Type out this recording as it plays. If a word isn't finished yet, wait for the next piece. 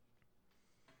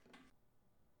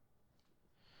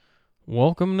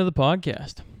Welcome to the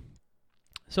podcast.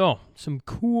 So, some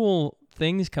cool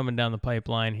things coming down the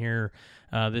pipeline here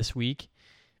this week.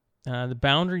 The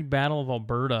Boundary Battle of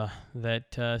Alberta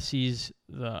that sees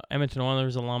the Edmonton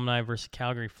Oilers alumni versus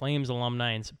Calgary Flames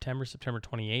alumni in September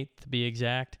 28th to be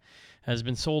exact, has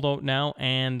been sold out now,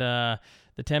 and the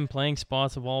 10 playing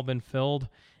spots have all been filled.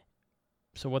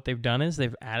 So what they've done is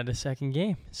they've added a second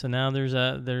game. So now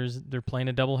they're playing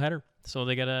a doubleheader. So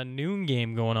they got a noon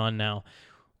game going on now.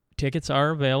 Tickets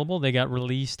are available. They got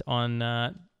released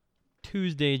on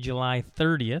Tuesday, July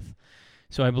 30th.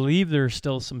 So I believe there's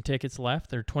still some tickets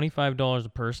left. They're $25 a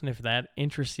person. If that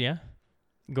interests you,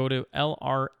 go to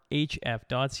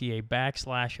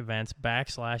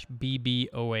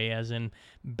lrhf.ca/events/BBOA, as in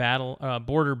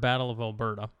Border Battle of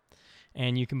Alberta.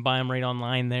 And you can buy them right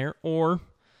online there. Or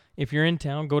if you're in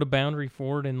town, go to Boundary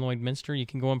Ford in Lloydminster. You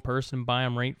can go in person and buy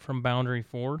them right from Boundary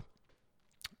Ford,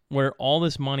 where all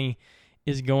this money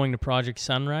is going to Project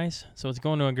Sunrise. So it's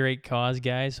going to a great cause,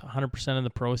 guys. 100% of the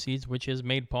proceeds, which is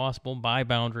made possible by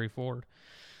Boundary Ford.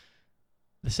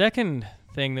 The second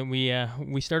thing that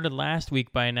we started last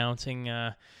week by announcing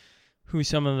who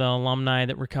some of the alumni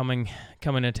that were coming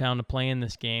to town to play in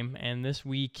this game, and this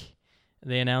week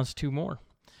they announced two more.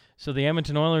 So the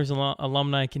Edmonton Oilers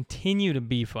alumni continue to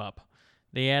beef up.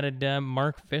 They added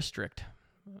Mark Fistrick.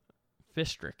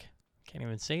 Can't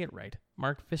even say it right.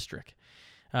 Mark Fistrick.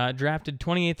 Drafted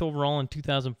 28th overall in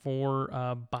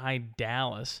 2004 by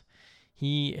Dallas.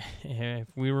 If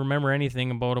we remember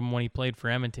anything about him when he played for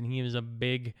Edmonton, he was a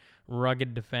big,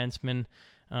 rugged defenseman.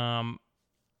 I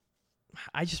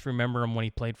just remember him when he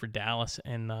played for Dallas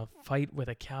and the fight with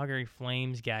a Calgary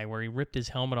Flames guy where he ripped his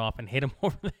helmet off and hit him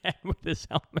over the head with his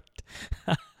helmet.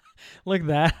 Look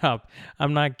that up.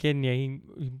 I'm not kidding you.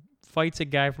 He fights a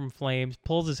guy from Flames,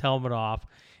 pulls his helmet off,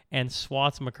 and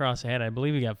swats him across the head. I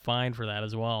believe he got fined for that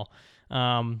as well. He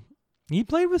would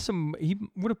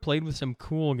have played with some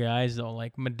cool guys, though.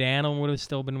 Like Modano would have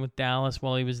still been with Dallas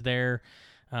while he was there.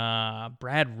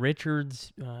 Brad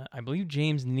Richards, I believe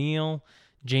James Neal,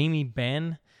 Jamie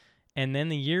Benn. And then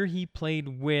the year he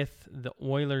played with the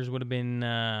Oilers would have been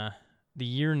the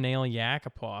year Nail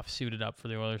Yakupov suited up for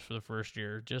the Oilers for the first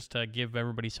year, just to give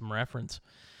everybody some reference.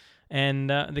 And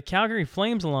the Calgary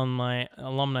Flames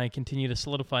alumni continue to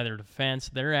solidify their defense.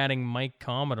 They're adding Mike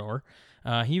Commodore.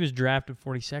 He was drafted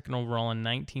 42nd overall in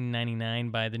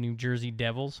 1999 by the New Jersey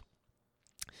Devils.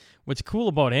 What's cool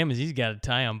about him is he's got a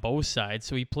tie on both sides.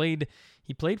 So he played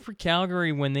for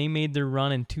Calgary when they made their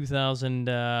run in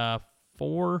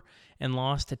 2004 and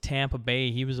lost to Tampa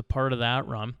Bay. He was a part of that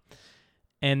run.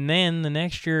 And then the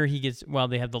next year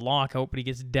they have the lockout, but he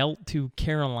gets dealt to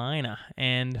Carolina.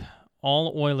 And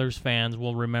all Oilers fans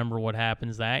will remember what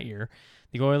happens that year.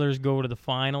 The Oilers go to the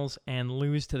finals and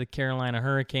lose to the Carolina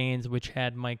Hurricanes, which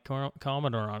had Mike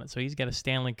Commodore on it. So he's got a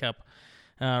Stanley Cup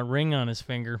ring on his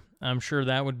finger. I'm sure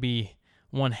that would be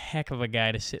one heck of a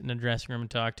guy to sit in the dressing room and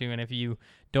talk to. And if you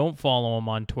don't follow him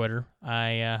on Twitter,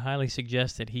 I highly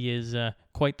suggest that he is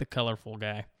quite the colorful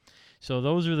guy. So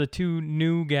those are the two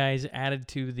new guys added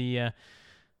to the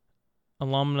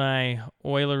alumni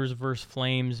Oilers versus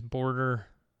Flames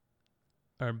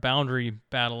Boundary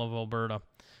Battle of Alberta.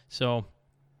 So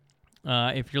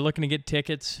if you're looking to get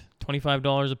tickets,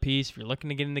 $25 a piece. If you're looking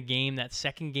to get in the game, that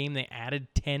second game, they added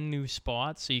 10 new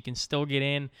spots, so you can still get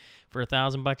in for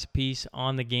 $1,000 a piece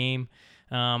on the game.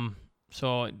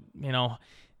 So,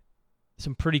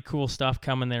 some pretty cool stuff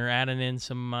coming there. Adding in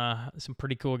some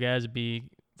pretty cool guys. It'd be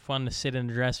fun to sit in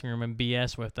the dressing room and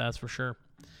BS with, that's for sure.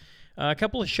 A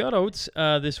couple of shout-outs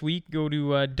this week go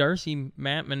to Darcy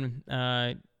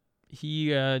Matman. He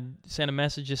sent a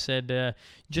message that said,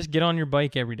 just get on your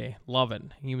bike every day. Love it.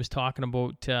 He was talking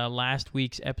about last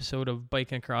week's episode of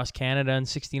Biking Across Canada in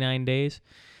 69 days.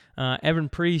 Evan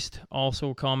Priest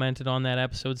also commented on that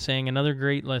episode saying, another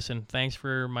great listen. Thanks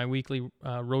for my weekly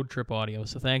road trip audio.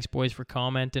 So thanks, boys, for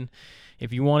commenting.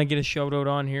 If you want to get a shout-out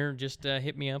on here, just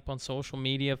hit me up on social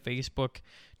media, Facebook,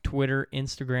 Twitter,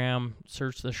 Instagram.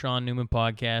 Search the Sean Newman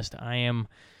Podcast. I am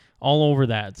all over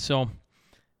that. So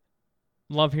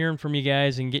love hearing from you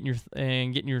guys and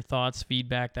getting your thoughts,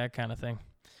 feedback, that kind of thing.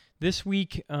 This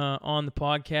week on the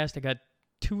podcast, I got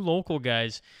two local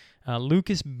guys,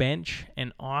 Lucas Bench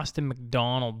and Austin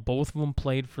McDonald. Both of them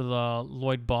played for the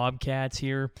Lloyd Bobcats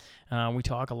here. We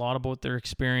talk a lot about their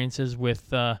experiences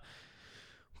with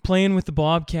playing with the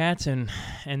Bobcats and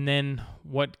then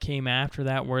what came after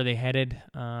that, where they headed.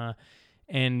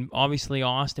 And obviously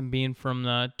Austin being from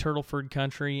the Turtleford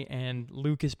country and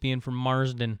Lucas being from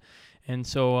Marsden. And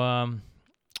so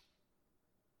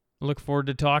look forward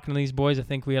to talking to these boys. I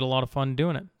think we had a lot of fun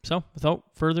doing it. So without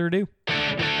further ado.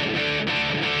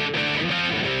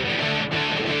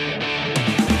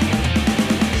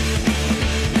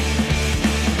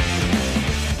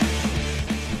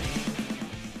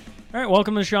 All right,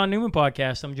 welcome to the Sean Newman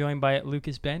Podcast. I'm joined by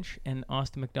Lucas Bench and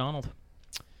Austin McDonald,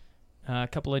 a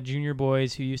couple of junior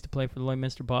boys who used to play for the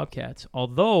Lloydminster Bobcats.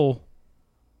 Although,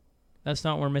 that's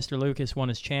not where Mr. Lucas won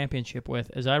his championship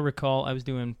with. As I recall, I was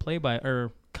doing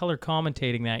color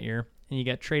commentating that year, and you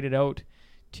got traded out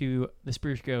to the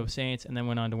Spruce Grove Saints and then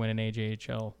went on to win an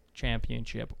AJHL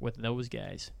championship with those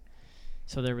guys.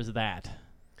 So there was that.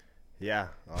 Yeah,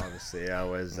 obviously I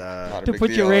was to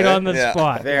put you right on the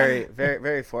spot. Very, very,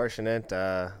 very fortunate.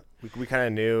 We kind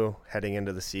of knew heading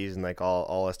into the season, like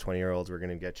all us 20-year-olds were going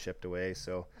to get shipped away.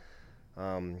 So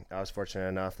I was fortunate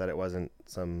enough that it wasn't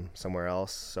somewhere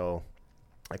else. So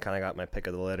I kind of got my pick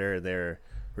of the litter. They're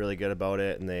really good about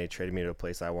it, and they traded me to a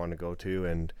place I wanted to go to,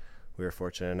 and we were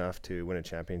fortunate enough to win a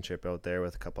championship out there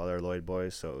with a couple other Lloyd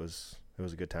boys. So it was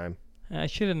a good time. I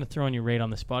shouldn't have thrown you right on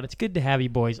the spot. It's good to have you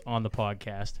boys on the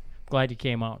podcast. Glad you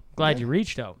came out. Glad you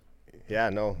reached out. Yeah,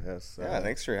 no. Yes,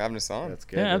 thanks for having us on. That's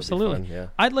good. Yeah, absolutely. Yeah.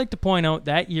 I'd like to point out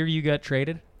that year you got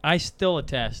traded, I still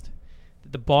attest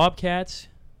that the Bobcats,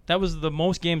 that was the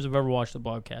most games I've ever watched the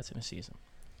Bobcats in a season.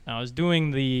 Now, I was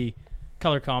doing the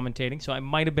color commentating, so I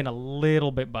might have been a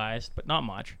little bit biased, but not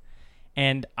much.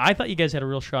 And I thought you guys had a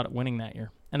real shot at winning that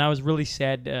year. And I was really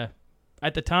sad.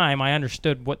 At the time, I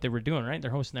understood what they were doing, right?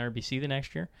 They're hosting the RBC the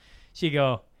next year. So you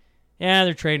go, yeah,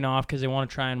 they're trading off because they want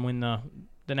to try and win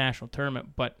the national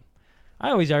tournament. But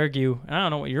I always argue, and I don't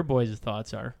know what your boys'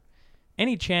 thoughts are,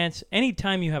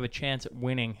 anytime you have a chance at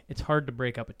winning, it's hard to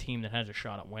break up a team that has a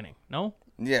shot at winning. No?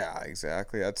 Yeah,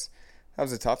 exactly. That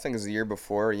was a tough thing because the year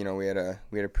before, we had a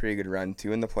pretty good run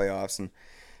too in the playoffs and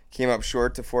came up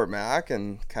short to Fort Mac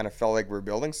and kind of felt like we're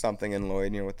building something in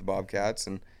Lloyd, with the Bobcats.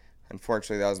 And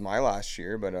unfortunately, that was my last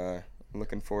year. But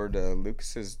looking forward to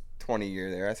Lucas's 20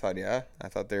 year there. I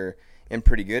thought they're in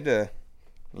pretty good.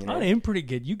 Not in pretty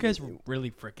good. You guys were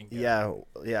really freaking good.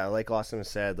 Yeah. Like Austin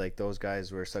said, like those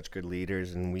guys were such good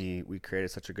leaders, and we created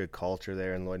such a good culture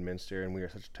there in Lloydminster, and we were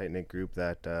such a tight knit group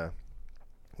that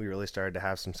we really started to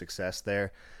have some success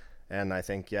there. And I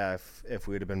think if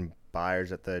we would have been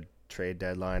buyers at the trade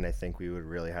deadline, I think we would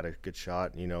really had a good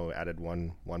shot. Added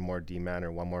one more D-man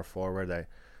or one more forward that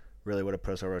really would have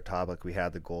put us over the top. Like we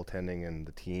had the goaltending and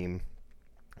the team.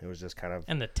 It was just kind of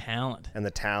and the talent.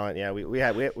 Yeah, we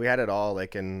had it all.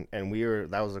 Like and we were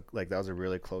that was a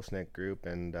really close knit group,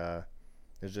 and it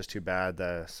was just too bad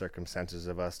the circumstances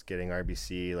of us getting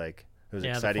RBC. Like it was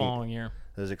exciting. The following year.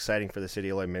 It was exciting for the city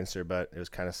of Lloydminster, but it was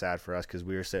kind of sad for us because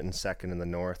we were sitting second in the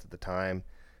North at the time,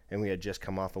 and we had just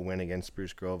come off a win against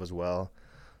Spruce Grove as well.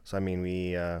 So I mean,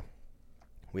 we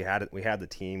had it. We had the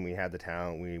team. We had the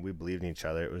talent. We believed in each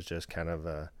other. It was just kind of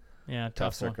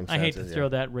tough circumstances. I hate to throw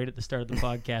that right at the start of the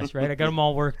podcast, right? I got him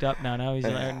all worked up now. Now he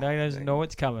doesn't know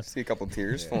what's coming. See a couple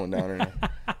tears falling down right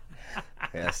now.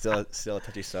 Yeah, still a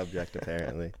touchy subject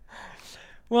apparently.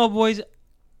 Well, boys,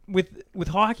 with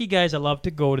hockey guys, I love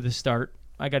to go to the start.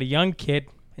 I got a young kid,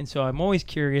 and so I'm always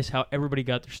curious how everybody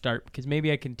got their start because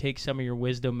maybe I can take some of your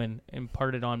wisdom and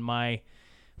impart it on my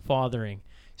fathering.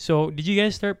 So, did you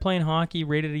guys start playing hockey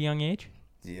right at a young age?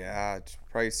 Yeah,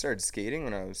 probably started skating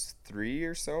when I was 3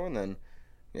 or so, and then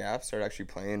I started actually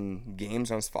playing games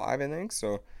when I was 5, I think.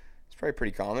 So it's probably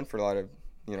pretty common for a lot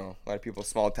of people,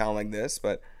 small town like this.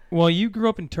 But well, you grew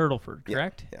up in Turtleford,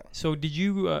 correct? Yeah. So did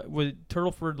you was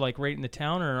Turtleford like right in the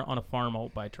town or on a farm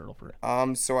out by Turtleford?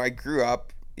 So I grew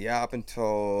up up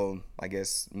until I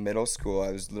guess middle school.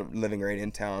 I was living right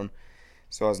in town,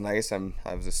 so it was nice.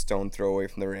 I was a stone throw away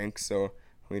from the rink, so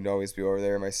we'd always be over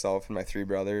there. Myself and my 3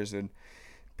 brothers would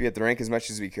be at the rink as much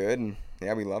as we could, and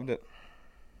we loved it.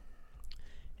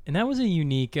 And that was a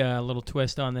unique little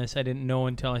twist on this. I didn't know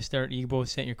until I started. You both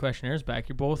sent your questionnaires back.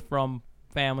 You're both from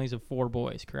families of 4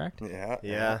 boys, correct? Yeah.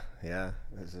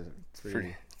 It's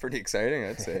pretty exciting,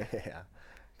 I'd say. Yeah.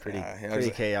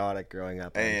 Pretty chaotic growing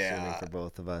up, I'm assuming, for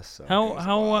both of us. So.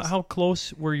 How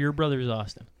close were your brothers,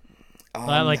 Austin?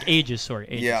 Ages.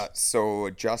 Yeah, so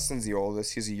Justin's the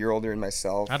oldest. He's a year older than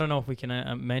myself. I don't know if we can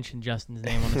mention Justin's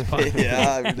name on this podcast.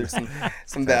 Yeah, there's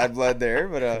some bad blood there,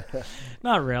 but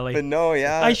not really. But no,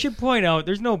 yeah. I should point out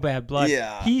there's no bad blood.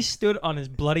 Yeah. He stood on his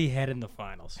bloody head in the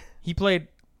finals. He played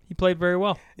very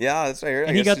well. Yeah, that's what I heard.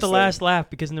 And he got the last laugh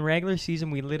because in the regular season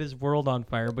we lit his world on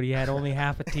fire, but he had only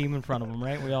half a team in front of him,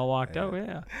 right? We all walked out,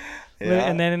 yeah.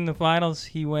 And then in the finals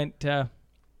he went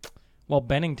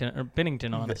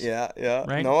Bennington on us. Yeah.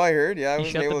 Right? No, I heard. Yeah, I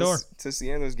wasn't able to see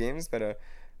any of those games, but I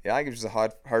think it was a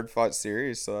hard fought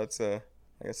series. So that's I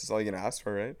guess that's all you can ask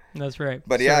for, right? That's right.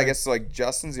 But I guess like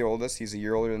Justin's the oldest. He's a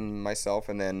year older than myself,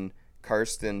 and then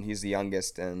Karsten, he's the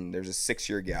youngest, and there's a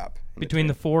 6-year gap between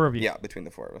the 4 of you. Yeah, between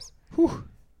the 4 of us. Whew.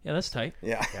 Yeah, that's tight.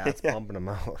 Yeah. Yeah, it's pumping them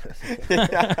out.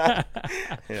 Yeah,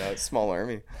 it's small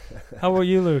army. How about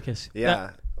you, Lucas?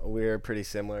 Yeah, we're pretty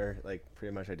similar, like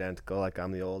pretty much identical. Like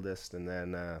I'm the oldest, and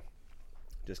then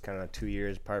just kind of 2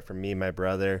 years apart from me, my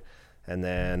brother, and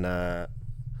then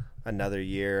another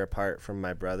year apart from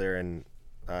my brother and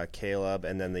Caleb,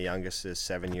 and then the youngest is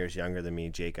 7 years younger than me,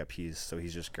 Jacob. He's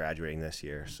just graduating this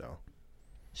year. So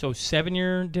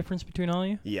 7-year difference between all of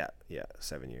you? Yeah,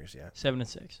 7 years. Yeah. 7 and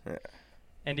 6. Yeah.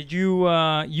 And did you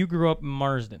you grew up in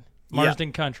Marsden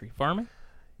country, farming?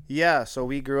 Yeah, so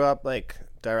we grew up like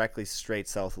directly straight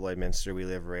south of Lloydminster. We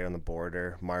live right on the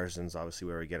border. Marsden's obviously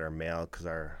where we get our mail because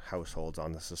our household's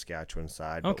on the Saskatchewan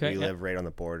side. But we live right on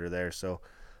the border there. So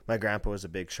my grandpa was a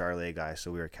big Charolais guy,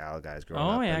 so we were cattle guys growing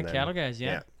up. Oh, yeah, and then, cattle guys,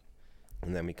 yeah.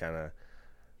 And then we kind of...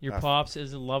 Your pops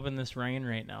is loving this rain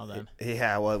right now then.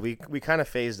 Yeah, well, we kind of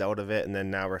phased out of it, and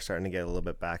then now we're starting to get a little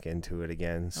bit back into it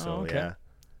again. So,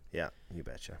 yeah, you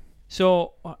betcha.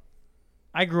 So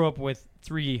I grew up with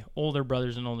 3 older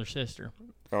brothers and older sister.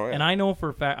 Oh, yeah. And I know for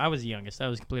a fact, I was the youngest. I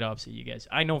was complete opposite of you guys.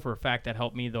 I know for a fact that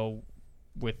helped me, though,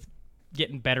 with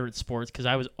getting better at sports because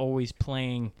I was always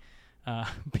playing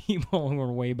people who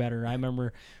were way better. I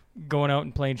remember going out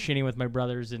and playing shinny with my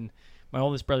brothers, and my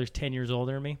oldest brother's 10 years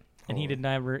older than me, and he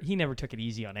never took it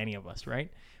easy on any of us,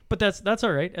 right? But that's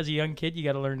all right. As a young kid, you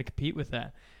got to learn to compete with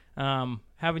that.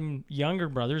 Having younger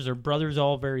brothers or brothers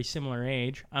all very similar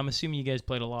age, I'm assuming you guys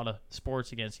played a lot of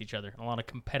sports against each other, a lot of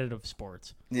competitive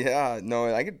sports. Yeah,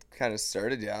 no, I get kind of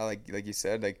started, like you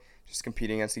said, like just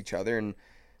competing against each other, and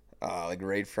like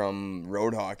right from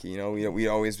road hockey, we'd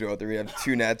always go out there. We have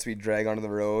 2 nets we'd drag onto the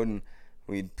road, and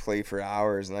we'd play for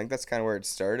hours, and I think that's kind of where it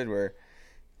started, where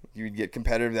you'd get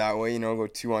competitive that way, go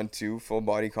 2-on-2, full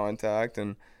body contact,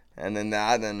 and then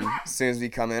as soon as we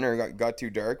come in or got too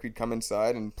dark, we'd come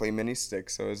inside and play mini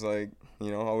sticks. So it was like,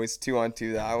 always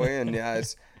 2-on-2 that way. And yeah,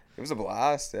 it was a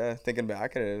blast. Yeah, thinking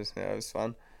back at it, it was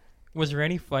fun. Was there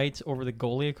any fights over the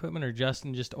goalie equipment, or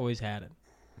Justin just always had it?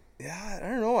 Yeah, I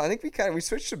don't know. I think we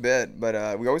switched a bit,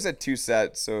 but we always had 2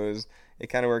 sets, so it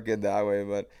kind of worked good that way.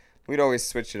 But we'd always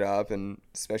switch it up, and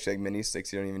especially like mini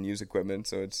sticks, you don't even use equipment,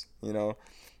 so it's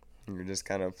you're just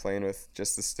kind of playing with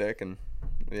just the stick. And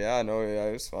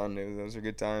it was fun. Those are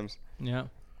good times. Yeah.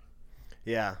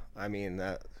 Yeah, I mean,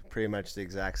 that pretty much the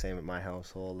exact same at my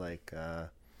household. Like,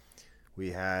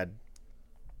 we had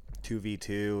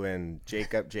 2v2, and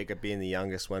Jacob being the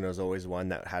youngest one was always one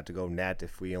that had to go net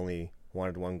if we only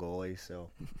wanted one goalie. So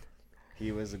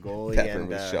he was the goalie,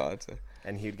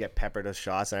 and he'd get peppered with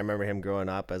shots. And I remember him growing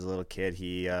up as a little kid.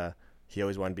 He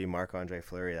always wanted to be Marc-Andre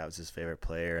Fleury. That was his favorite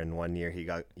player. And one year he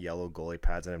got yellow goalie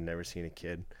pads, and I've never seen a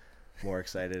kid more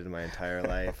excited in my entire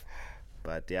life.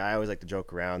 But yeah, I always like to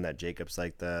joke around that Jacob's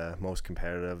like the most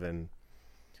competitive and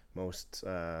most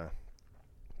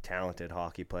talented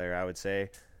hockey player, I would say.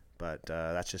 But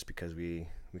that's just because we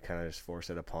kind of just force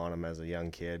it upon him as a young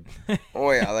kid.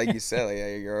 Oh yeah, like you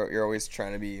said, you're always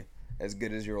trying to be as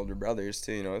good as your older brothers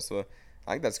too, So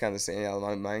I think that's kind of the same.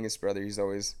 Yeah, my youngest brother, he's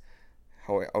always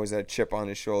had a chip on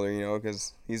his shoulder,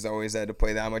 because he's always had to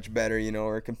play that much better,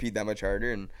 or compete that much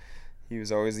harder. And he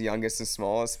was always the youngest and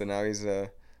smallest, but now he's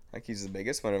he's the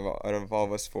biggest one out of all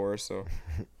of us 4. So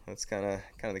that's kind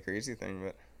of the crazy thing,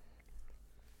 but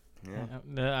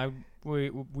yeah.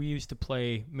 We used to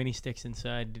play mini sticks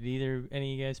inside. Did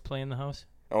any of you guys play in the house?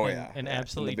 Oh and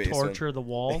absolutely torture the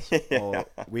walls. Yeah. Well,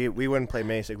 we wouldn't play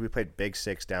mini sticks. We played big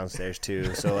sticks downstairs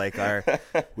too. So like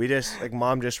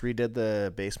mom just redid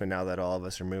the basement now that all of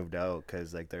us are moved out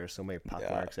because like there are so many puck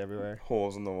marks everywhere.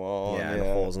 Holes in the wall. Yeah, the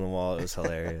holes in the wall. It was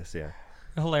hilarious. Yeah.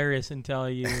 Hilarious until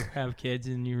you have kids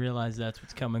and you realize that's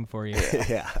what's coming for you.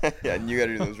 Yeah. Yeah, and you got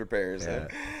to do those repairs. Yeah.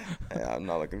 I'm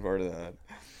not looking forward to that.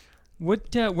 Where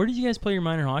did you guys play your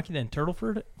minor hockey then?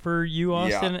 Turtleford for you,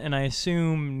 Austin, and I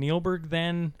assume Neilburg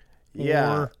then.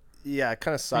 Yeah, it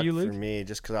kind of sucked for me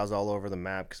just because I was all over the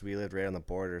map because we lived right on the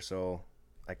border, so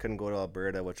I couldn't go to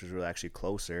Alberta, which was really actually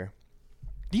closer.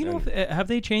 Do you know if have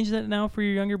they changed that now for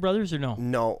your younger brothers or no?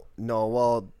 No.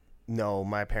 Well, no.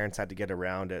 My parents had to get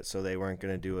around it, so they weren't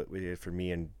going to do what we did for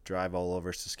me and drive all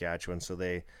over Saskatchewan. So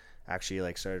they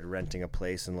actually started renting a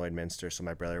place in Lloydminster, so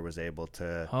my brother was able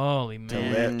to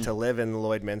to live in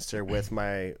Lloydminster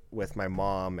with my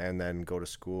mom and then go to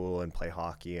school and play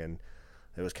hockey, and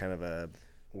it was kind of a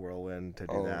whirlwind to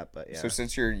do that. But yeah. So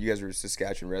since you guys were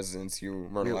Saskatchewan residents, you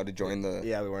weren't allowed to join the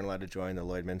we weren't allowed to join the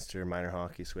Lloydminster minor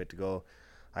hockey, so we had to go.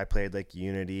 I played like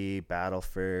Unity,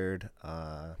 Battleford,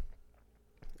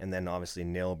 and then obviously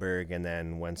Neilburg, and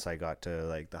then once I got to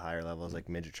like the higher levels like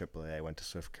midget AAA, I went to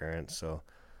Swift Current. So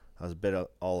I was a bit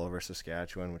all over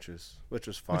Saskatchewan, which was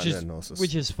fun.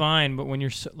 Which is fine, but when you're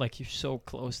so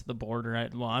close to the border,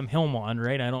 I'm Hillmond,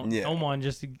 right?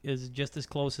 Hillmond is just as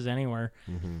close as anywhere,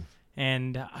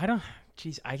 and I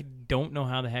don't know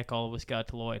how the heck all of us got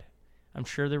to Lloyd. I'm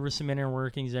sure there was some inner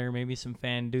workings there, maybe some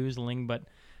fan doozling, but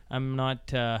I'm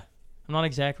not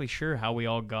exactly sure how we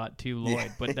all got to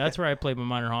Lloyd. But that's where I played my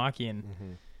minor hockey,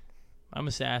 and I'm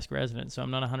a Sask resident, so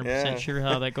I'm not 100% sure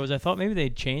how that goes. I thought maybe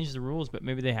they'd changed the rules, but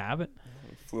maybe they haven't.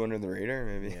 Flew under the radar,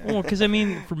 maybe. Yeah. Well, because, I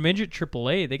mean, for midget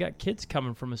AAA, they got kids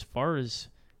coming from as far as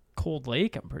Cold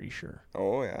Lake, I'm pretty sure.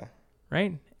 Oh, yeah.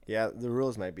 Right? Yeah, the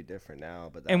rules might be different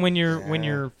now. But when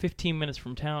you're 15 minutes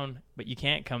from town, but you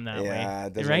can't come that way. Yeah,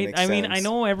 it doesn't right? make I mean, sense. I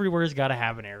know everywhere's got to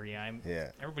have an area.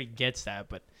 Yeah. Everybody gets that,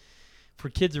 but for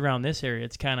kids around this area,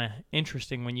 it's kind of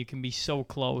interesting when you can be so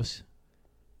close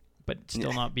but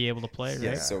still not be able to play, right?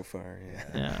 Yeah, so far,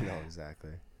 Yeah. No,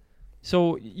 exactly.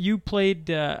 So you played,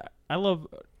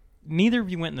 neither of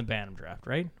you went in the Bantam draft,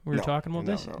 right? We were talking about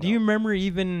this. Do you remember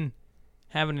even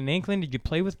having an inkling? Did you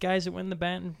play with guys that went in the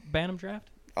Bantam draft?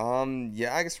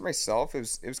 Yeah, I guess for myself, it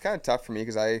was kind of tough for me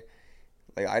because I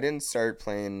didn't start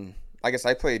playing. I guess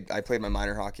I played my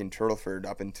minor hockey in Turtleford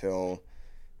up until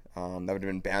that would have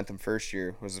been Bantam first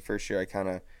year. Was the first year I kind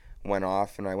of went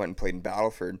off and I went and played in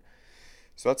Battleford.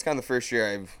 So that's kind of the first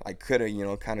year I could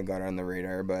have kind of got on the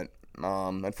radar, but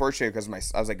unfortunately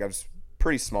because I was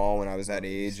pretty small when I was that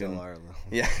age. Still and are, though.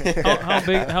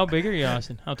 yeah. How big are you,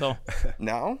 Austin? How tall?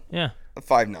 Now? Yeah.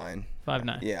 5'9".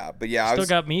 5'9". Yeah, but yeah, Still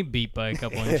got me beat by a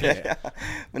couple inches. But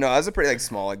no, I was a pretty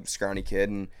small, scrawny kid,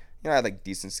 and I had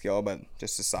decent skill, but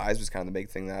just the size was kind of the big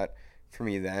thing that for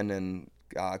me then. And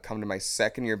come to my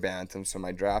second year Bantam, so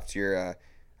my draft year,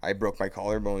 I broke my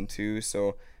collarbone too,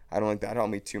 so I don't think that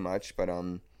helped me too much. But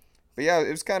yeah,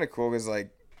 it was kind of cool because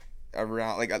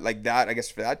around like that, I guess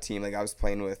for that team, I was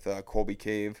playing with Colby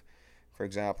Cave, for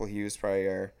example. He was probably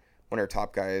one of our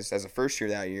top guys as a first year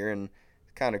that year, and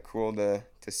kind of cool to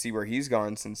see where he's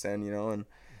gone since then, and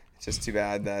it's just too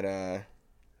bad that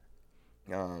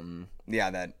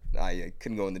that I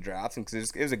couldn't go in the draft,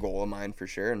 because it was a goal of mine for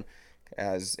sure, and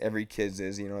as every kid's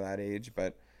is, that age,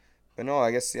 but no,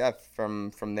 I guess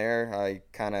from there I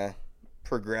kind of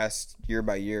progressed year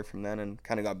by year from then and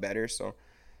kind of got better, so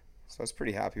I was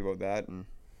pretty happy about that. And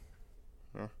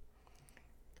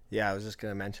yeah, I was just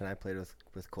gonna mention I played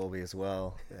with Colby as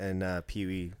well, and Pee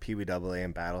Wee AA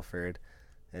in Battleford.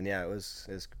 And yeah, it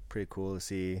was pretty cool to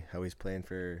see how he's playing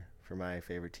for my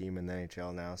favorite team in the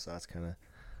NHL now. So that's kind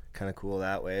of cool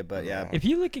that way. But yeah, if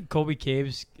you look at Colby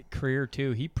Cave's career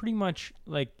too, he pretty much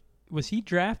was he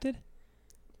drafted?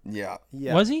 Yeah.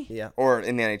 Was he? Yeah. Or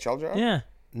in the NHL draft? Yeah.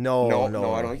 No, I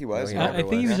don't think he was. No, I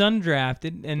think he was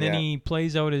undrafted, and then he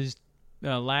plays out his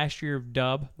last year of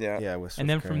dub. Yeah. Yeah. And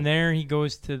then from there he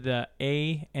goes to the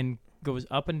A and goes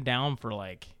up and down for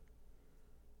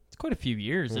it's quite a few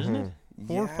years, isn't it?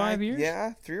 4 or 5 years?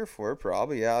 Yeah, 3 or 4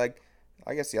 probably. Yeah,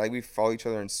 I guess we follow each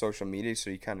other on social media,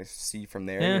 so you kind of see from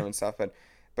there, and stuff. But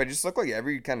it just looked like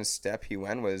every kind of step he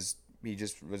went he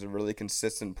just was a really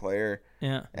consistent player.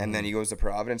 Yeah. And then he goes to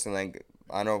Providence, and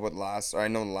I know the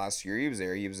last year he was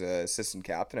there, he was an assistant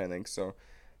captain, I think. So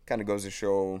kind of goes to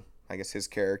show, I guess, his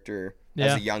character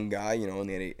as a young guy,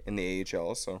 in the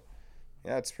AHL. So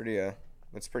yeah, it's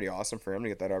pretty awesome for him to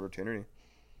get that opportunity.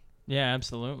 Yeah,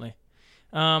 absolutely.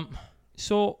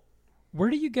 So,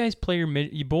 where do you guys play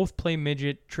you both play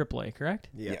midget AAA, correct?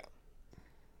 Yeah.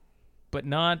 But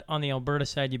not on the Alberta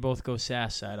side. You both go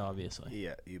Sask side, obviously.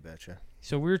 Yeah, you betcha.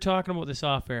 So we were talking about this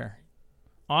off air.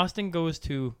 Austin goes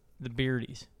to the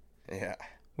Beardies. Yeah.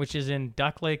 Which is in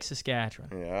Duck Lake,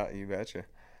 Saskatchewan. Yeah, you betcha.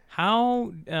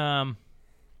 How?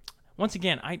 Once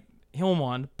again,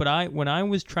 Hillmond, but when I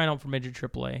was trying out for midget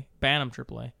AAA, Bantam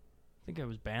AAA, I think it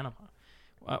was Bantam.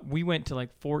 We went to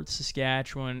Fort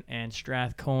Saskatchewan and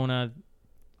Strathcona.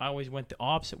 I always went the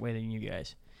opposite way than you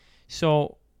guys.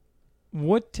 So,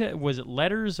 what was it?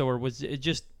 Letters, or was it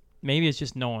just maybe it's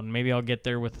just known? Maybe I'll get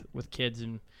there with kids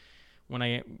and when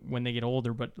they get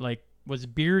older. But was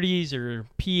it Beardies or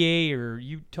PA, or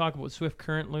you talk about Swift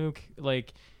Current, Luke?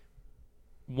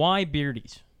 Why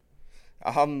Beardies?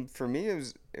 For me,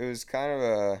 it was kind of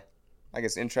a, I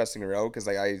guess, interesting route, because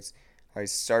I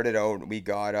started out, we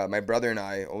got, my brother and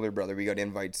I, older brother, we got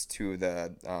invites to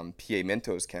the PA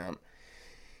Mintos camp.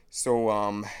 So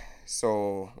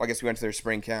I guess we went to their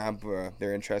spring camp.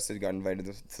 They're interested, got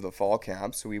invited to the fall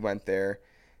camp. So we went there,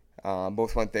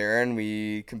 both went there, and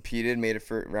we competed, made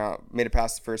it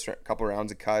past the first couple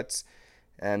rounds of cuts.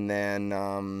 And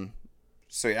then,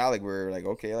 so yeah, we're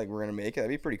okay, we're going to make it. That'd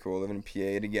be pretty cool living in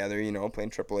PA together, playing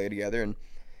AAA together.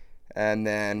 And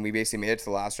then we basically made it to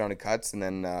the last round of cuts, and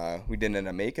then we didn't end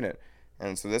up making it.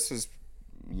 And so this was,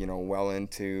 well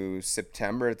into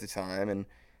September at the time, and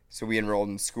so we enrolled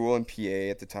in school in PA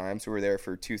at the time. So we were there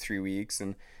for 2-3 weeks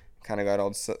and kind of got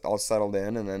all settled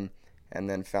in, and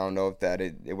then found out that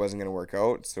it wasn't going to work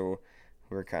out. So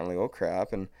we were kind of like, oh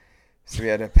crap, and so we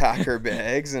had to pack our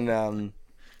bags and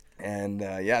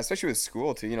yeah, especially with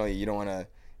school too. You don't want to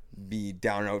be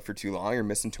down and out for too long. You're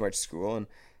missing too much school, and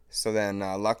so then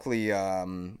luckily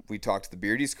we talked to the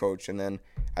Beardies coach, and then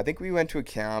I think we went to a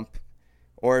camp,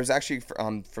 or it was actually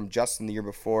from Justin the year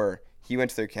before. He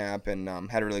went to their camp and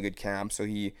had a really good camp, so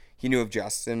he knew of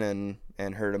Justin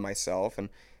and heard of myself, and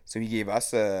so he gave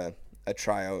us a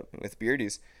tryout with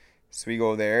Beardies. So we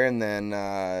go there, and then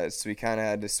so we kind of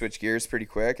had to switch gears pretty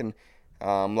quick, and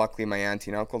luckily my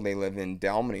auntie and uncle, they live in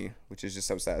Dalmeny, which is just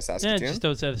outside of Saskatoon. Yeah, just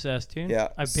outside of Saskatoon. Yeah.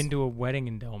 I've been to a wedding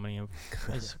in Dalmeny,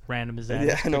 as random as that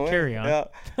Yeah, is. no But way. carry on.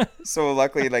 Yeah. So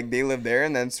luckily, like, they live there,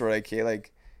 and then sort of like, hey,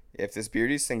 like, if this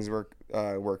Beardies things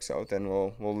works out, then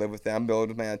we'll live with them, build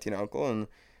with my auntie and uncle,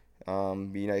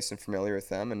 and be nice and familiar with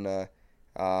them,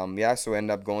 and yeah, so end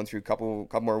up going through a couple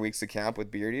more weeks of camp with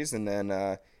Beardies, and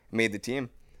then made the team.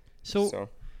 So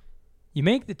you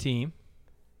make the team.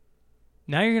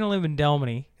 Now you're going to live in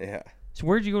Dalmeny. Yeah, So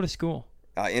where'd you go to school?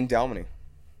 in Dalmeny.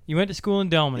 You went to school in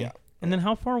Dalmeny. Yeah. And then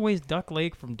how far away is Duck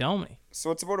Lake from Dalmeny?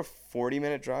 So it's about a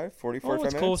 40-minute drive, 45 Oh, it's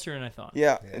minutes. closer than I thought.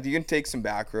 Yeah, Yeah. you can take some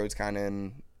back roads kind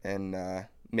of and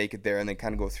make it there, and then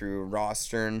kind of go through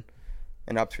Rostern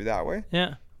and up through that way.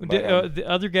 Yeah. But, The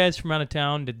other guys from out of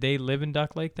town, did they live in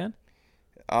Duck Lake then?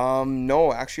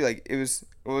 No, actually, like it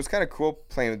was kind of cool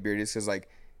playing with Beardies because like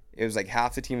it was like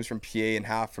half the team was from PA and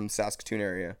half from Saskatoon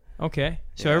area. Okay.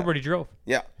 So Yeah. everybody drove.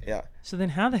 Yeah. So then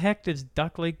how the heck does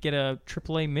Duck Lake get a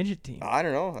AAA midget team? I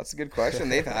don't know. That's a good question.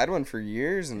 They've had one for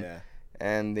years, and Yeah.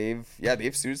 and they've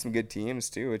suited some good teams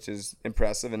too, which is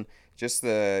impressive. And just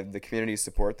the community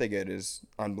support they get is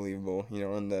unbelievable.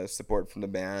 And the support from the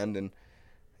band, and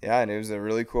yeah, and it was a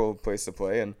really cool place to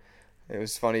play. And it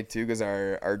was funny too because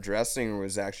our dressing room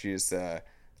was actually just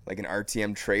like an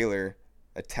RTM trailer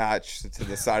attached to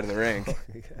the side of the rink,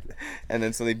 and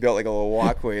then so they built like a little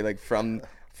walkway like from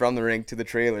the rink to the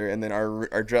trailer, and then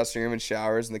our dressing room and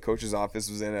showers and the coach's office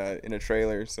was in a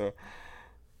trailer. So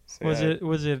Was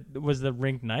yeah. was the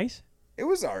rink nice? It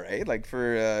was all right, like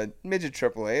for midget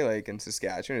AAA, like in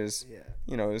Saskatchewan, it was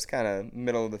Yeah. it was kind of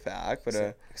middle of the pack,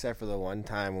 but Except for the one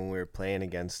time when we were playing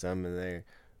against them and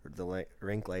the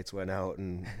rink lights went out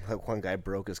and like one guy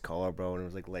broke his collarbone and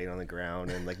was like laying on the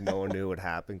ground and like no one knew what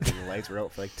happened because the lights were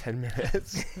out for like 10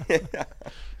 minutes. yeah.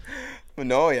 But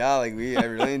no, yeah, like I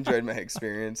really enjoyed my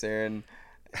experience there, and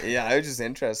yeah, it was just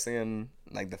interesting, and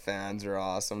like the fans are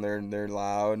awesome. They're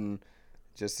loud, and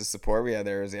just the support we had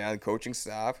there was the coaching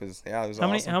staff was it was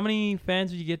awesome. How many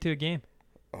fans would you get to a game?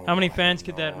 Oh, How many I fans don't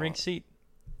could that know. rink seat?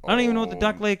 I don't even know what the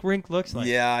Duck Lake rink looks like.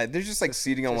 Yeah, there's just like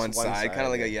seating on just one one side, side, kind of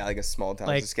like yeah. like a small town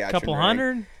Like a Saskatchewan couple rink.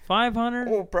 100, 500?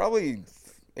 Oh, probably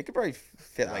it could probably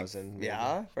fit 1,000 maybe.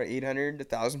 probably 800 to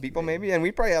 1,000 people maybe, and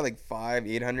we probably had like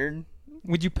 800.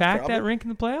 Would you pack that Probably. rink in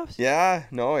the playoffs? Yeah,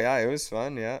 no, yeah, it was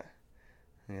fun, yeah,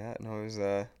 no, it was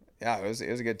it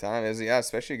was a good time. It was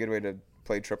especially a good way to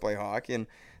play AAA hockey, and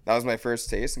that was my first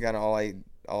taste and kind of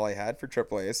all I had for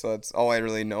AAA, so that's all I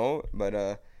really know. But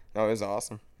no, it was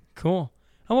awesome. Cool.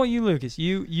 How about you, Lucas?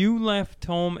 You left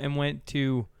home and went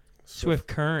to Swift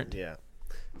Current.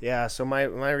 Yeah. So my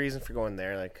reason for going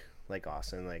there, like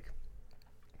Austin, like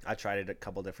I tried it a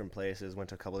couple different places, went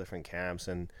to a couple different camps,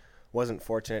 and wasn't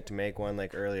fortunate to make one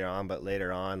like earlier on, but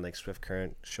later on, like Swift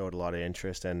Current showed a lot of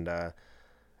interest. And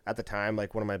at the time,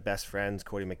 like one of my best friends,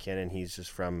 Cody McKinnon,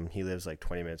 he lives like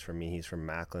 20 minutes from me. He's from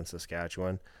Macklin,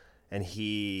 Saskatchewan, and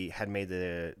he had made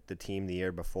the team the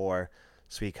year before.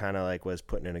 So he kind of like was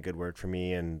putting in a good word for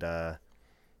me, and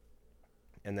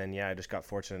then I just got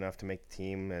fortunate enough to make the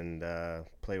team and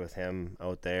play with him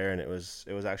out there, and it was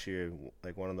actually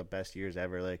like one of the best years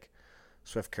ever. Like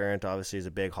Swift Current obviously is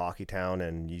a big hockey town,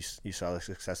 and you saw the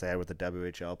success they had with the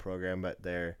WHL program, but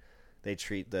they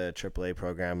treat the AAA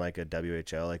program like a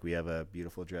WHL. Like we have a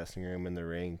beautiful dressing room in the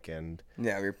rink, and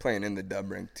Yeah, we were playing in the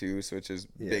dub rink too, so which is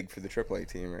big for the AAA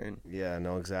team, right? yeah,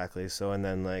 no, exactly. So and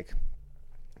then like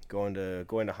going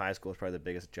to high school is probably the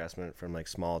biggest adjustment from like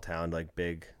small town to like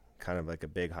big, kind of like a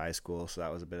big high school. So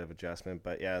that was a bit of adjustment.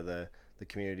 But yeah, the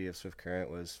community of Swift Current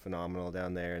was phenomenal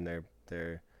down there, and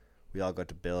we all got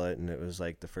to bill it, and it was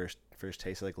like the first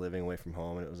taste of like living away from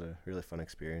home, and it was a really fun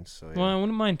experience. So yeah. Well, I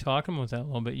wouldn't mind talking about that a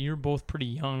little bit. You're both pretty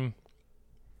young,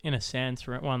 in a sense,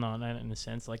 right? Well, no, not in a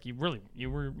sense. Like you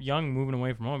were young, moving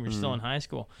away from home. You're still in high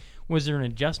school. Was there an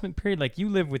adjustment period? Like you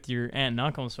live with your aunt and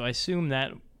uncle, so I assume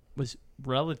that was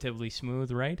relatively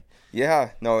smooth, right?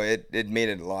 Yeah, no, it made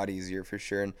it a lot easier for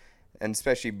sure, and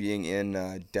especially being in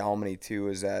Dalmany too,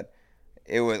 is that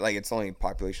it was like it's only a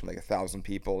population of like 1,000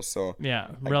 people, so Yeah,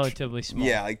 like, relatively small.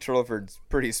 yeah, like Turtleford's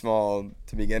pretty small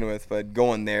to begin with, but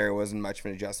going there wasn't much of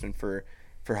an adjustment for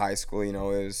high school. It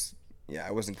was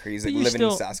it wasn't crazy like living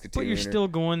in Saskatoon. But you're still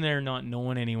going there not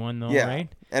knowing anyone though, yeah, right?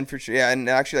 and for sure, and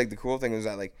actually like the cool thing was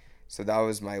that like so that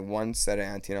was my one set of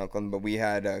auntie and uncle, but we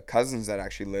had cousins that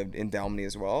actually lived in Dalmany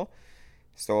as well.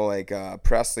 So like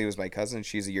Presley was my cousin.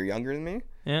 She's a year younger than me.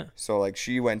 Yeah. So like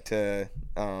she went to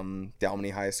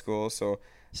Dalmany High School. So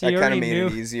So that you kind of already made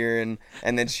it knew. easier.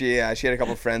 And then she had a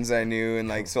couple friends that I knew, and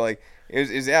like so like it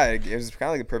was kind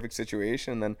of like a perfect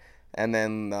situation. And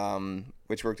then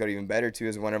which worked out even better too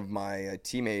is one of my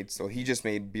teammates. So he just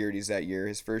made Beardies that year.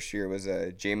 His first year was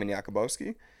Jamin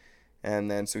Yakubowski, and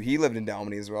then so he lived in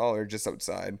Dalmany as well, or just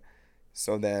outside.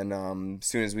 So then, as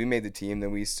soon as we made the team,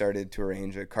 then we started to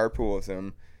arrange a carpool with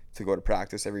him to go to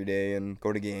practice every day and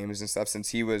go to games and stuff. Since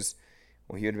he would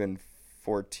have been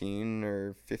 14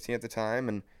 or 15 at the time,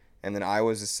 and then I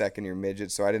was a second-year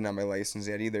midget, so I didn't have my license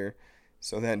yet either.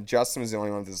 So then Justin was the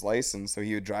only one with his license, so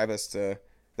he would drive us to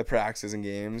the practices and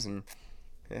games, and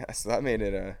yeah, so that made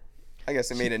it I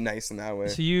guess it made it nice in that way.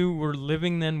 So you were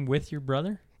living then with your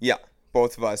brother? Yeah,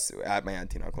 both of us at my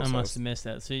auntie and uncle's I house. must have missed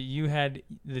that. So you had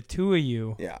the two of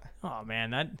you. Yeah. Oh man,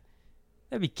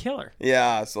 that'd be killer.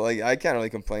 Yeah, so like I can't really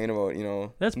complain about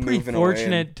That's pretty moving away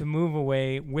fortunate to move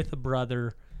away with a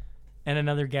brother and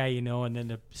another guy and then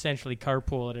to essentially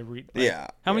carpool at every. Yeah.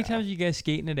 How many yeah. times do you guys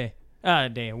skate in a day?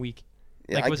 A week.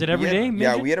 Yeah, Like, was it every we had- day, Yeah,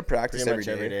 midget? we had a practice Pretty much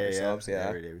every day ourselves. yeah. Yeah.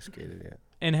 Every day we skated, yeah.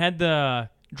 And had the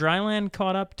dryland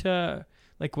caught up to,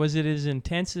 like, was it as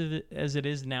intensive as it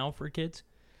is now for kids?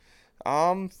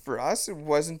 For us, it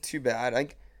wasn't too bad.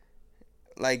 Like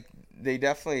we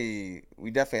definitely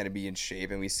had to be in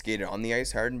shape, and we skated on the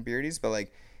ice hard in Beardies. But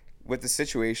like with the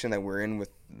situation that we're in,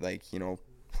 with like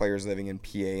players living in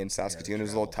PA and Saskatoon, it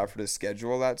was a little tougher to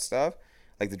schedule that stuff,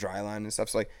 like the dry line and stuff.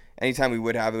 So like anytime we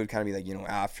would have it, would kind of be like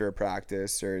after a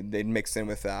practice, or they'd mix in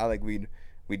with that. Like we'd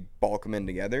bulk them in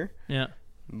together. Yeah.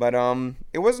 But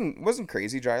it wasn't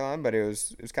crazy dry line, but it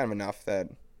was kind of enough that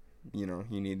you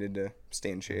needed to stay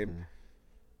in shape. Mm-hmm.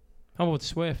 How about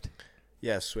Swift?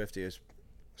 Yeah,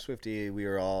 Swifty, we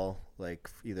were all like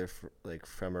either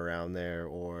from around there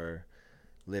or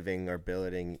living or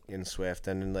billeting in Swift,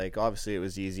 and then, like, obviously it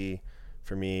was easy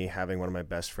for me having one of my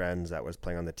best friends that was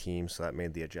playing on the team, so that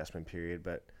made the adjustment period.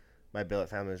 But my billet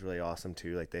family was really awesome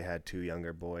too. Like, they had two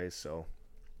younger boys, so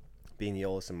being the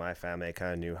oldest in my family, I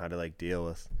kind of knew how to like deal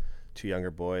with two younger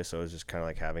boys, so it was just kind of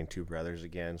like having two brothers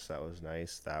again, so that was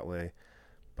nice that way.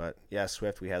 But yeah,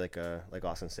 Swift, we had like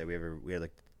Austin said, we had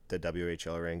like the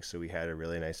WHL rink, so we had a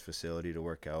really nice facility to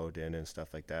work out in and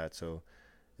stuff like that. So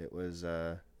it was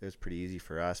pretty easy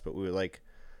for us. But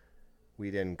we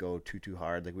didn't go too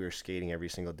hard. Like, we were skating every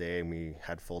single day, and we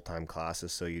had full-time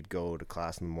classes. So you'd go to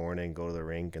class in the morning, go to the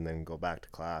rink, and then go back to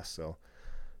class. So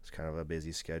it's kind of a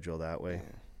busy schedule that way.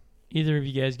 Either of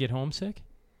you guys get homesick?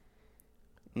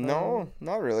 No,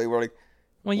 not really. We're like,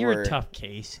 Well, you're a We're- tough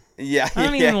case. yeah, I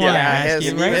don't even wanna ask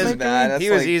you, He right? was Like, bad. That's he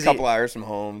was like easy. a couple hours from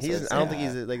home. So I don't think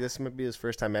yeah. he's like, this might be his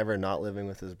first time ever not living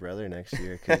with his brother next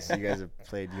year, because you guys have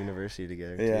played university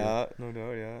together too. Yeah, no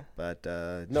doubt. Yeah.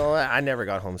 But no, I never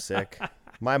got homesick.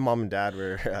 My mom and dad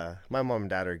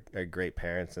are great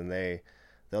parents, and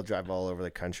they'll drive all over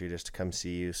the country just to come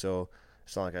see you. So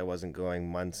it's not like I wasn't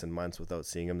going months and months without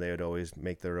seeing them. They would always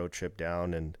make the road trip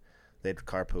down, and they'd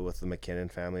carpool with the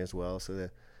McKinnon family as well. So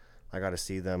I got to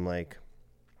see them like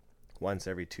once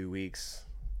every 2 weeks,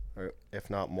 or if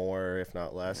not more, if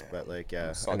not less. But like,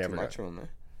 yeah, Saw I too never much got, of him.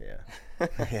 yeah,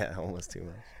 yeah, almost too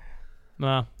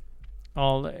much.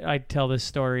 Well, I tell this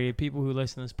story. People who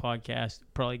listen to this podcast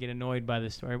probably get annoyed by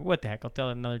this story, but what the heck? I'll tell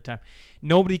it another time.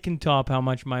 Nobody can top how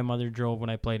much my mother drove when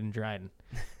I played in Dryden.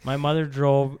 My mother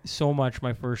drove so much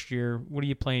my first year. What are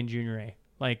you playing junior A?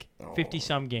 Like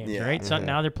 50-some games, yeah. right? So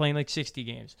now they're playing like 60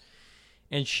 games.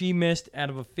 And she missed, out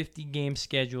of a 50-game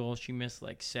schedule, she missed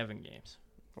like 7 games.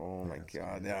 Oh my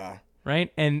God, yeah.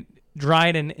 Right? And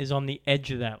Dryden is on the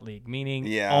edge of that league, meaning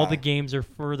Yeah. all the games are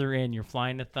further in. You're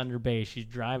flying to Thunder Bay. She's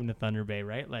driving to Thunder Bay,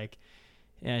 right? Like,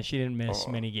 yeah, she didn't miss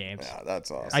many games. Yeah,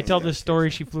 that's awesome. I tell this story.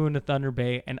 She flew into Thunder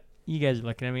Bay, and you guys are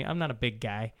looking at me. I'm not a big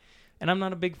guy, and I'm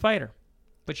not a big fighter.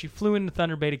 But she flew into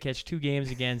Thunder Bay to catch 2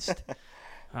 games against,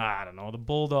 I don't know, the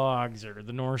Bulldogs or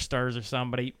the North Stars or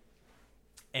somebody.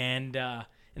 And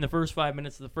in the first 5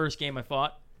 minutes of the first game I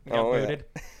fought, I got booted.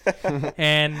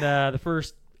 And the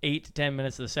first 8 to 10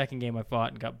 minutes of the second game I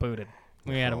fought and got booted.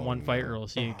 We had a one-fight rule,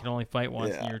 so you can only fight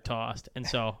once and you're tossed. And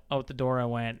so out the door I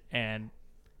went, and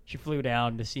she flew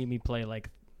down to see me play like,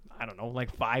 I don't know,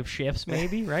 like 5 shifts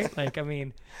maybe, right? Like, I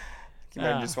mean, You might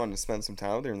have just wanted to spend some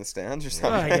time with her in the stands or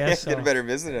something. I guess Get so. a better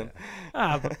visit him.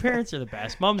 but parents are the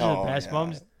best. Moms are the Oh, best. yeah.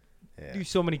 Moms Yeah. do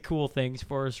so many cool things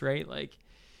for us, right? Like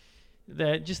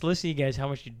that. Just listen to you guys, how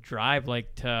much you drive,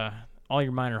 like to all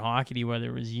your minor hockey, whether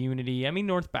it was Unity. I mean,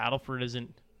 North Battleford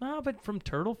isn't. No, but from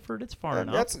Turtleford, it's far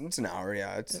enough. It's an hour,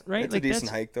 yeah. It's Right, It's like a decent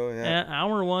that's- hike though, yeah. An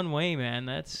hour one way, man.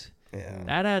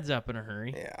 That adds up in a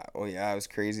hurry. Yeah. Well, yeah, it was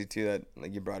crazy too that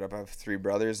like you brought up I have 3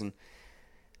 brothers, and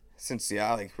since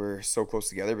like we're so close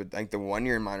together, but like the 1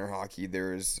 year in minor hockey,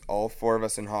 there was all 4 of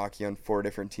us in hockey on 4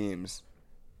 different teams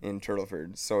in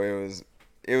Turtleford. So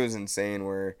it was insane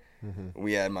where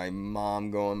we had my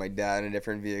mom going, my dad in a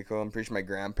different vehicle. I'm pretty sure my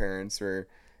grandparents were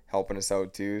helping us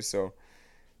out too. So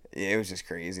it was just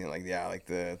crazy. And like, yeah, like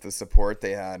the support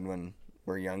they had when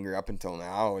we're younger up until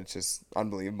now, it's just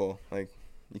unbelievable. Like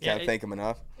you can't thank them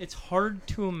enough. It's hard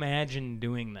to imagine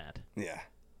doing that, Yeah.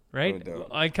 right? No doubt.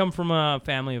 I come from a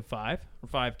family of 5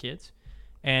 kids,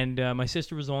 and my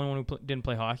sister was the only one who didn't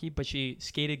play hockey, but she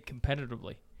skated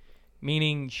competitively,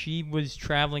 meaning she was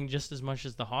traveling just as much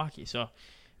as the hockey. So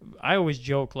I always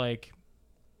joke, like,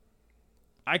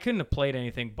 I couldn't have played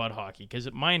anything but hockey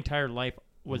because my entire life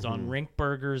was on rink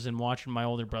burgers and watching my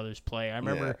older brothers play. I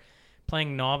remember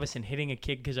playing novice and hitting a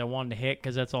kid because I wanted to hit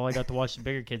because that's all I got to watch the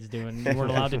bigger kids do, and you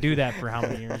weren't allowed to do that for how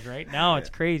many years, right? Now it's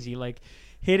crazy. Like,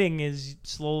 hitting is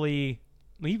slowly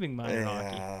leaving minor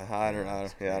hockey. I don't know.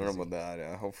 Yeah, I don't know about that.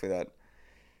 Yeah, hopefully that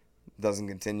doesn't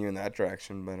continue in that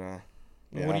direction. But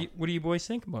yeah. What do you boys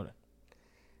think about it?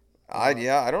 I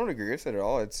don't agree with it at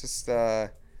all. It's just I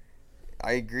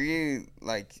agree.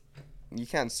 Like you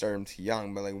can't start them too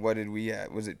young, but like what did we?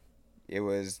 Was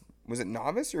it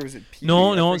novice or was it Pee-wee?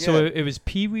 No. I So forget. it was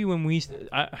Pee Wee when we.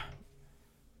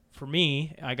 For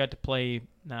me, I got to play.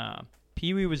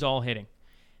 Pee Wee was all hitting,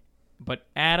 but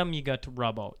Adam, you got to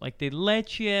rub out. Like they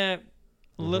let you,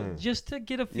 just to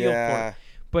get a feel for Yeah. it.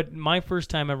 But my first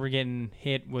time ever getting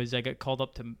hit was I got called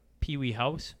up to Pee Wee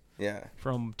House Yeah.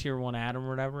 from Tier 1 Adam or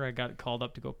whatever. I got called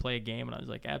up to go play a game, and I was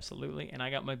like, absolutely. And I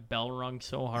got my bell rung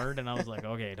so hard, and I was like,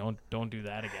 okay, don't do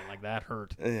that again. Like that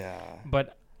hurt. Yeah.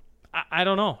 But I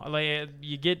don't know. Like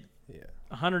you get Yeah.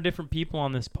 100 different people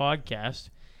on this podcast,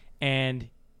 and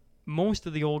most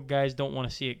of the old guys don't want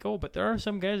to see it go. But there are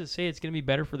some guys that say it's going to be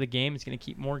better for the game. It's going to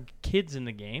keep more kids in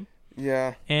the game.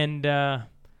 Yeah. And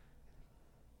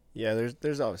Yeah,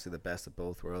 there's obviously the best of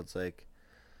both worlds. Like,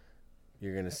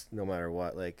 you're gonna no matter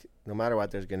what,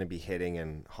 there's gonna be hitting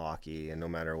in hockey, and no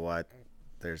matter what,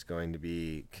 there's going to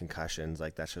be concussions.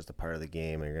 Like that's just a part of the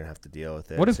game, and you're gonna have to deal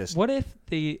with it. what if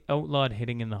they outlawed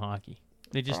hitting in the hockey?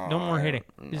 They just no more hitting.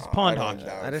 It's pond hockey.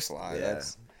 That I would just- fly. yeah.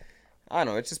 I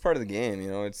don't know. It's just part of the game, you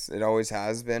know. It always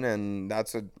has been, and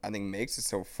that's what I think makes it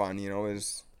so fun, you know.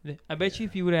 Is I bet you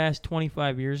if you would have asked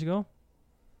 25 years ago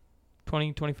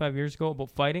about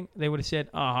fighting, they would have said,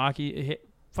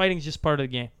 fighting's just part of the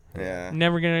game. yeah.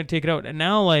 Never going to take it out. And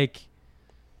now, like,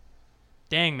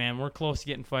 dang, man, we're close to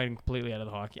getting fighting completely out of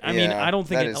the hockey. I mean, Yeah, I don't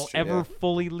think that is it'll true, ever yeah.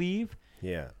 fully leave.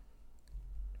 Yeah.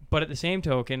 But at the same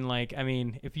token, like, I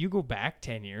mean, if you go back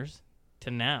 10 years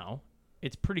to now,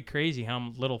 it's pretty crazy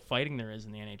how little fighting there is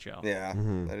in the NHL. Yeah,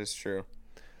 Mhm. that is true.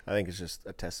 I think it's just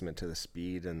a testament to the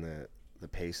speed and the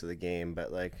pace of the game.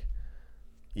 But like,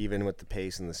 even with the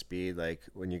pace and the speed, like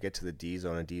when you get to the D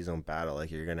zone battle,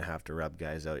 like you're gonna have to rub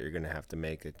guys out. You're gonna have to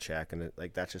make a check, and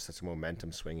like that's just such a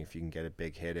momentum swing if you can get a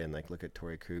big hit in. Like look at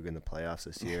Torrey Krug in the playoffs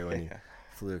this year when he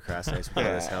flew across the ice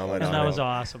without his helmet And on. that was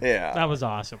awesome. Yeah. That was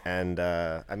awesome. And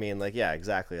I mean, like, yeah,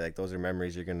 exactly. Like those are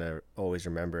memories you're gonna always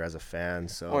remember as a fan.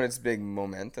 So Oh, and it's big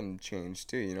momentum change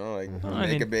too, you know, like you I make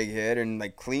mean- a big hit and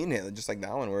like clean hit, just like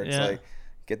that one where it's Yeah. like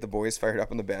get the boys fired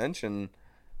up on the bench, and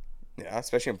yeah,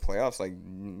 especially in playoffs, like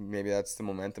maybe that's the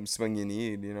momentum swing you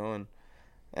need, you know,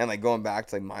 and like going back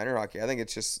to like minor hockey, I think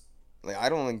it's just like I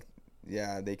don't think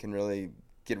they can really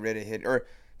get rid of hit or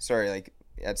sorry like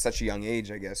at such a young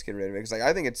age, I guess, get rid of it because like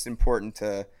I think it's important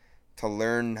to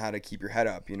learn how to keep your head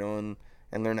up, you know,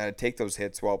 and learn how to take those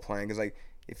hits while playing because like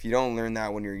if you don't learn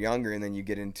that when you're younger and then you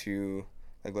get into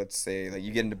like let's say like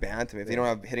you get into bantam, if you don't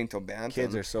have hitting till bantam,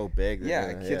 kids are so big.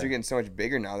 kids are getting so much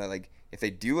bigger now that like if they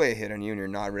do lay a hit on you and you're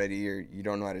not ready or you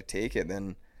don't know how to take it,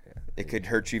 then it could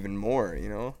hurt you even more, you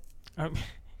know.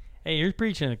 Hey, you're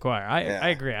preaching to the choir. I Yeah.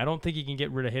 agree. I don't think you can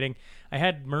get rid of hitting. I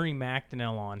had Murray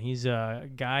McDonnell on. He's a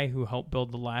guy who helped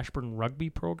build the Lashburn rugby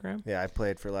program. Yeah, I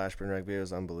played for Lashburn Rugby. It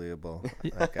was unbelievable.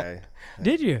 That guy.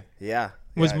 Did you? Yeah.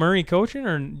 Was yeah. Murray coaching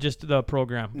or just the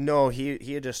program? No, he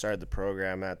had just started the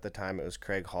program at the time. It was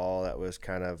Craig Hall that was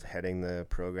kind of heading the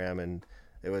program, and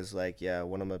it was like, yeah,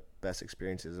 one of my best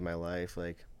experiences in my life.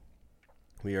 Like,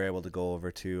 we were able to go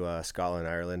over to Scotland,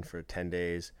 Ireland for 10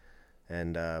 days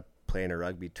and play in a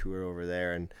rugby tour over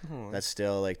there. And that's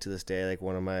still, like, to this day, like,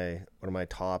 one of my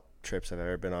top trips I've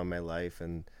ever been on in my life.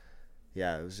 And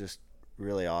yeah, it was just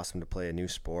really awesome to play a new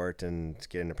sport and to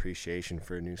get an appreciation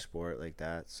for a new sport like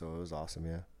that. So it was awesome.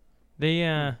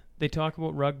 Yeah. They talk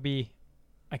about rugby.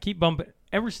 I keep bumping,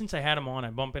 ever since I had them on, I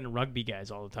bump into rugby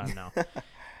guys all the time now.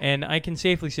 And I can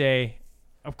safely say,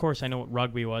 of course I know what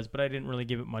rugby was, but I didn't really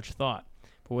give it much thought.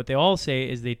 But what they all say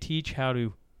is they teach how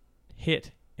to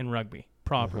hit in rugby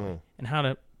properly and how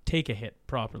to take a hit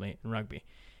properly in rugby.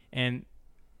 And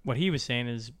what he was saying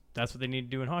is that's what they need to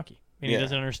do in hockey. And he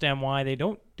doesn't understand why they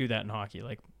don't do that in hockey.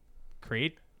 Like,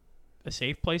 create a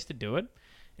safe place to do it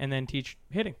and then teach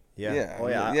hitting. Yeah. Oh,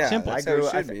 yeah. Simple. I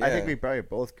think we probably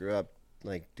both grew up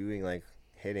like doing like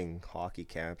hitting hockey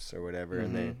camps or whatever,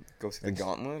 and they go through the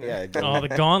gauntlet. Yeah. The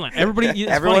gauntlet.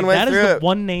 Everyone went that through is the it.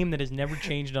 one name that has never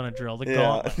changed on a drill. The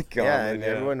gauntlet. The Yeah, gauntlet, and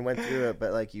everyone went through it,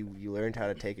 but like you learned how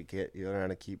to take a hit. You learned how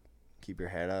to keep your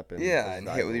head up. And and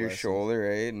hit with your shoulder,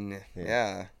 right? And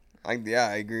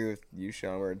I agree with you,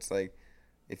 Sean. Where it's like,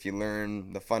 if you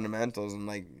learn the fundamentals and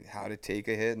like how to take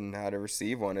a hit and how to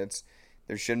receive one,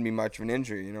 there shouldn't be much of an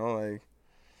injury, you know. Like,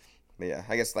 but yeah,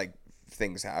 I guess like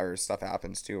stuff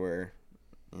happens too, where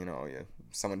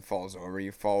someone falls over,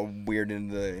 you fall weird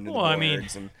into the boards, I mean,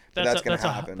 and that's gonna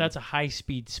happen. That's a high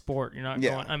speed sport. You're not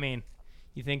going. I mean,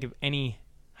 you think of any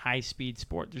high speed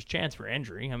sport, there's chance for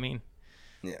injury. I mean,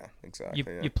 yeah, exactly.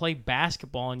 You play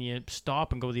basketball and you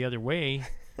stop and go the other way.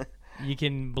 You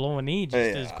can blow a knee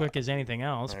just as quick as anything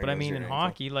else. But I mean, in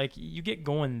hockey, like, you get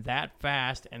going that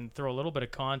fast and throw a little bit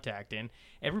of contact in.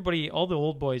 All the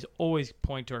old boys always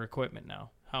point to our equipment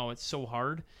now, how it's so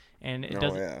hard, and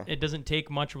it doesn't take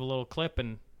much of a little clip,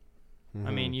 and I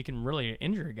mean, you can really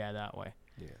injure a guy that way.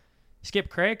 Yeah. Skip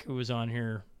Craig, who was on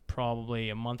here probably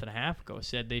a month and a half ago,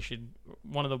 said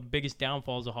one of the biggest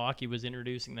downfalls of hockey was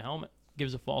introducing the helmet.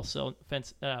 Gives a false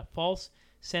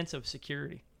sense of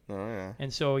security. Oh, yeah.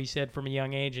 And so he said from a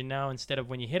young age, and now instead of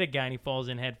when you hit a guy and he falls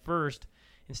in head first,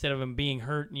 instead of him being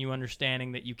hurt and you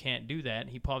understanding that you can't do that,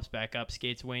 he pops back up,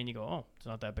 skates away, and you go, oh, it's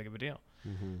not that big of a deal.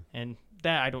 And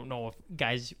that, I don't know if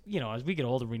guys, as we get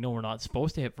older, we know we're not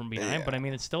supposed to hit from behind, but I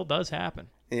mean, it still does happen.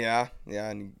 Yeah,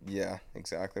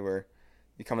 exactly. Where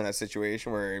you come in that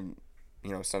situation where,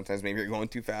 sometimes maybe you're going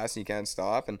too fast and you can't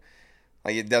stop, and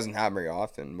like, it doesn't happen very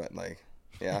often, but like,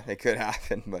 yeah, it could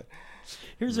happen. But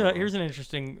here's an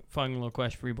interesting, fun little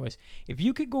question for you boys. If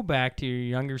you could go back to your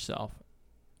younger self,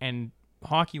 and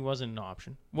hockey wasn't an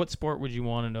option, what sport would you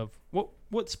want to have?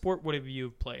 What sport would you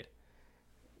have played?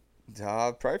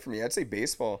 Probably for me, I'd say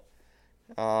baseball.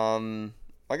 I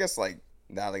guess like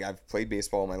that. Like, I've played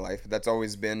baseball all my life, but that's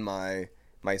always been my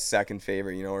second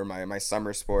favorite, or my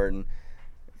summer sport. And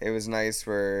it was nice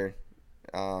where,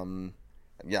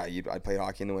 I'd play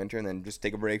hockey in the winter and then just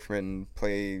take a break from it and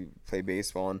play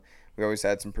baseball. And we always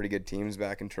had some pretty good teams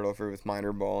back in Turtleford with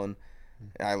minor ball, and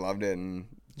I loved it. And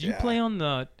did you play on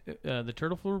the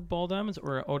Turtleford Ball Diamonds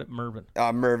or out at Mervyn?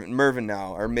 Mervyn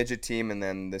now, our midget team, and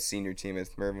then the senior team is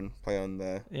Mervyn. Play on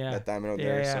that diamond out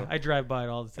there. Yeah, so. I drive by it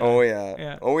all the time. Oh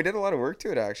yeah. Oh, we did a lot of work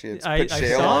to it actually. It's put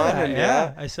shale saw on, that.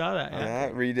 and I saw that. Yeah,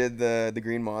 redid the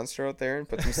green monster out there and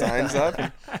put some signs up.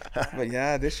 But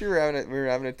yeah, this year we were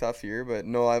having a tough year. But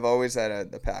no, I've always had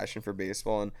a passion for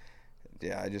baseball, and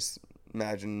I just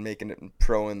imagine making it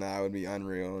pro in that would be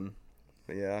unreal. And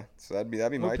but yeah, so that'd be my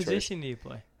choice. What position do you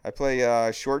play? I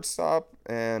play shortstop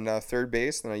and third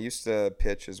base, and I used to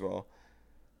pitch as well.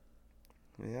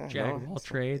 Yeah, Jack of all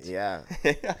trades. Yeah.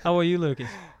 How about you, Lucas?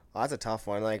 Well, that's a tough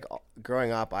one. Like,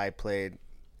 growing up, I played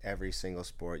every single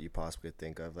sport you possibly could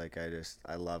think of. Like,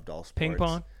 I loved all sports. Ping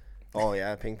pong? Oh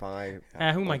yeah, ping pong. Who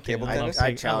am I kidding?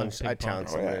 I challenge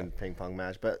someone in a ping pong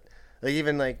match, but like,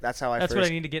 even like that's what I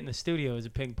need to get in the studio is a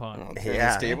ping pong.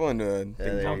 Stable into a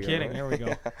ping pong. No kidding. There we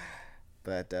go.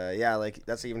 But like,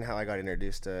 that's even how I got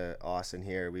introduced to Austin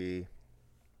here. We,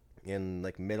 in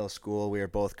like middle school, we were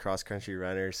both cross country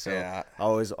runners. So I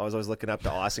was always looking up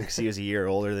to Austin because he was a year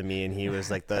older than me, and he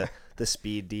was like the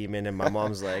speed demon. And my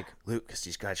mom's like, Lucas, you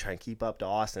just gotta try and keep up to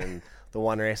Austin. And the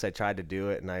one race I tried to do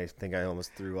it, and I think I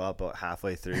almost threw up about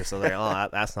halfway through. So like,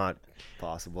 that's not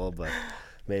possible, but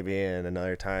maybe in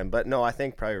another time. But no, I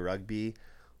think probably rugby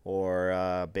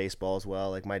or baseball as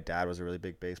well. Like, my dad was a really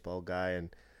big baseball guy, and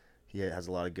he has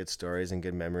a lot of good stories and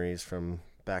good memories from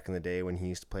back in the day when he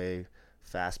used to play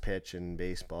fast pitch and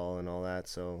baseball and all that.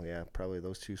 So yeah, probably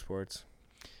those two sports.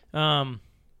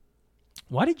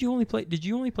 Why did you only play? Did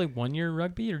you only play 1 year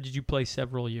rugby, or did you play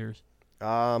several years?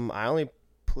 I only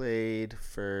played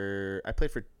for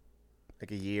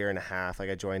like a year and a half. Like,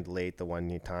 I joined late the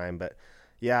one time, but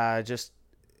yeah, just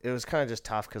it was kind of just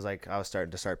tough because like I was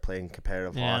starting to playing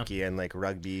competitive hockey and like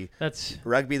rugby.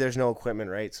 Rugby. There's no equipment,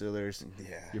 right? So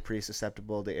you're pretty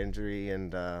susceptible to injury,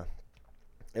 and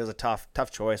it was a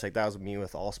tough choice. Like that was me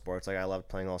with all sports. Like I loved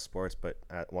playing all sports, but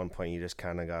at one point you just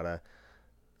kind of gotta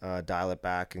dial it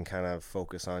back and kind of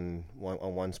focus on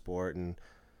one sport.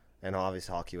 And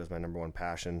obviously hockey was my number one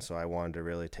passion, so I wanted to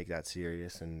really take that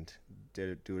serious and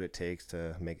do what it takes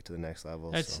to make it to the next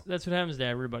level. That's what happens to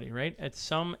everybody, right? At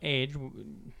some age,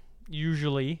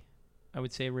 usually, I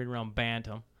would say right around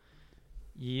bantam,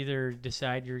 you either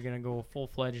decide you're going to go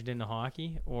full-fledged into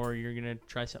hockey or you're going to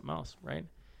try something else, right?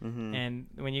 Mm-hmm. And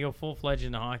when you go full-fledged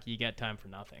into hockey, you got time for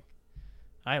nothing.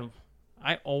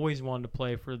 I always wanted to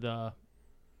play for the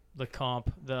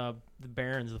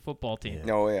Barons, the football team.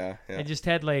 Oh, yeah. I just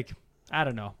had I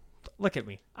don't know. Look at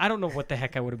me. I don't know what the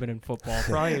heck I would have been in football.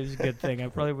 Probably it was a good thing. I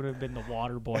probably would have been the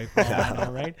water boy for all I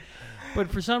know, right? But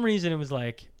for some reason, it was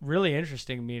really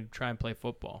interesting to me to try and play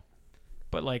football.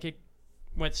 But it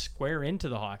went square into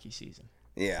the hockey season.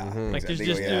 Yeah. Mm-hmm.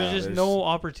 There's just no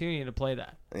opportunity to play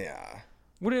that. Yeah.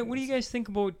 What do you guys think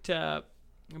about? I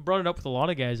brought it up with a lot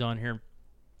of guys on here.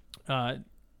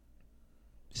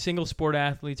 Single sport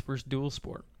athletes versus dual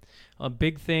sport. A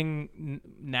big thing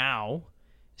now,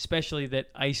 especially that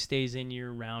ice stays in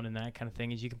year round and that kind of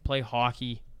thing, is you can play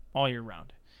hockey all year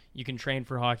round. You can train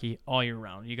for hockey all year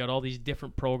round. You got all these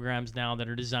different programs now that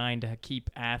are designed to keep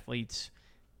athletes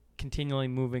continually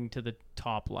moving to the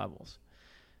top levels.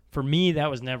 For me, that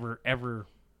was never, ever...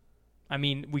 I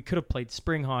mean, we could have played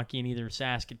spring hockey in either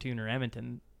Saskatoon or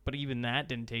Edmonton, but even that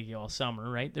didn't take you all summer,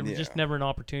 right? There was just never an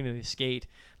opportunity to skate,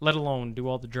 let alone do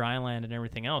all the dry land and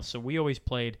everything else. So we always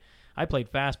played... I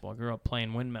played fastball. I grew up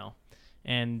playing windmill.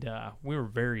 And we were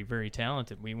very, very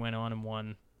talented. We went on and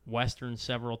won Western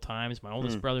several times. My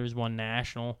oldest brother won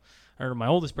nationals.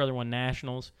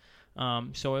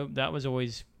 So that was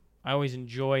always... I always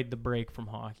enjoyed the break from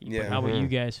hockey. Yeah. But how about you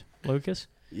guys? Lucas?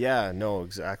 Yeah, no,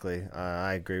 exactly.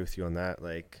 I agree with you on that.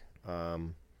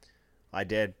 I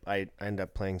ended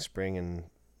up playing spring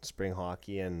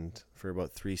hockey and for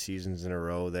about 3 seasons in a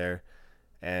row there.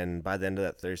 And by the end of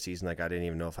that third season, I didn't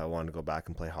even know if I wanted to go back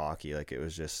and play hockey. It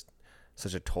was just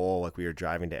such a toll. We were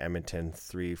driving to Edmonton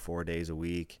 3-4 days a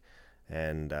week,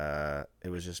 and it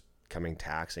was just becoming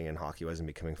taxing, and hockey wasn't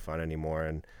becoming fun anymore.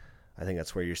 And I think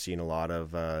that's where you're seeing a lot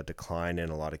of decline in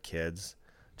a lot of kids,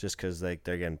 just because they're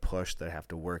getting pushed. They have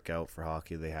to work out for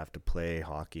hockey. They have to play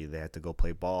hockey. They have to go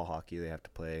play ball hockey. They have to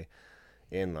play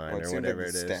inline or whatever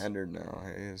it is. Standard now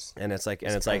is. And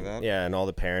and all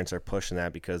the parents are pushing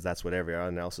that because that's what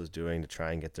everyone else is doing to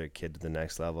try and get their kid to the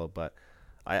next level. But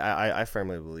I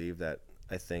firmly believe that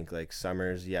I think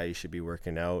summers, you should be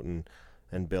working out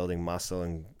and building muscle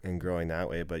and growing that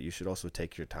way, but you should also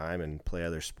take your time and play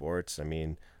other sports. I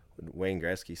mean, Wayne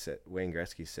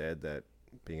Gretzky said that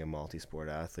being a multi-sport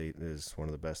athlete is one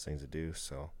of the best things to do.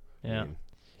 So yeah, you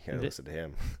gotta listen to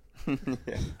him.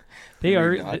 Yeah. They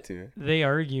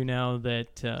argue now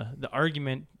that the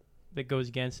argument that goes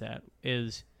against that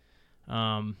is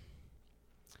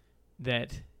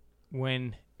that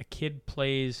when a kid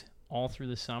plays all through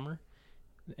the summer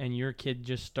and your kid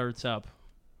just starts up,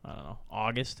 I don't know,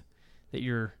 August, that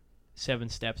you're 7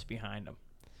 steps behind them.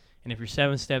 And if you're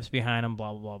 7 steps behind them,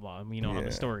 blah, blah, blah, blah, you know how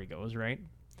the story goes, right?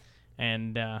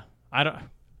 And I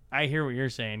hear what you're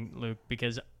saying, Luke,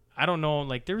 because I don't know,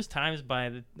 there was times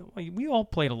we all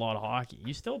played a lot of hockey.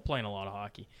 You still playing a lot of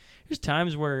hockey. There's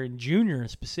times where in junior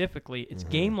specifically, it's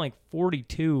game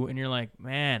 42, and you're like,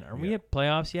 man, are we at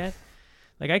playoffs yet?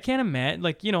 I can't imagine,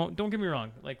 don't get me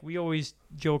wrong. We always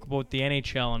joke about the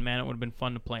NHL, and man, it would have been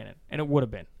fun to play in it. And it would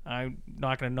have been. I'm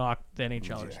not going to knock the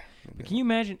NHLers. But can you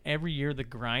imagine every year the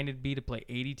grind it'd be to play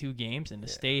 82 games and to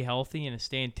stay healthy and to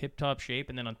stay in tip-top shape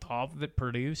and then on top of it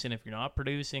produce? And if you're not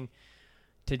producing,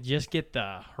 to just get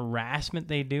the harassment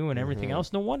they do and everything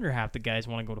else, no wonder half the guys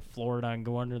want to go to Florida and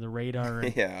go under the radar.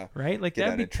 And, right?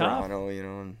 That'd be tough. Toronto,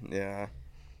 yeah.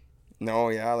 No,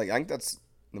 yeah, I think that's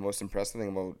the most impressive thing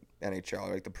about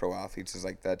NHL, the pro athletes, is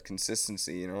that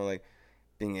consistency,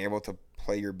 being able to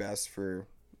play your best for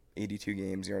 82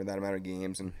 games, that amount of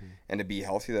games, and to be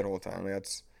healthy that whole time.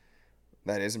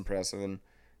 That is impressive.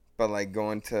 But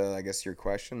going to, I guess, your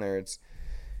question there, it's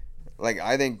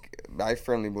I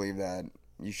firmly believe that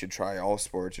you should try all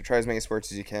sports, or try as many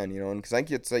sports as you can, and because I think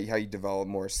it's how you develop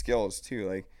more skills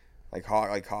too, like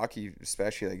hockey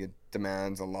especially, it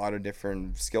demands a lot of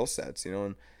different skill sets,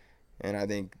 and I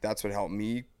think that's what helped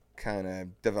me kind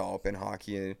of develop in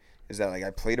hockey, is that I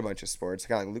played a bunch of sports,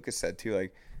 kind of like Lucas said too,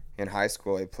 in high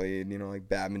school I played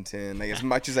badminton, as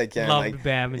much as I can. Loved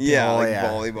badminton.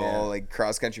 Volleyball,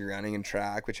 cross country running and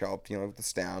track, which helped with the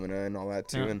stamina and all that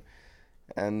too.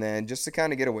 And then just to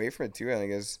kind of get away from it too, I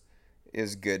think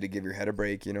is good to give your head a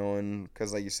break, and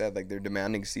because like you said, like they're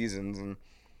demanding seasons,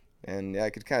 and yeah,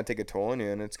 it could kind of take a toll on you,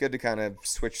 and it's good to kind of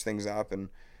switch things up, and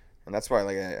that's why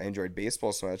like I enjoyed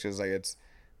baseball so much, because like it's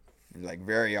like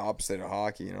very opposite of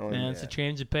hockey, Man, and, it's a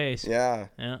change of pace. yeah.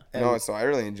 Yeah. So I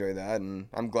really enjoy that, and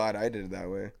I'm glad I did it that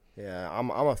way. Yeah, I'm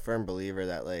a firm believer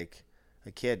that like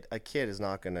a kid is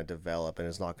not going to develop and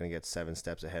is not going to get 7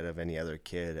 steps ahead of any other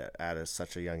kid at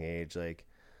such a young age. Like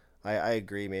I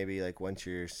agree, maybe like once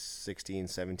you're 16,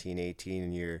 17, 18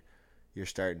 and you're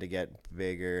starting to get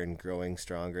bigger and growing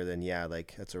stronger, then yeah,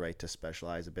 like that's a right to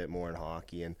specialize a bit more in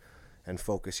hockey and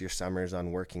focus your summers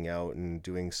on working out and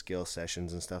doing skill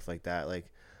sessions and stuff like that.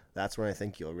 Like that's when I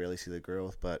think you'll really see the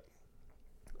growth. But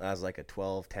as like a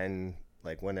 12, 10,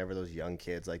 like whenever those young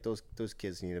kids, like those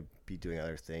kids need to be doing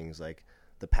other things. Like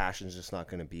the passion's just not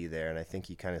going to be there. And I think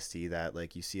you kind of see that,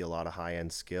 like you see a lot of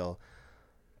high-end skill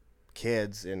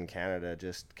kids in Canada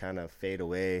just kind of fade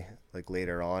away like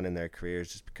later on in their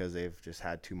careers just because they've just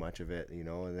had too much of it,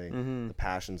 and the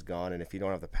passion's gone. And if you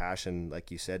don't have the passion,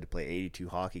 like you said, to play 82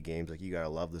 hockey games, like you got to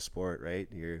love the sport, right?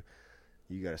 You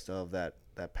got to still have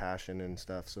that passion and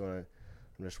stuff. So I'm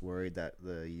just worried that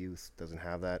the youth doesn't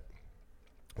have that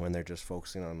when they're just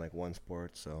focusing on like one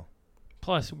sport. So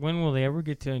Plus, when will they ever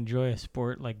get to enjoy a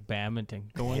sport like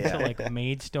badminton? Going to like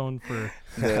Maidstone for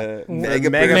The Mega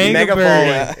Mega Birdie.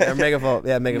 Mega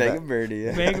Birdie.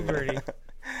 Yeah. Mega Birdie.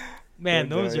 Man,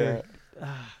 those are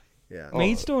yeah.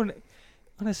 Maidstone.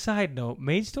 On a side note,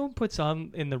 Maidstone puts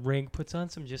on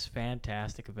some just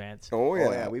fantastic events. Oh yeah.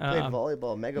 Oh yeah, we played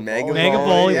volleyball, Mega Mega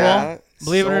volleyball. yeah.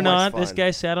 Believe it So or much not, this fun.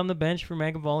 guy sat on the bench for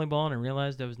Mega Volleyball, and I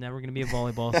realized I was never going to be a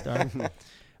volleyball star.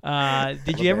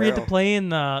 Did you ever get to Libero. play in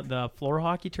the floor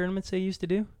hockey tournaments they used to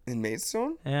do? In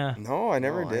Maidstone? Yeah. No, I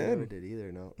never No, did. I never did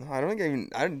either. No. No, I don't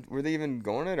think were they even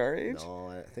going at our age? No,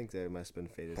 I think they must have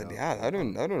been faded But out. yeah, that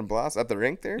would have been a blast at the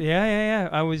rink there. Yeah.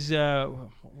 I was,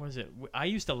 what was it? I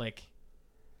used to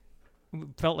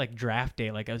felt like draft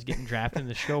day, like I was getting drafted in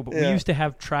the show, but we Yeah. used to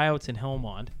have tryouts in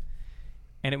Helmond,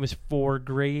 and it was for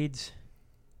grades,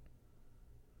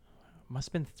 must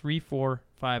have been 3, 4,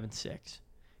 5, and 6.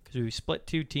 Because we split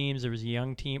 2 teams. There was a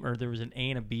young team, or there was an A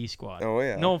and a B squad. Oh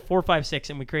yeah. No, 4, 5, 6,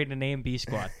 and we created an A and B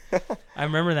squad. I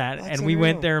remember that, That's and we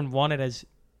went unreal. there and won it as,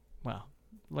 well,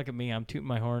 look at me, I'm tooting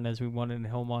my horn as we won it in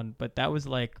Helmond, but that was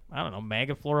like, I don't know,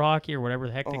 mega floor hockey or whatever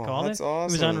the heck they called that's it.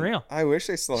 awesome. It was unreal. I wish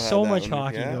they still had So that much one.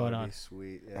 hockey yeah. going That'd on. be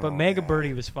sweet. Yeah. But Oh, Mega yeah.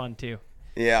 Birdie was fun too.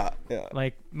 Yeah.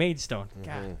 Like Maidstone.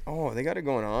 God. Oh, they got it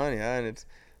going on, yeah, and it's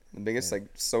the biggest like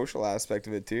social aspect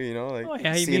of it too. Like Oh,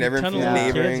 yeah, you seeing meet a everyone ton from of the little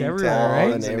kids neighboring everywhere, towns. right? All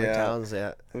the and neighbor yeah, towns,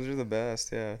 yeah. those are the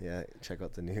best. Yeah. Yeah, check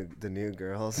out the new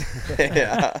girls.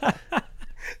 Yeah.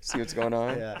 See what's going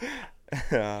on. Yeah.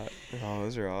 Yeah. Oh,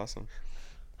 those are awesome.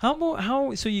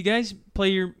 So you guys play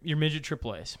your midget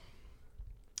AAAs.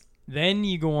 Then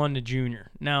you go on to junior.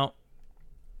 Now,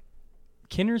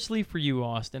 Kindersley for you,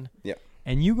 Austin. Yeah.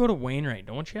 And you go to Wainwright,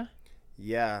 don't you?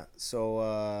 Yeah.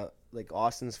 So like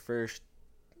Austin's first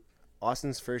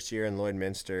year in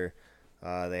Lloydminster,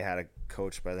 they had a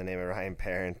coach by the name of Ryan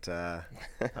Parent. I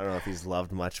don't know if he's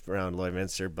loved much around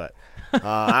Lloydminster, but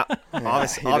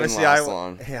obviously last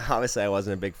long. obviously I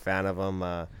wasn't a big fan of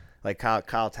him. Like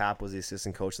Kyle Tapp was the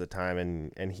assistant coach at the time,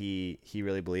 and he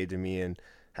really believed in me and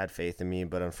had faith in me.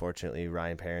 But unfortunately,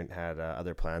 Ryan Parent had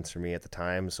other plans for me at the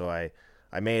time, so I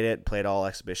made it, played all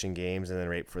exhibition games, and then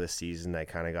right before the season, I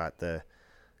kind of got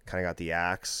the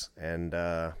axe, and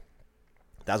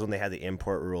that's when they had the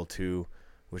import rule too,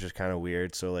 which is kind of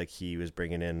weird. So like he was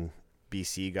bringing in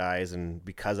BC guys, and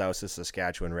because I was a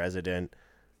Saskatchewan resident,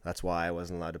 that's why I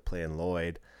wasn't allowed to play in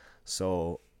Lloyd.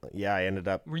 So yeah, I ended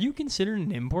up. Were you considered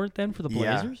an import then for the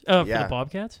Yeah. Blazers? For Yeah. the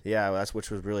Bobcats? Yeah,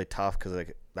 which was really tough because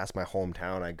like that's my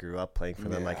hometown. I grew up playing for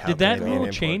them. Yeah. Like, how Did can I that be an rule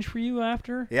import? change for you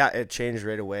after? Yeah, it changed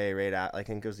right away. I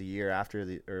think it was the year after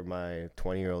my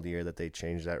 20-year-old year that they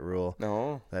changed that rule.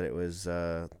 No. That it was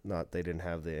they didn't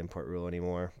have the import rule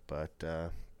anymore. But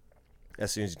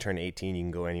as soon as you turn 18, you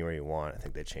can go anywhere you want. I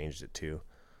think they changed it too,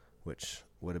 which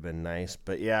would have been nice.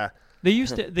 But yeah, They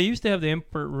used to have the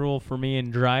import rule for me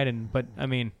in Dryden, but I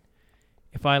mean,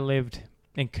 if I lived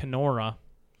in Kenora,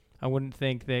 I wouldn't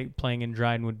think that playing in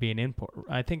Dryden would be an import.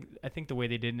 I think the way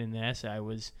they did it in the SI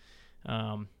was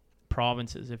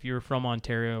provinces. If you were from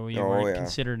Ontario, you weren't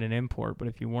considered an import. But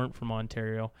if you weren't from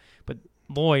Ontario, but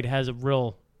Lloyd has a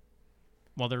real,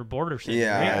 well, they're a border city,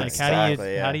 Yeah, right? Like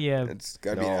exactly, how do you? It's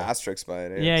got to be No. an asterisk by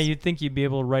it. Yeah, you'd think you'd be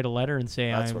able to write a letter and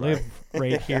say, That's I what live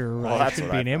right here. Well, I that's should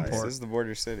what be I an thought. This import. is the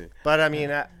border city. but I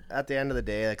mean, at the end of the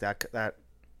day, like that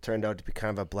turned out to be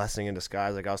kind of a blessing in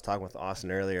disguise. Like I was talking with Austin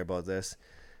earlier about this,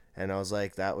 And I was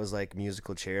like, that was like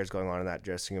musical chairs going on in that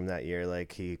dressing room that year.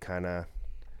 Like he kind of,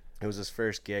 it was his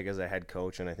first gig as a head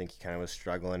coach, and I think he kind of was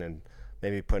struggling and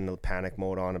maybe putting the panic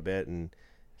mode on a bit. And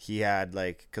he had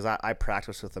like, because I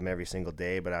practiced with him every single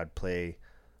day, but I'd play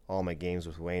all my games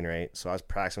with Wainwright. So I was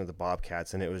practicing with the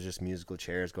Bobcats, and it was just musical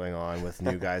chairs going on with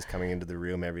new guys coming into the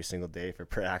room every single day for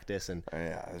practice. And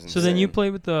it was So then you insane.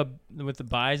 played with the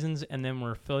Bisons and then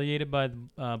were affiliated by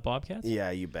the Bobcats?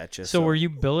 yeah, you betcha. So were you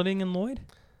billeting in Lloyd?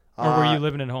 Or were you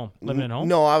living at home?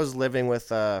 No, I was living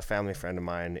with a family friend of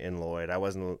mine in Lloyd. I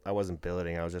wasn't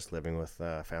billeting. I was just living with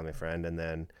a family friend, and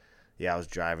then I was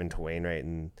driving to Wainwright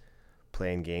and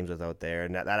playing games without there,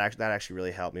 and that actually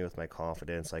really helped me with my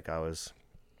confidence. Like I was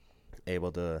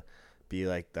able to be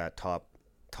like that top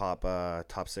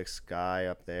 6 guy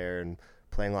up there and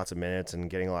playing lots of minutes and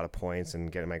getting a lot of points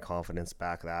and getting my confidence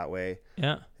back that way.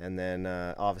 Yeah. And then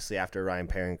obviously after Ryan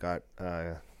Parent got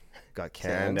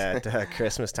canned at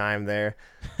Christmas time there,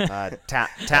 Tap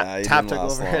took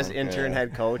over as intern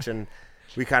head coach, and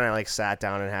we kind of like sat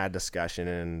down and had a discussion,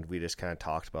 and we just kind of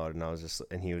talked about it.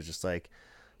 And he was just like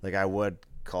I would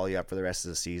call you up for the rest of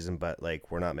the season, but like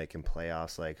we're not making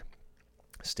playoffs. Like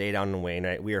stay down in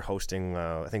Wainwright. We were hosting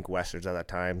I think Westerns at that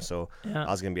time, so I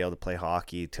was gonna be able to play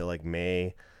hockey till like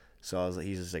May. So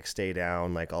he's just like stay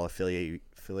down. Like I'll affiliate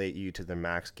you to the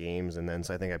max games, and then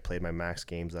so I think I played my max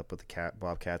games up with the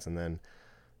Bobcats, and then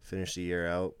finished the year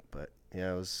out. But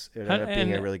yeah, it ended up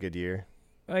being a really good year.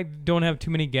 I don't have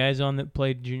too many guys on that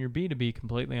played Junior B, to be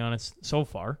completely honest, so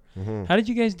far. Mm-hmm. How did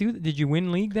you guys do? Did you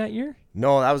win league that year?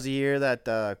 No, that was the year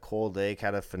that Cold Lake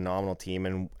had a phenomenal team,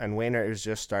 and Wainwright was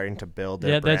just starting to build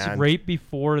their brand. That's right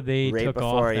before they took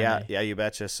off. Yeah, you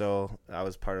betcha. So I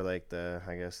was part of like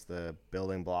the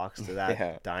building blocks to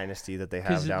that dynasty that they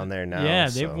have down there now. Yeah,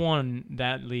 they've won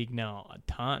that league now a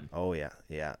ton. Oh yeah.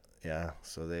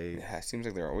 So it seems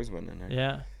like they're always winning. Right?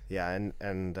 Yeah. Yeah, and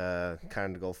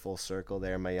kind of go full circle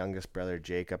there. My youngest brother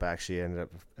Jacob actually ended up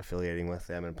affiliating with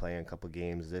them and playing a couple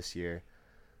games this year.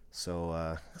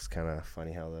 So it's kind of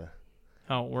funny how it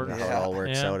all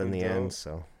works out in the end.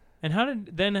 So. And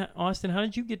Austin? How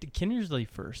did you get to Kindersley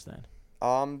first then?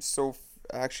 So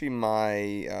actually,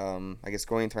 my I guess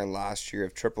going into my last year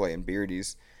of AAA in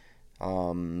Beardy's,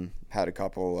 had a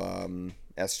couple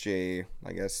SJ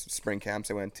spring camps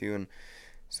I went to, and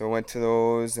so I went to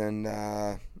those,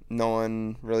 and no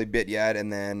one really bit yet.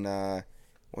 And then I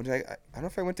don't know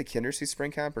if I went to Kindersley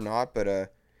spring camp or not, but I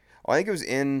think it was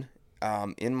in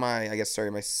my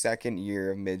my second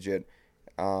year of midget.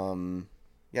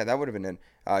 That would have been in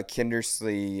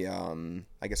Kindersley.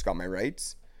 Got my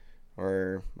rights,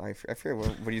 or I forget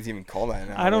what do you even call that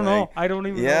now? I don't know. I don't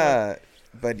even know. Yeah,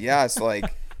 but yeah, so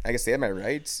like I guess they had my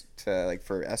rights to like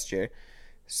for SJ.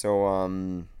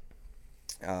 So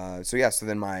so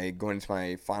then going into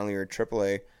my final year at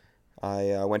AAA,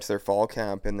 I went to their fall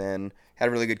camp and then had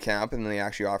a really good camp, and then they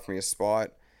actually offered me a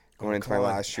spot going into my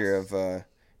last year of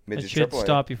midget I should AAA.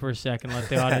 stop you for a second. Let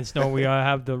the audience know we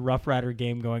have the Rough Rider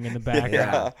game going in the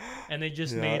background, and they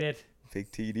just made it.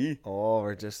 Big TD. Oh,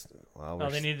 we're just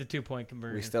they need the 2-point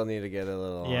conversion. We still need to get a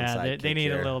little. Yeah, they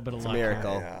need a little bit of it's luck. A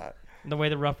miracle. Yeah. The way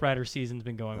the Rough Rider season's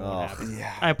been going, won't happen.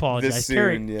 Yeah. I apologize.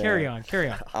 Carry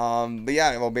on. But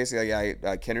yeah, well, basically,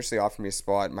 Kindersley offered me a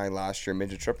spot my last year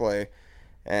midget AAA,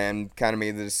 and kind of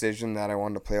made the decision that I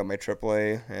wanted to play out my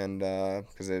AAA, and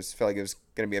because I just felt like it was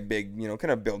going to be a big,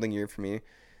 kind of building year for me,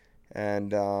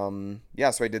 and so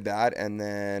I did that, and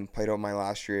then played out my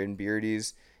last year in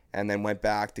Beardy's, and then went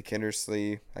back to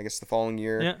Kindersley, I guess the following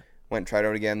year. Yeah. Went and tried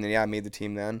out again. Then I made the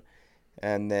team then.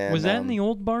 And then was that in the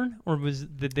old barn, or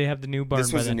did they have the new barn?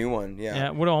 This was a new one. Yeah. Yeah,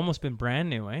 it would have almost been brand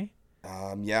new, eh?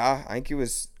 Yeah, I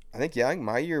think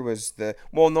my year was the.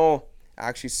 Well, no,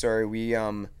 actually, sorry, we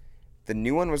the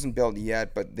new one wasn't built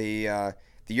yet, but the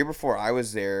year before I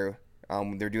was there,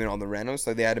 they're doing all the renos,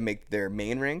 so they had to make their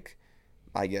main rink,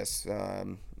 I guess.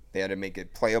 They had to make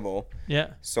it playable.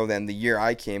 Yeah. So then the year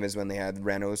I came is when they had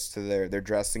renos to their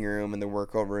dressing room and their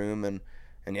workout room, and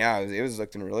yeah, it was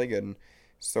looking really good. And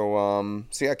so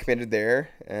I committed there,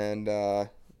 and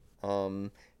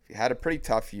had a pretty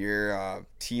tough year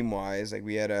team wise. Like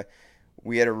we had a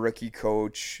rookie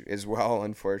coach as well,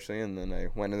 unfortunately, and then I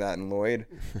went to that in Lloyd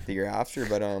the year after.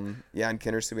 But in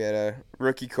Kindersley we had a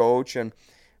rookie coach, and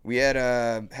we had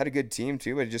a good team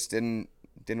too, but it just didn't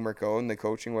work out, and the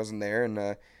coaching wasn't there, and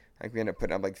I think we ended up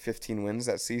putting up like 15 wins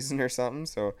that season or something.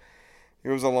 So it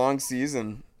was a long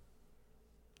season.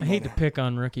 I hate to pick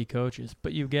on rookie coaches,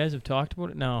 but you guys have talked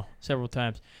about it now several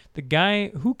times. The guy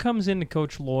who comes in to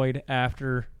coach Lloyd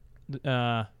after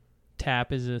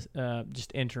Tap is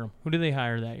just interim. Who did they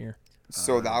hire that year?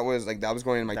 So that was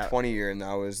going in my 20 year, and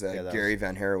that was Gary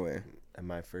Van Haraway.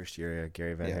 my first year,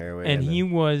 Gary Van Yeah. Haraway. And he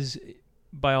then- was,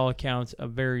 by all accounts, a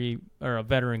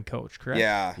veteran coach, correct?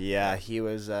 Yeah. Yeah, he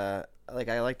was like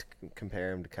I like to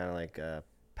compare him to kind of like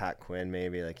Pat Quinn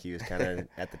maybe. Like he was kind of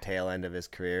at the tail end of his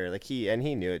career. Like he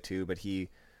knew it too, but he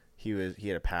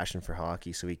had a passion for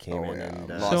hockey, so he came in and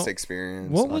lots of So,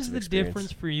 experience. What Lots was of the experience.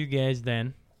 difference for you guys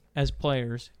then, as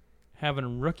players,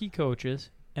 having rookie coaches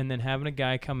and then having a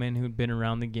guy come in who'd been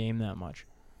around the game that much?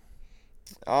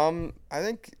 I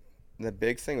think the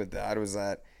big thing with that was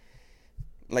that,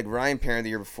 like Ryan Parent the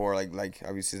year before, like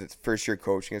obviously the first year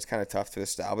coaching, it's kind of tough to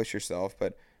establish yourself.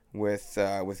 But with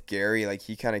Gary, like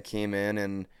he kind of came in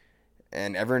and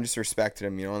everyone just respected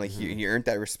him, you know, and like he earned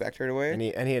that respect right away. and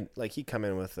he had like he come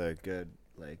in with a good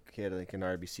like he had like an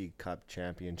RBC Cup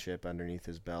championship underneath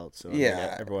his belt, so I mean,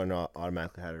 Yeah. everyone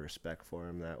automatically had a respect for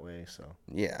him that way. So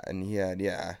Yeah, and he had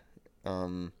I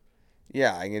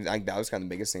think that was kind of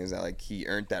the biggest thing, is that like he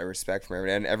earned that respect from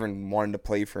everyone, and everyone wanted to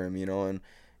play for him, you know, and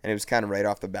it was kind of right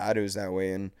off the bat it was that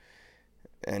way, and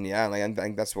yeah, like I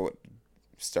think that's what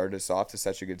started us off to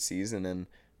such a good season, and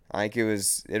I think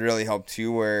it really helped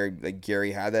too, where like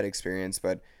Gary had that experience,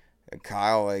 but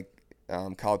Kyle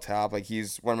Tapp, like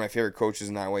he's one of my favorite coaches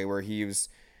in that way, where he was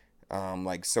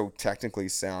like so technically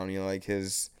sound, you know, like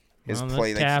his Well, that's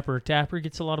play, like Tapper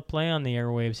gets a lot of play on the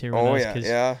airwaves here with oh us yeah, 'cause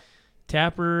yeah.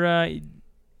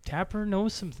 Tapper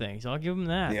knows some things. I'll give him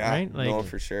that, Yeah, right? Like, no,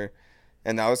 for sure.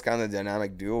 And that was kind of the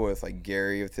dynamic duo with like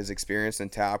Gary with his experience, and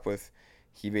Tap with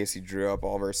he basically drew up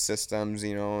all of our systems,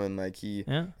 you know, and like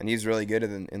yeah. he's really good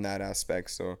in that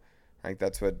aspect. So I think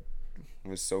that's what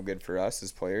was so good for us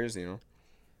as players, you know.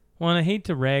 Well, and I hate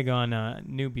to rag on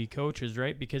newbie coaches,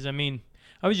 right? Because, I mean,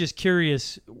 I was just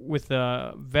curious with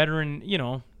a veteran, you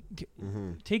know,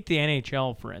 take the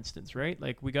NHL, for instance, right?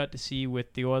 Like, we got to see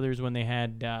with the Oilers when they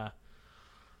had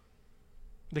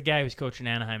the guy who's coaching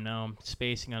Anaheim now. I'm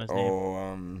spacing on his name.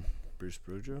 Oh, Bruce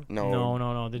Boudreau?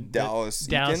 No. Dallas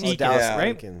Dallas Eakins? Eakins, Yeah.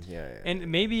 right? Eakins, yeah.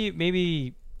 And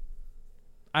maybe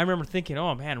I remember thinking,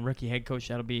 oh, man, rookie head coach,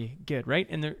 that'll be good, right?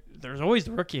 And there's always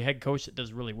the rookie head coach that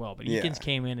does really well. But Yeah. Eakins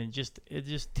came in and it's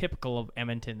just typical of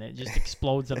Edmonton. That just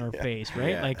explodes on our face,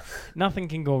 right? Yeah. Like, nothing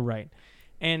can go right.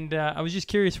 And I was just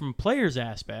curious from a player's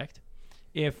aspect,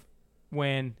 if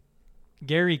when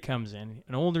Gary comes in,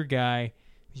 an older guy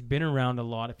who's been around a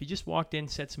lot, if he just walked in,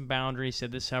 set some boundaries,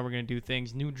 said this is how we're going to do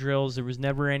things, new drills, there was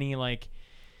never any, like,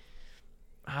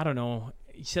 I don't know,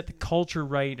 he set the culture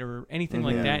right or anything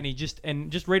like that,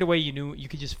 and just right away you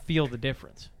could just feel the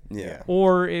difference. Yeah.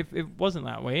 Or if it wasn't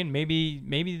that way, and maybe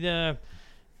the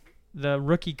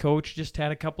rookie coach just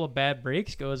had a couple of bad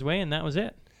breaks go his way, and that was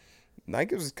it. I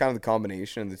think it was kind of the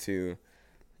combination of the two.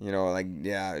 You know, like,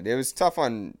 yeah, it was tough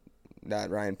on that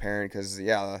Ryan Parent because,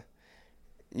 I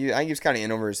think he was kind of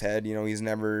in over his head. You know, he's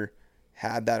never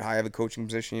had that high of a coaching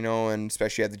position, you know, and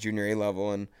especially at the junior A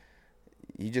level. And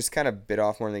he just kind of bit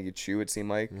off more than he could chew, it seemed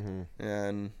like.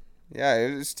 And, yeah,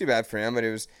 it was too bad for him, but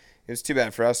it was too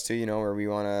bad for us, too, you know, where we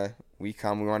want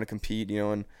to compete, you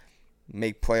know, and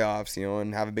make playoffs, you know,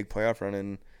 and have a big playoff run.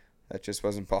 And that just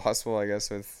wasn't possible, I guess,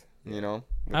 with, you know,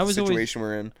 with the situation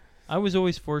we're in. I was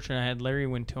always fortunate. I had Larry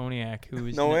Wintoniak, who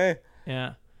was No way.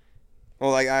 Yeah.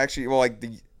 Well,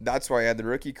 that's why I had the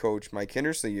rookie coach my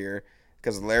Kindersley year,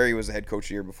 because Larry was the head coach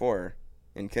the year before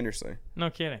in Kindersley.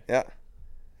 No kidding. Yeah.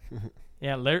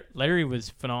 Yeah, Larry was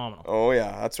phenomenal. Oh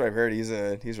yeah, that's what I've heard. He's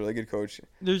a really good coach.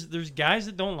 There's guys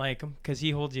that don't like him because he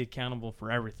holds you accountable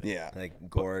for everything. Yeah. Like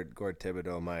Gord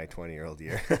Thibodeau, my 20-year-old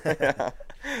year.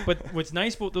 But what's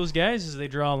nice about those guys is they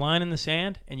draw a line in the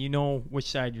sand, and you know which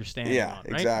side you're standing Yeah, on.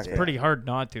 Right? exactly. It's pretty hard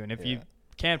not to, and if you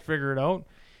can't figure it out,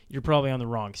 you're probably on the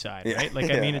wrong side, Yeah. right?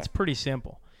 Like, I mean, Yeah. it's pretty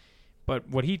simple. But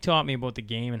what he taught me about the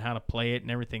game and how to play it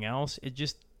and everything else, it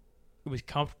was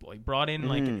comfortable. He brought in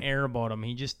like an air about him.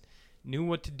 He just knew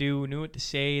what to do, knew what to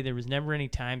say. There was never any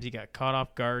times he got caught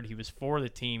off guard. He was for the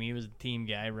team. He was the team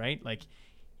guy, right? Like,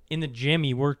 in the gym,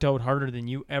 he worked out harder than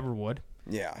you ever would.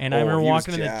 Yeah. And I remember he was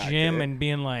walking in the jacked, gym eh? and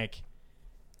being like,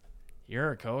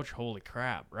 you're a coach? Holy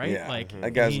crap, right? Yeah. Like,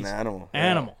 That guy's an he's animal.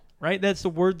 Animal, right? That's the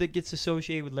word that gets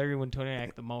associated with Larry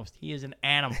Wintoniak the most. He is an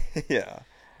animal, Yeah.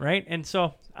 right? And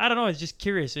so, I don't know. I was just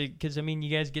curious because, I mean,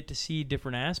 you guys get to see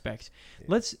different aspects.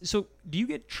 So, do you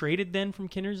get traded then from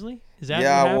Kindersley? Is that what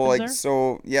happens well, like there?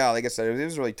 so, yeah, like I said, it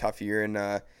was a really tough year,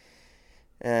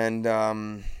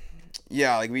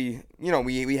 yeah, like we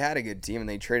had a good team, and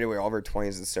they traded away all of our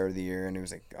 20s at the start of the year, and it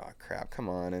was like, oh crap, come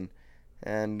on,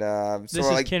 and so This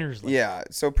is like Kindersley. yeah,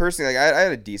 so personally, like I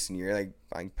had a decent year, like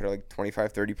I put up like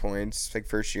 25, 30 points like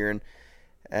first year,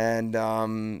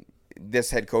 and this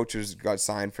head coach got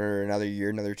signed for another year,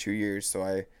 another 2 years, so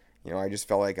I just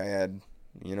felt like I had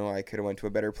you know, I could have went to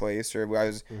a better place, or I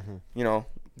was, you know,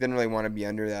 didn't really want to be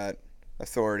under that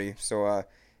authority. So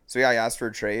yeah, I asked for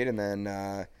a trade, and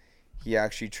then he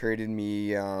actually traded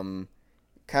me.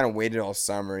 Kind of waited all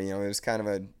summer. You know, it was kind of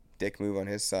a dick move on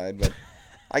his side, but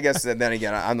I guess then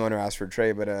again, I'm the one who asked for a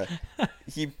trade. But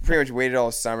he pretty much waited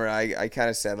all summer. I kind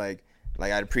of said like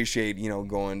I'd appreciate, you know,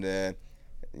 going to,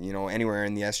 you know, anywhere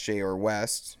in the SJ or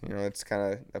West. You know, it's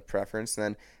kind of a preference. And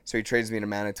then so he trades me to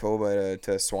Manitoba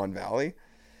to Swan Valley.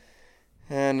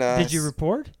 And did you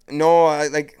report? No, I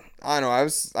don't know. I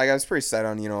was pretty set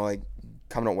on, you know, like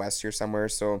coming out west here somewhere.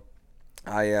 So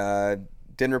I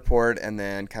didn't report, and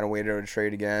then kind of waited out a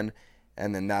trade again,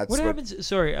 and then that's what happens.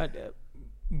 Sorry,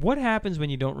 what happens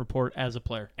when you don't report as a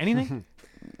player? Anything?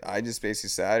 I just basically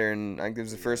sat here, and I think it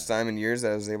was the first time in years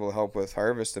that I was able to help with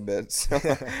harvest a bit.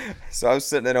 So I was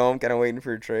sitting at home, kind of waiting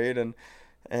for a trade, and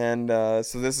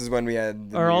so this is when we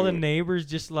had. All the neighbors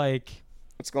just like,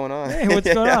 what's going on? Hey,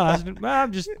 what's going on?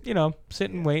 I'm just, you know,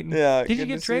 sitting waiting. Yeah. Did you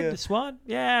get traded to Swan?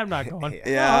 Yeah, I'm not going.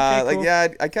 Yeah, oh, okay,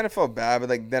 cool. I kind of felt bad, but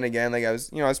like then again, like I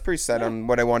was pretty set on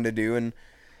what I wanted to do, and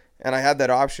I had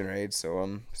that option, right?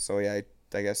 So yeah,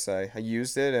 I guess I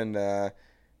used it,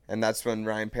 and that's when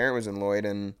Ryan Parent was in Lloyd,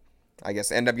 and I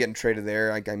guess I ended up getting traded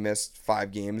there. Like I missed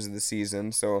 5 games of the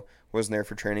season, so wasn't there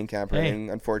for training camp or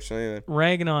anything, unfortunately.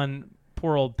 Ragging on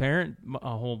poor old Parent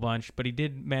a whole bunch, but he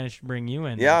did manage to bring you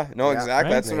in. Yeah, no, exactly. Right?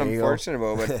 That's what I'm fortunate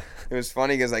about. But it was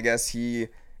funny because I guess he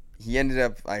ended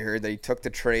up. I heard that he took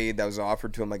the trade that was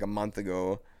offered to him like a month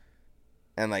ago,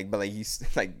 and he's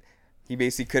he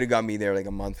basically could have got me there like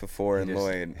a month before in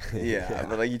Lloyd. Yeah,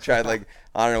 but like he tried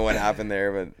I don't know what happened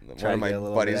there, but one of my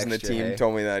buddies in the team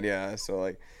told me that. Yeah,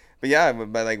 so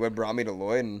but what brought me to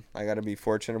Lloyd, and I got to be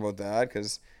fortunate about that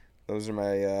because those are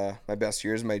my best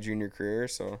years of my junior career.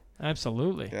 So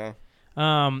absolutely. Yeah.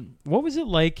 What was it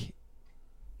like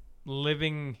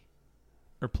living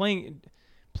or playing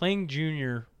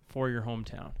junior for your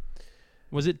hometown?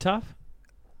 Was it tough?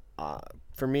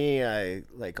 For me,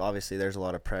 obviously there's a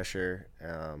lot of pressure.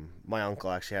 My uncle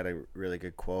actually had a really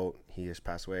good quote. He just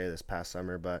passed away this past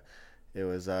summer, but it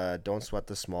was don't sweat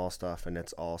the small stuff, and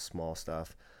it's all small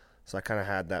stuff. So I kind of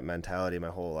had that mentality my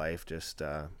whole life, just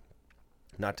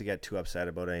not to get too upset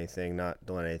about anything, don't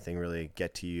let anything really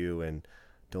get to you, and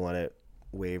don't let it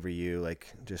waver you.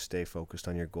 Like, just stay focused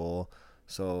on your goal.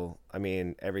 So, I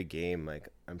mean, every game, like,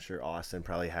 I'm sure Austin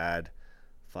probably had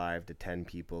 5 to 10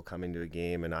 people coming to a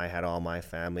game, and I had all my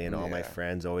family and all my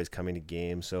friends always coming to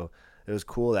games. So it was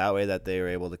cool that way that they were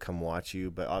able to come watch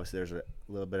you. But obviously there's a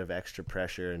little bit of extra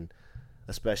pressure, and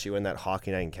especially when that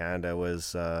Hockey Night in Canada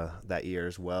was that year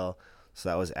as well. So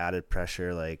that was added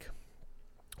pressure. Like,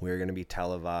 we were going to be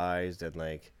televised, and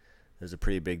like it was a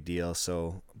pretty big deal.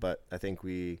 So, but I think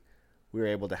we were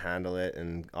able to handle it,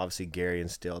 and obviously Gary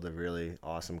instilled a really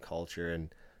awesome culture, and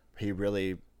he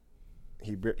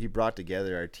brought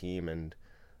together our team. And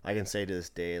I can say to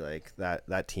this day, like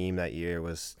that team that year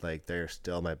was like, they're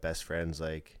still my best friends.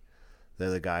 Like, they're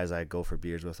the guys I go for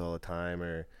beers with all the time,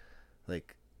 or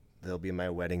like they'll be in my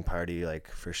wedding party, like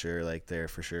for sure. Like, they're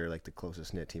for sure like the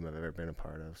closest knit team I've ever been a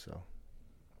part of. So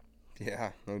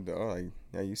yeah, no doubt.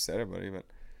 Yeah, you said it, buddy, but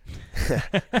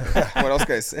what else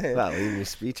can I say? Wow, leaving me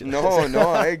speechless. No,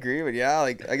 I agree. But yeah,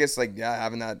 like, I guess, like, yeah,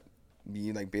 having that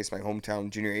be like based my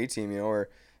hometown junior A team, you know, or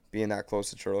being that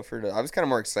close to Turtleford, I was kind of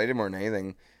more excited more than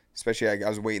anything. Especially, I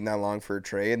was waiting that long for a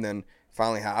trade, and then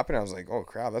finally happened. I was like, oh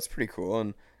crap, that's pretty cool.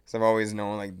 And because I've always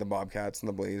known like the Bobcats and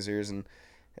the Blazers, and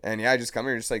yeah, I just come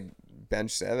here, just like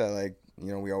Bench said, that like,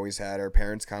 you know, we always had our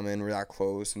parents come in, we're that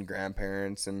close, and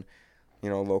grandparents, and you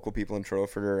know, local people in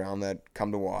Turtleford around that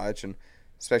come to watch, and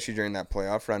especially during that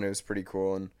playoff run, it was pretty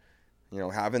cool. And you know,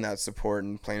 having that support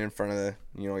and playing in front of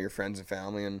your friends and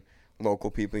family and local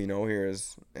people it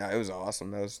was awesome.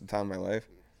 That was the time of my life.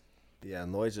 Yeah,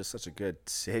 and Lloyd's just such a good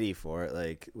city for it.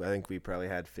 Like, I think we probably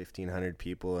had 1,500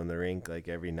 people in the rink like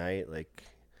every night. Like,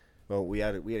 well, we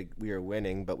were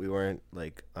winning, but we weren't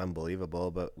like unbelievable.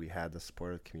 But we had the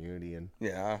support of the community, and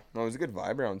yeah, no, it was a good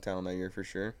vibe around town that year for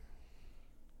sure.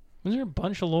 Was there a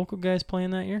bunch of local guys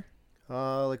playing that year?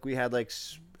 Like we had like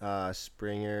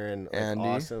Springer, and like Andy.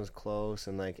 Austin was close,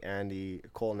 and like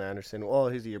Colton Anderson. Well,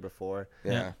 he's the year before.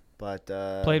 Yeah. But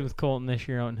played with Colton this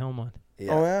year out in Hillmont.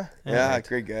 Yeah. Oh yeah, Yeah.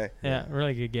 Great guy. Yeah,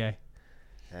 really good guy.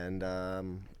 And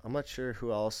I'm not sure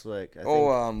who else. Like, I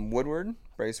think, Woodward,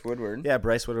 Bryce Woodward. Yeah,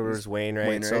 Bryce Woodward was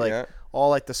Wainwright. So like all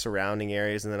like the surrounding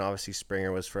areas, and then obviously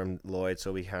Springer was from Lloyd,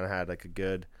 so we kind of had like a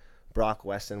good. Brock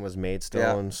Weston was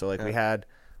Maidstone, so like we had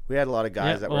a lot of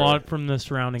guys that were a lot from the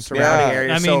surrounding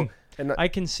areas. I mean, and I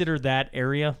consider that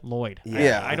area Lloyd.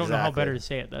 Yeah, I don't know how better to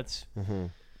say it. That's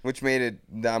which made it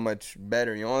that much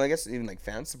better. You know, I guess even like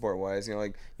fan support wise, you know,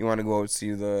 like you want to go out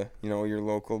see the, you know, your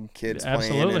local kids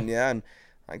Absolutely. playing, and and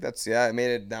like it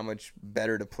made it that much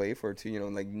better to play for too. You know,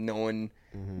 like knowing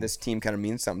this team kind of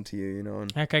means something to you. You know,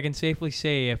 and Heck, I can safely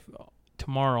say if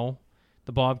tomorrow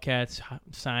the Bobcats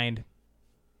signed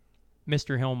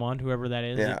Mr. Hillmond, whoever that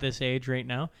is at this age right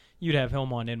now, you'd have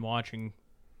Hillmond in watching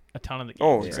a ton of the games.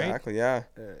 oh, right? exactly, yeah.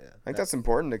 I think that's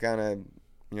important to kind of,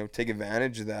 you know, take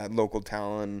advantage of that local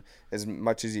talent as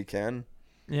much as you can.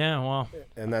 Yeah, well,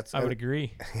 And that's I would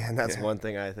agree. Yeah, and that's one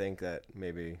thing I think that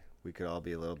maybe we could all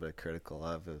be a little bit critical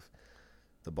of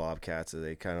the Bobcats.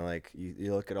 They kind of like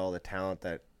you look at all the talent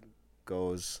that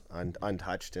goes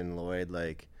untouched in Lloyd.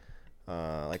 Like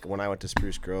when I went to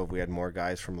Spruce Grove, we had more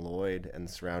guys from Lloyd and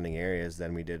the surrounding areas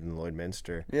than we did in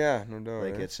Lloydminster. Yeah, no doubt.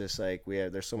 Like it's just like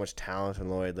there's so much talent in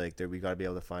Lloyd. Like we got to be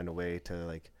able to find a way to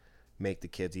like make the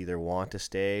kids either want to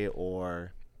stay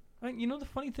or. You know, the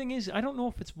funny thing is, I don't know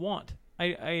if it's want.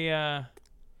 I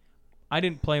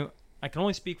didn't play. I can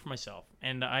only speak for myself,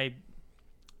 and I'm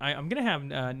gonna have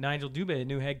Nigel Dubé, a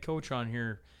new head coach, on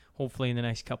here hopefully in the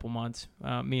next couple months.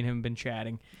 Me and him have been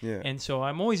chatting, and so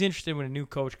I'm always interested when a new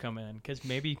coach come in because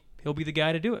maybe he'll be the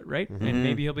guy to do it, right? Mm-hmm. And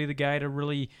maybe he'll be the guy to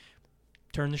really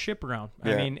turn the ship around.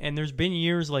 I mean, and there's been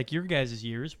years like your guys'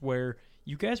 years where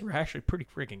you guys were actually pretty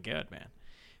freaking good, man.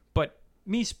 But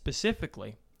me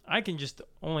specifically, I can just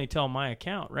only tell my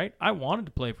account, right? I wanted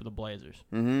to play for the Blazers,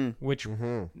 which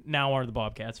now are the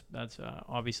Bobcats. That's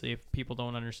obviously, if people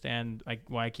don't understand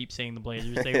why I keep saying the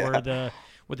Blazers, they were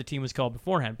what the team was called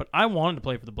beforehand. But I wanted to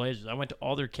play for the Blazers. I went to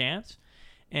all their camps,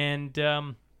 and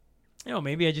you know,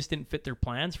 maybe I just didn't fit their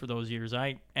plans for those years.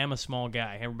 I am a small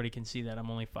guy. Everybody can see that. I'm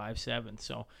only 5'7".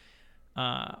 So,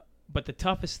 but the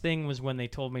toughest thing was when they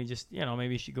told me just, you know,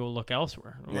 maybe you should go look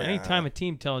elsewhere. Well, anytime a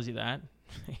team tells you that,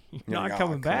 you're not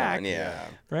coming back.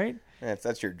 Right? Yeah, if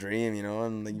that's your dream, you know,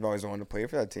 and like, you've always wanted to play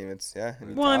for that team, it's Well,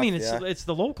 tough, I mean, it's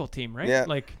the local team, right? Yeah.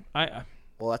 Like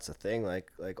Well, that's the thing. Like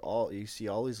all you see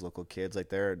all these local kids, like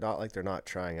they're not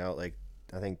trying out. Like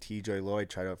I think T.J. Lloyd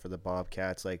tried out for the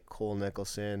Bobcats. Like Cole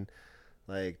Nicholson,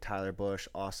 like Tyler Bush,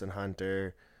 Austin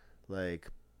Hunter, like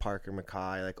Parker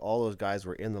Mackay. Like all those guys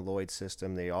were in the Lloyd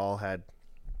system. They all had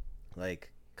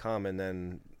like come, and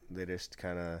then they just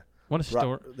kind of what a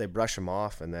story. They brush them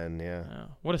off, and then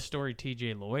what a story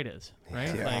T.J. Lloyd is,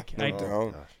 right? Yeah, like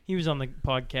he was on the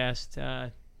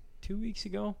podcast 2 weeks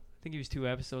ago. I think he was 2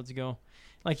 episodes ago.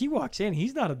 Like he walks in,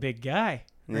 he's not a big guy,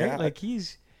 right? Yeah. Like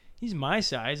he's my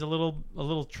size, a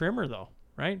little trimmer though,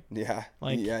 right? Yeah,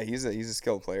 like he's a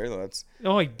skilled player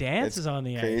though. he dances on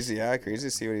the crazy, ice. Yeah, crazy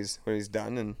to see what he's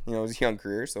done, and you know, his young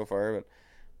career so far. But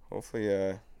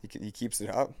hopefully, he keeps it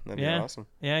up. That'd be awesome.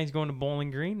 Yeah, he's going to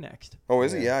Bowling Green next. Oh,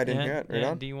 is it? Yeah, I didn't hear it. Right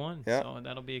on. D1. Yeah. So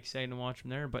that'll be exciting to watch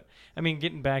him there. But I mean,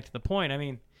 getting back to the point, I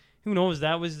mean, who knows?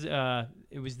 That was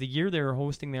it was the year they were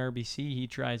hosting the RBC. He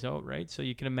tries out, right? So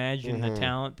you can imagine the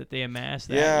talent that they amassed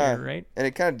that year, right? And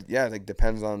it kind of like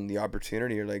depends on the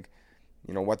opportunity, or like,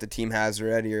 you know, what the team has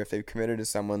already, or if they've committed to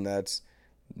someone that's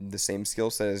the same skill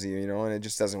set as you, you know, and it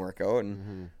just doesn't work out.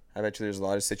 And I bet you there's a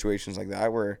lot of situations like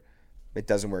that where it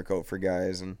doesn't work out for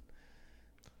guys. And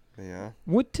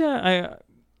what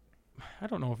I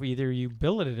don't know if either of you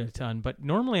billeted a ton, but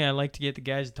normally I like to get the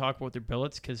guys to talk about their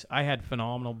billets because I had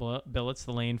phenomenal billets,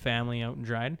 the Lane family out in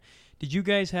Dryden. Did you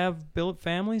guys have billet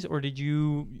families, or did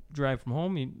you drive from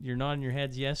home? You're nodding your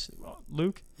heads yes,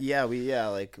 Luke? Yeah,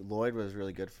 like Lloyd was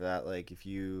really good for that. Like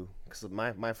because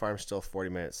my farm's still 40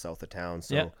 minutes south of town,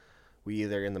 so we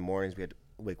either in the mornings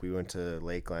we went to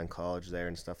Lakeland College there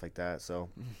and stuff like that. So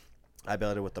I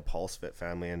billeted with the Pulsefit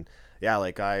family, and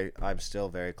like I'm still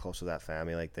very close to that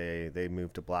family. Like they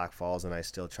moved to Black Falls, and I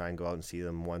still try and go out and see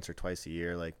them once or twice a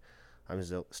year. Like I'm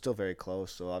still very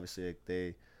close. So obviously like,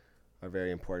 they are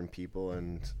very important people,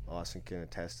 and Austin can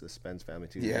attest to the Spence family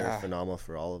too. Yeah. They're phenomenal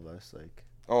for all of us. Like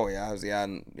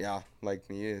like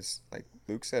me is like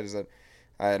Luke said, is that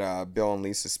I had Bill and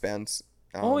Lisa Spence.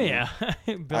 Bill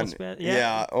Spence.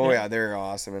 Yeah. They're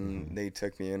awesome, and they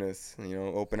took me in with, you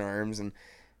know, open arms, and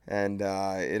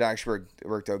it actually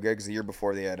worked out good because the year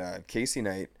before they had Casey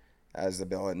Knight as the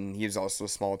billet, and he was also a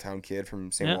small town kid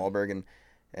from St. Walburg,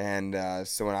 and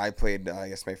so when I played, I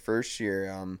guess my first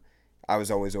year, I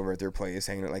was always over at their place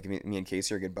hanging out. Like me and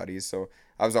Casey are good buddies, so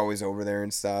I was always over there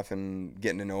and stuff, and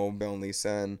getting to know Bill and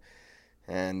Lisa,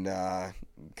 and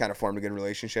kind of formed a good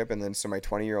relationship. And then so my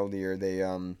 20-year-old year, they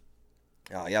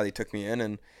took me in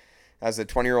and as a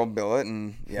 20-year-old billet,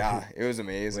 and it was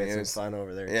amazing. It was fun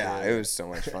over there. Yeah, it was so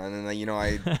much fun. And you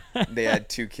know, they had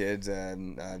 2 kids,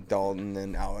 Dalton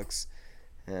and Alex,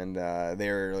 and they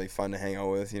were really fun to hang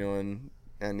out with. You know, and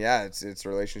it's a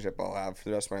relationship I'll have for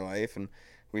the rest of my life. And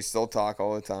we still talk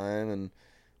all the time, and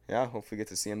yeah, hopefully get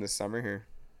to see him this summer here.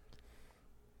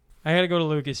 I got to go to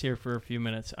Lucas here for a few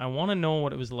minutes. I want to know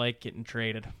what it was like getting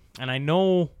traded. And I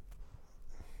know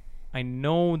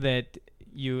that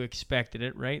you expected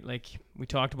it, right? Like, we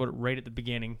talked about it right at the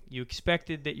beginning. You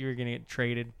expected that you were going to get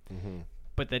traded. Mm-hmm.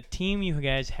 But the team you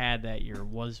guys had that year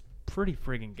was pretty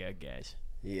friggin' good, guys.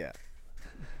 Yeah.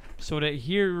 So to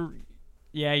hear,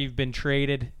 yeah, you've been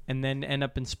traded and then end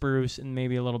up in Spruce and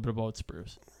maybe a little bit about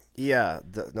Spruce. Yeah,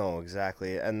 no,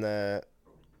 exactly. And it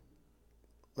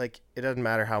doesn't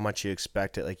matter how much you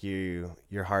expect it. Like,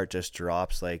 your heart just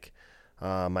drops. Like,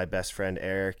 my best friend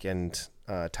Eric and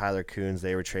Tyler Coons,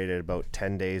 they were traded about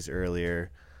 10 days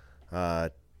earlier,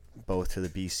 both to the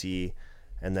BC.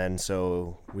 And then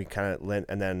so we kind of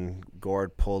and then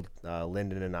Gord pulled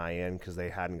Lyndon and I in because they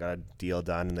hadn't got a deal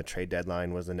done, and the trade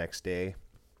deadline was the next day.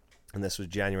 And this was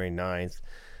January 9th.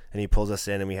 And he pulls us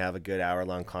in, and we have a good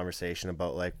hour-long conversation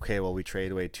about, like, okay, well, we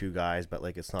trade away 2 guys, but,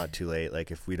 like, it's not too late.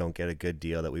 Like, if we don't get a good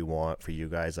deal that we want for you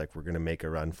guys, like, we're going to make a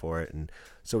run for it. And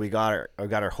so we got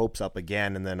our hopes up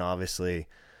again, and then obviously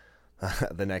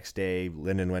the next day,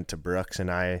 Lyndon went to Brooks,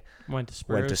 and I went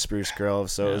to Spruce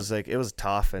Grove. So it was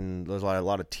tough, and there was a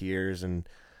lot of tears, and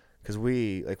because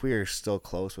we were still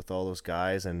close with all those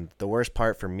guys. And the worst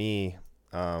part for me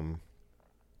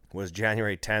was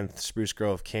January 10th, Spruce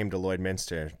Grove came to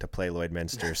Lloydminster to play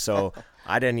Lloydminster. So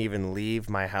I didn't even leave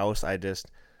my house. I just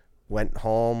went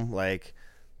home. Like,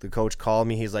 the coach called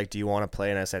me. He's like, "Do you want to play?"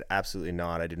 And I said, "Absolutely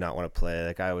not. I did not want to play."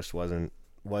 Like, I wasn't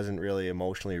really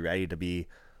emotionally ready to be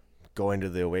going to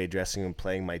the away dressing room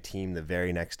playing my team the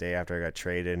very next day after I got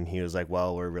traded. And he was like,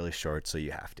 "Well, we're really short, so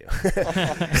you have to."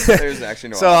 There's actually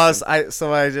no so option.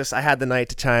 I had the night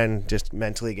to try and just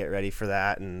mentally get ready for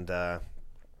that. And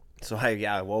so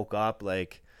I woke up,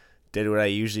 like, did what I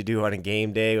usually do on a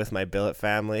game day with my billet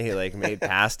family, like, made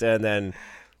pasta, and then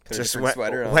just went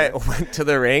to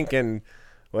the rink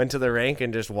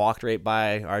and just walked right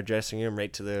by our dressing room,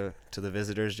 right to the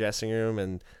visitors' dressing room.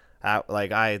 And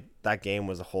that game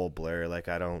was a whole blur. Like,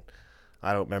 I don't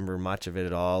remember much of it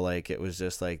at all. Like, it was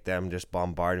just like them just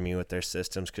bombarding me with their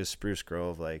systems, because Spruce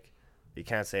Grove, like, you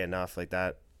can't say enough, like,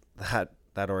 that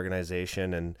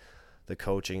organization and the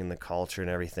coaching and the culture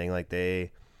and everything, like,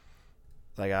 I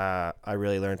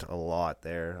really learned a lot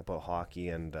there about hockey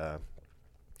and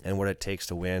what it takes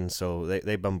to win. So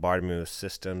they bombarded me with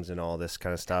systems and all this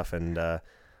kind of stuff. And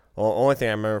only thing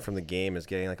I remember from the game is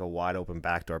getting, like, a wide open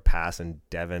backdoor pass, and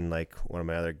Devin, like, one of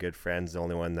my other good friends, the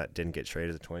only one that didn't get traded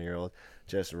as a 20-year-old,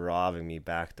 just robbing me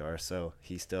backdoor. So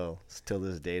he still to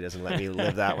this day doesn't let me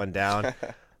live that one down.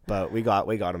 But we got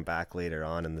him back later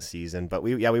on in the season. But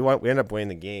we ended up winning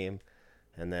the game.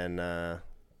 And then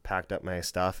packed up my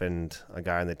stuff, and a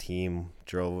guy on the team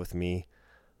drove with me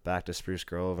back to Spruce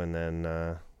Grove, and then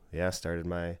started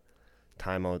my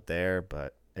time out there.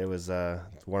 But it was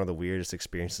one of the weirdest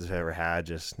experiences I've ever had,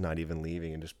 just not even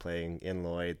leaving and just playing in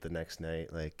Lloyd the next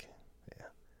night. Like,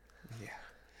 yeah.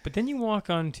 But then you walk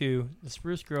onto the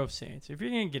Spruce Grove Saints. If you're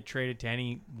going to get traded to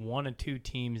any one or two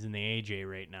teams in the AJ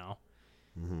right now,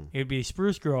 it would be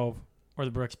Spruce Grove or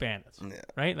the Brooks Bandits,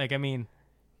 right? Like, I mean,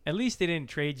 at least they didn't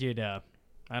trade you to,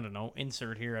 I don't know,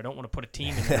 insert here. I don't want to put a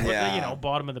team in there,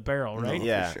 bottom of the barrel, right? No,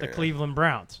 yeah. The Cleveland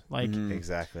Browns. Like,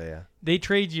 exactly, yeah. They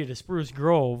trade you to Spruce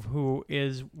Grove, who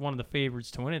is one of the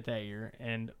favorites to win it that year,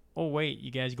 and, oh, wait,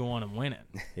 you guys go on and win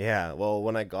it. Yeah, well,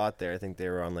 when I got there, I think they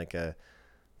were on like a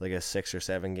 6 or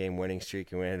 7 game winning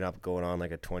streak, and we ended up going on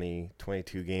like a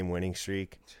 22 game winning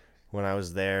streak when I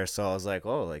was there. So I was like,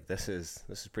 oh, like, this is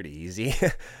pretty easy.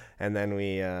 And then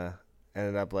we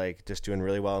ended up, like, just doing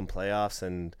really well in playoffs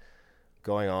and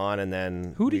going on. And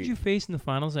then who did you face in the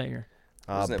finals that year?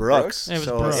 Brooks. It was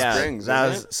Brooks. Yeah, Springs,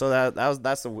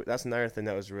 that's another thing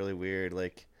that was really weird.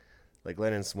 Like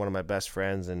Lennon's one of my best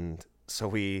friends, and so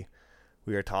we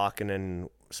were talking, and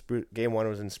game 1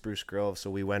 was in Spruce Grove,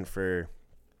 so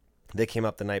they came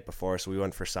up the night before, so we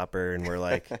went for supper, and we're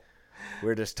like,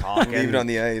 we're just talking, leave it on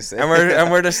the ice, and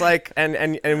we're just like,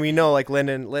 and we know, like,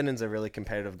 Lyndon's a really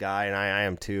competitive guy, and I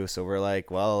am too. So we're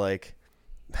like, well, like,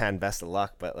 man, best of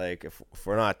luck, but, like, if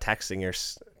we're not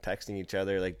texting each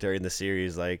other, like, during the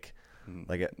series, like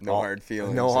no hard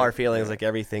feelings. Yeah. Like,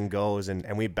 everything goes,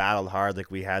 and we battled hard. Like,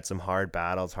 we had some hard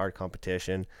battles, hard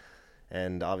competition,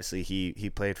 and obviously he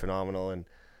played phenomenal, and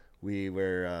we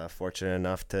were fortunate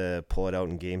enough to pull it out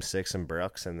in Game 6 in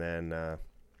Brooks, and then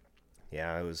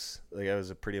it was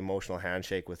a pretty emotional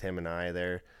handshake with him and I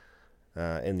there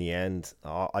in the end.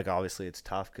 Like, obviously it's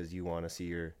tough because you want to see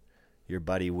your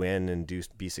buddy win and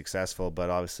be successful, but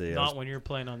obviously not when you're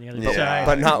playing on the other side.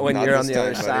 But not when you're on the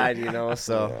other buddy. side,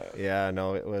 So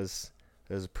it was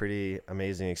it was a pretty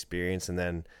amazing experience. And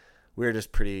then we were just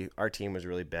our team was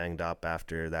really banged up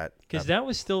after that. Because that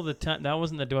was still the time. That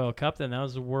wasn't the Doyle Cup then. That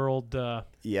was the World. The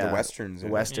Westerns. The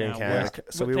Western Canada.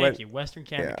 So we went. Western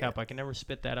Canada Cup. I can never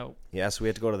spit that out. Yeah, so we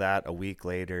had to go to that a week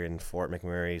later in Fort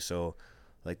McMurray. So,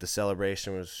 like, the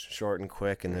celebration was short and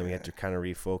quick, and then we had to kind of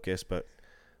refocus. But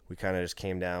we kind of just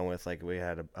came down with, like, we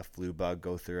had a flu bug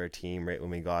go through our team right when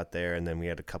we got there, and then we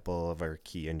had a couple of our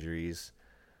key injuries.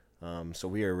 So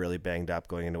we were really banged up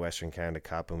going into Western Canada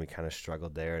Cup, and we kind of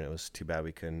struggled there, and it was too bad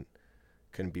we couldn't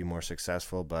be more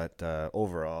successful. But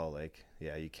overall, like,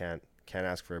 yeah, you can't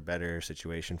ask for a better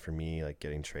situation for me. Like,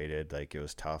 getting traded, like, it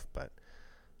was tough, but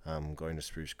going to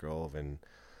Spruce Grove and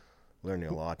learning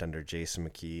a lot under Jason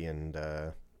McKee and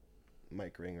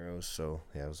Mike Ringrose. So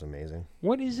yeah, it was amazing.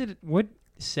 What is it? What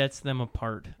sets them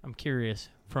apart? I'm curious.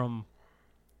 From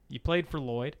you played for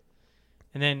Lloyd,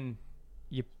 and then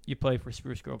you play for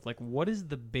Spruce Grove. Like, what is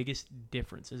the biggest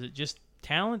difference? Is it just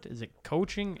talent? Is it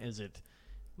coaching? Is it,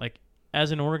 like,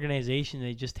 as an organization,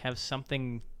 they just have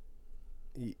something?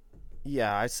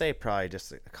 Yeah, I'd say probably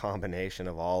just a combination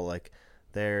of all. Like,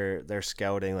 their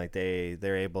scouting, like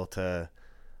they're able to,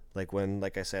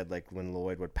 like I said, when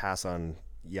Lloyd would pass on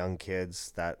young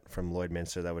kids that from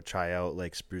Lloydminster that would try out,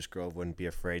 like, Spruce Grove wouldn't be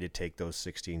afraid to take those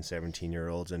 16,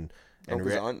 17-year-olds and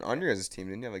because on your guys' team,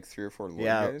 didn't you have like 3 or 4 Lloyd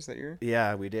guys that year?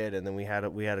 Yeah, we did, and then we had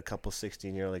a couple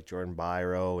 16-year, like Jordan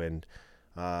Byro and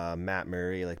Matt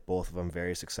Murray, like, both of them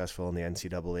very successful in the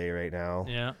NCAA right now.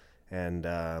 Yeah, and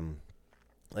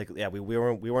we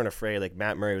weren't afraid. Like,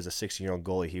 Matt Murray was a 16-year-old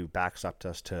goalie. He backstopped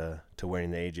us to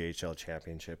winning the AJHL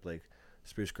championship. Like,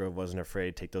 Spruce Grove wasn't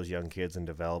afraid to take those young kids and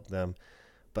develop them.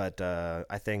 But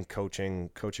I think coaching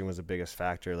was the biggest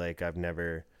factor. Like, I've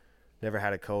never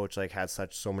had a coach like had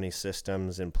so many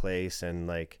systems in place, and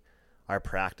like our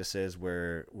practices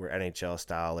were NHL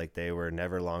style. Like, they were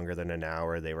never longer than an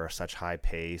hour. They were such high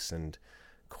pace and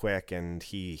quick, and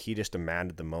he just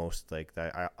demanded the most. Like,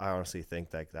 that I honestly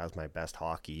think that was my best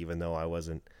hockey, even though I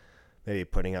wasn't maybe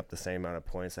putting up the same amount of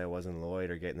points I was in Lloyd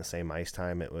or getting the same ice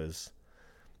time. It was,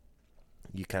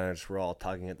 you kind of just were all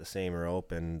tugging at the same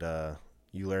rope, and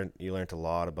you learned a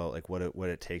lot about, like, what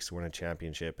it takes to win a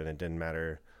championship. And it didn't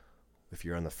matter if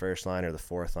you're on the first line or the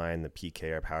fourth line, the PK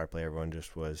or power play, everyone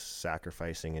just was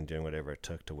sacrificing and doing whatever it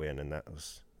took to win, and that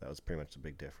was pretty much the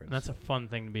big difference. that's a fun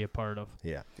thing to be a part of.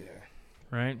 Yeah.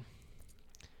 Right?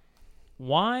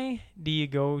 Why do you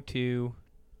go to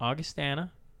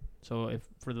Augustana? So, if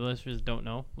for the listeners that don't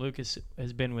know, Lucas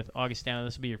has been with Augustana.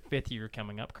 This will be your 5th year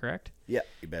coming up, correct? Yeah,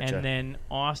 you betcha. And then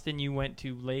Austin, you went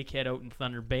to Lakehead out in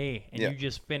Thunder Bay, and you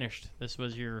just finished. This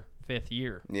was your 5th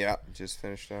year. Yeah, just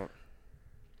finished up.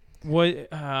 What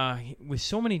with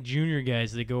so many junior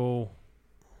guys, they go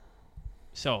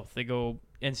south. They go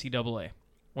NCAA,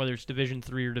 whether it's Division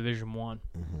III or Division I.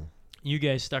 Mm-hmm. You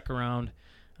guys stuck around.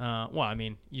 Well, I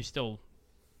mean, you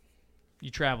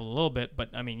traveled a little bit, but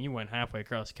I mean, you went halfway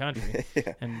across the country.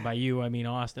 Yeah. And by you, I mean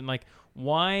Austin. Like,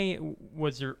 why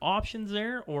was there options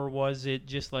there, or was it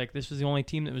just like this was the only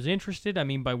team that was interested? I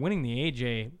mean, by winning the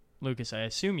AJ, Lucas, I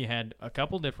assume you had a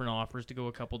couple different offers to go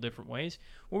a couple different ways.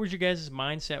 What was your guys'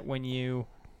 mindset when you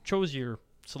chose your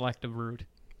selective route?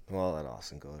 Well, that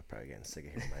Austin goal, they're probably getting sick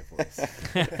of hearing my voice.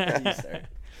 You start.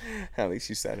 At least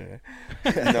you said it.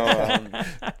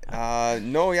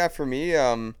 No, for me,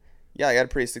 I got a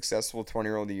pretty successful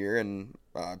 20-year-old year, and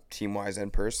team-wise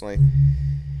and personally,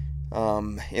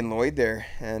 in Lloyd there.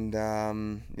 And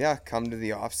come to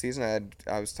the off season,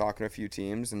 I was talking to a few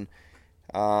teams, and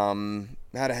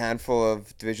had a handful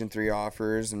of Division III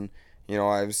offers, and it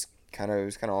was kind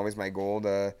of always my goal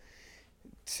to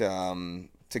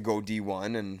go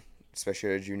D1, and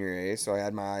especially at junior A. So I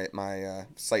had my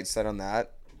sights set on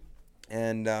that,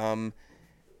 and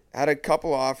had a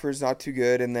couple offers, not too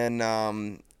good, and then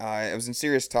I was in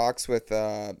serious talks with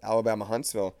Alabama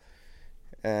Huntsville,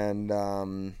 and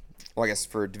I guess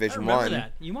for Division I remember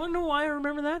that. You want to know why I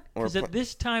remember that? Because at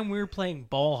this time we were playing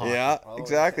ball hockey. Yeah,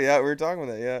 exactly. Yeah, we were talking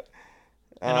about that. Yeah.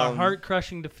 And our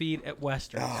heart-crushing defeat at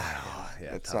Western.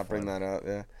 Let's not bring that up.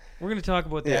 Yeah. We're going to talk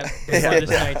about that before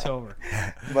this night's over.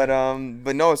 But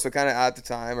no, so kind of at the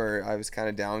time, or I was kind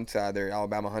of down to either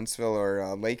Alabama Huntsville or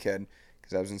Lakehead,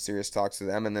 because I was in serious talks with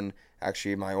them. And then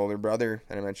actually my older brother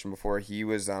that I mentioned before, he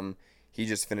was he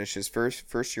just finished his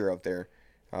first year out there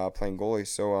playing goalie.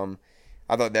 So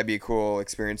I thought that'd be a cool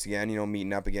experience again,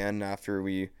 meeting up again after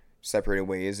we separated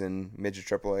ways in midget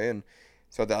AAA. And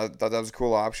so I thought that was a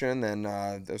cool option. And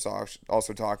there was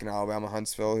also talking to Alabama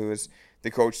Huntsville, who was the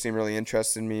coach, seemed really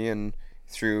interested in me. And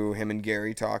through him and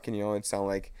Gary talking, it sounded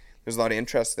like there's a lot of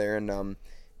interest there. And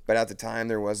but at the time,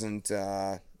 there wasn't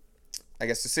I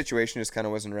guess the situation just kind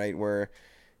of wasn't right where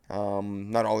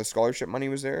not all the scholarship money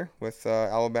was there with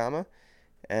Alabama,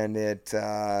 and it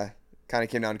kind of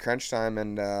came down to crunch time,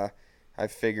 and I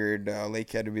figured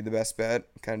Lakehead would be the best bet.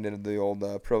 Kind of did the old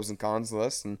pros and cons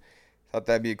list, and thought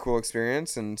that'd be a cool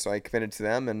experience, and so I committed to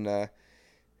them, and I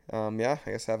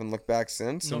guess I haven't looked back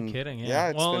since. No and kidding. Yeah.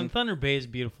 Yeah, Well, been, and Thunder Bay is a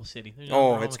beautiful city. There's nothing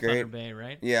wrong it's with great. Thunder Bay,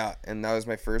 right? Yeah, and that was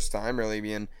my first time really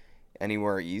being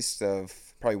anywhere east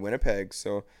of probably Winnipeg.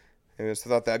 So I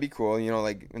thought that'd be cool.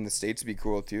 Like in the States, it'd be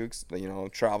cool too.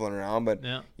 Traveling around, but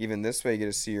Yeah. even this way, you get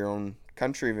to see your own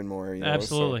country even more.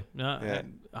 Absolutely. yeah.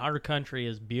 Our country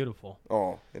is beautiful.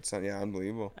 So, it's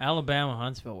unbelievable. Alabama,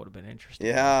 Huntsville would have been interesting.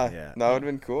 Yeah, Yeah. that would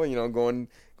have been cool. Going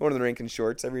to the rink in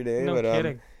shorts every day. No but,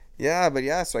 kidding.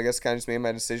 So I guess kind of just made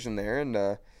my decision there, and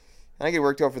I think it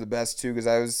worked out for the best too,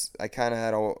 because I kind of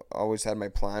had always had my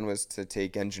plan was to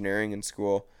take engineering in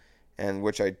school, and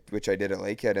which I did at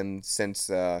Lakehead, and since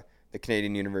the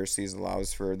Canadian universities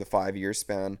allows for the 5-year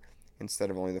span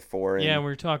instead of only the 4. Yeah, we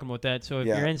were talking about that. So if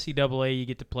Yeah. you're NCAA, you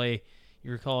get to play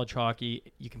your college hockey.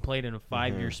 You can play it in a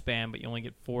 5-year Mm-hmm. span, but you only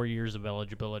get 4 years of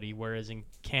eligibility. Whereas in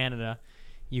Canada,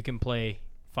 you can play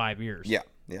 5 years. Yeah,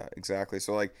 exactly.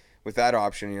 So like with that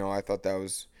option, I thought that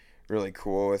was really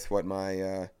cool with what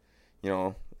my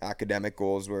academic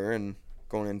goals were and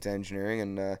going into engineering,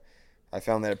 and I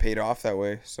found that it paid off that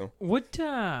way. So What?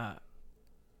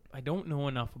 I don't know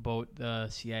enough about the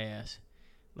CIS.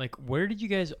 Like, where did you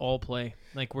guys all play?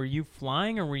 Like, were you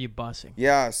flying or were you busing?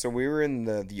 yeah, so we were in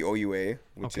the OUA,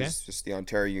 which Okay. is just the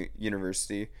Ontario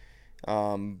University.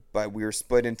 But we were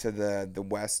split into the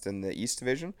West and the East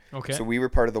Division. Okay. So we were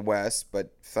part of the West,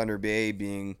 but Thunder Bay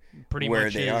being Pretty where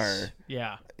much they is, are.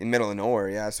 Yeah. in middle of nowhere,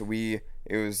 yeah. So it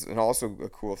was, and also a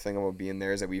cool thing about being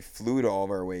there is that we flew to all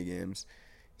of our away games.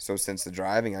 So since the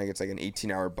driving, I think it's like an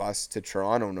 18-hour bus to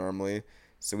Toronto normally.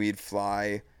 So we'd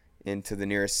fly into the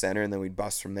nearest center, and then we'd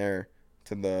bus from there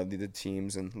to the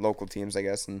teams and local teams, I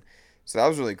guess. And so that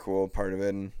was really cool part of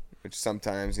it, and which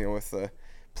sometimes, with the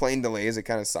plane delays, it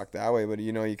kind of sucked that way. But,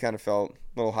 you kind of felt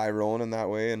a little high rolling in that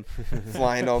way and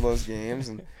flying to all those games.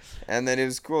 And then it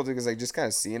was cool, too, because like just kind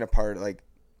of seeing a part, like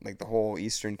the whole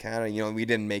Eastern Canada. We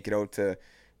didn't make it out to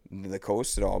the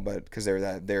coast at all, but because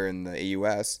they're in the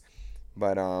AUS.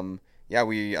 But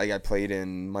I played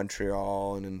in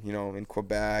Montreal and in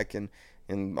Quebec and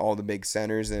in all the big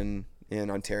centers in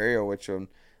Ontario, which I'm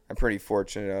pretty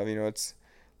fortunate of.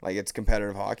 It's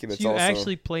competitive hockey, but So it's you also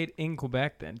actually played in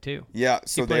Quebec then, too. yeah. So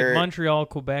So you played they're Montreal,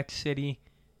 Quebec City.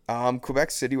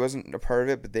 Quebec City wasn't a part of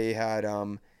it, but they had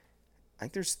I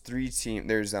think there's 3 teams.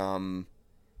 There's in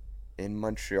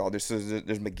Montreal there's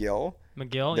McGill,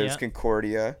 McGill, there's yeah.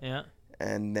 Concordia, Yeah.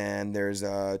 and then there's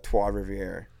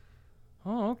Trois-Rivières.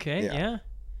 Oh, okay, Yeah. yeah.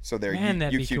 So they're Man,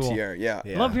 that'd be cool. UQTR. Yeah.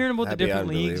 Yeah, I love hearing about the that'd be different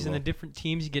leagues and the unbelievable. different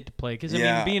teams you get to play. Because, I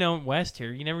Yeah. mean, being out west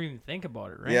here, you never even think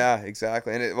about it, right? Yeah,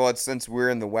 exactly. And it's since we're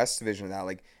in the West Division of that,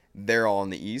 like they're all in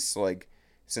the East. So like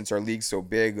since our league's so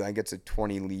big, I think it's a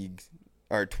 20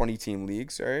 team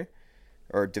league, sorry,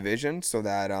 or division. So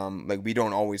that like we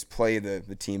don't always play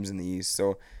the teams in the East.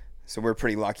 So we're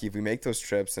pretty lucky if we make those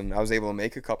trips. And I was able to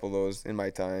make a couple of those in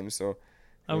my time. So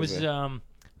I was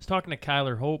talking to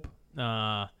Kyler Hope,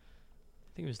 I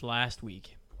think it was last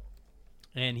week,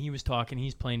 and he was talking.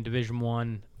 He's playing Division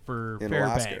 1 for In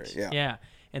Fairbanks. Alaska, yeah.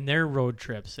 And their road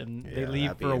trips, and they Yeah, leave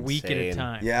that'd be for a week at a insane.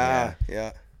 time.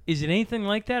 yeah. Is it anything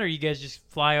like that, or you guys just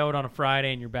fly out on a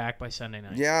Friday and you're back by Sunday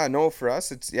night? Yeah, no, for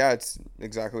us, it's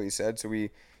exactly what you said. So we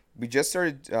just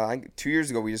started, I think 2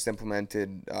 years ago, we just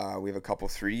implemented, we have a couple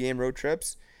 3-game road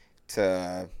trips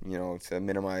to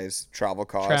minimize travel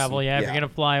costs. Travel, And- yeah. If you're going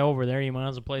to fly over there, you might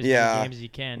as well play as Yeah, many games as you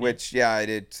can. Which,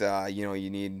 you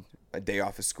need a day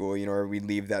off of school, or we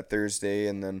leave that Thursday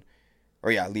and then,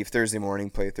 leave Thursday morning,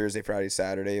 play Thursday, Friday,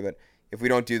 Saturday. But if we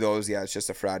don't do those, it's just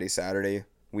a Friday, Saturday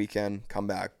weekend, come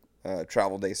back,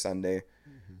 travel day, Sunday.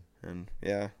 And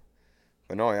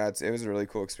but no, it was a really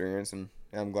cool experience, and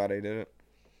I'm glad I did it.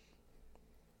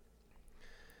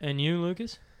 And you,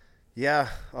 Lucas? Yeah,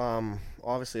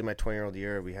 obviously in my 20-year-old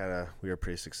year, we were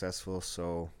pretty successful.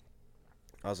 So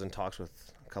I was in talks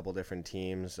with a couple different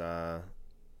teams. I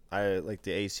like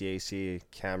the ACAC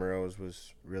Camaros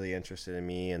was really interested in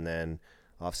me, and then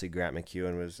obviously Grant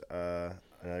McEwen was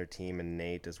another team, and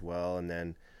Nate as well. And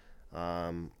then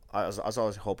I was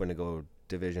always hoping to go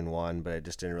Division 1, but it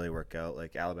just didn't really work out.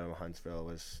 Like Alabama Huntsville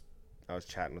I was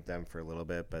chatting with them for a little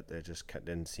bit, but it just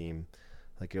didn't seem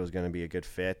like it was going to be a good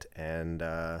fit.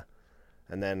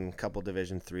 And then a couple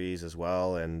Division 3s as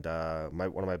well. And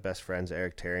one of my best friends,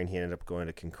 Eric Tarian, he ended up going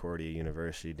to Concordia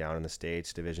University down in the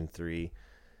States, Division 3.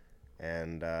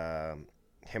 And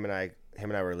him and I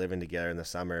were living together in the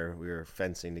summer. We were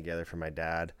fencing together for my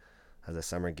dad as a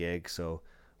summer gig, so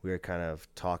we were kind of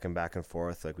talking back and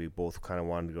forth. Like we both kind of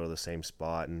wanted to go to the same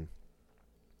spot, and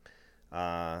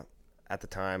at the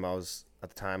time I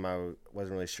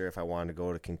wasn't really sure if I wanted to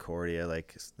go to Concordia.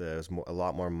 Like there was a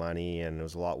lot more money, and it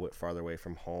was a lot farther away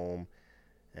from home,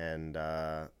 and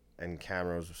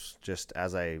Camrose was just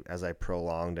as I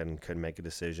prolonged and couldn't make a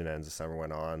decision, and as the summer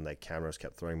went on, like Camrose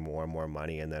kept throwing more and more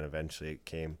money, and then eventually it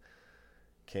came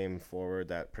forward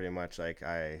that pretty much it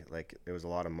was a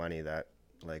lot of money that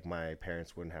like my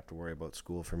parents wouldn't have to worry about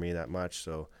school for me that much.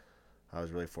 So I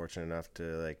was really fortunate enough to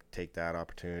like take that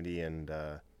opportunity, and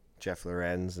Jeff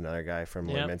Lorenz, another guy from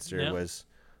Lloydminster,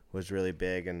 was really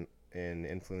big and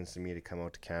influencing me to come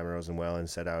out to Camrose and Welland,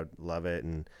 said I would love it,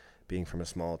 and being from a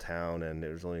small town, and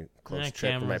it was only a close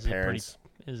trip for my parents.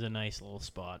 Is a nice little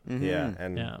spot. Mm-hmm. Yeah,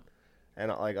 and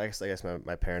like I guess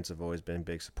my parents have always been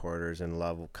big supporters and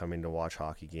love coming to watch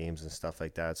hockey games and stuff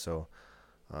like that. So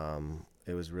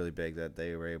it was really big that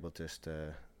they were able to just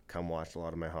come watch a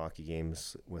lot of my hockey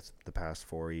games with the past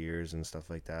 4 years and stuff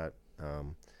like that.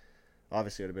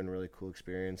 Obviously, it would have been a really cool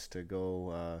experience to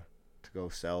go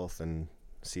south and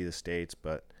see the States,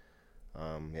 but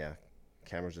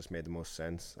Camrose just made the most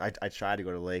sense. I tried to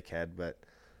go to Lakehead, but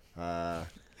that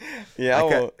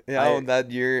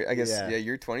year, I guess,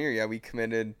 year 20 year, we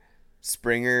committed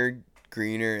Springer,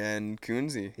 Greener, and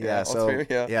Coonsey.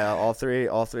 All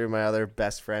three of my other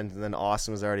best friends, and then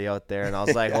Austin was already out there, and I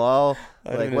was like, well,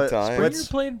 like what? Springer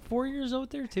played 4 years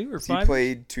out there too, or 5? He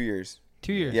played 2 years.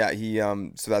 2 years. Yeah, he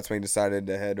so that's when he decided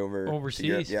to head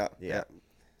overseas. Yeah.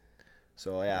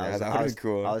 So that would be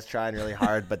cool. I was trying really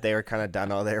hard, but they were kind of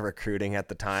done all their recruiting at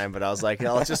the time. But I was like,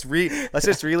 let's just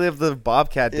relive the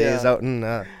Bobcat days out in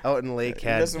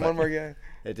Lakehead. Just one more guy.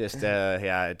 It just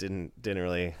it didn't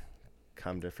really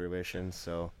come to fruition.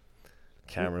 So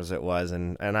Camrose it was,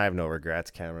 and I have no regrets.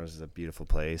 Camrose is a beautiful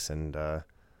place, and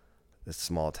it's a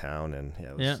small town, and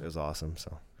it was awesome.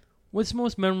 So, what's the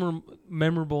most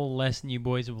memorable lesson you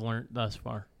boys have learned thus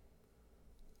far?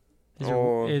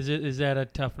 Is that a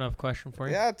tough enough question for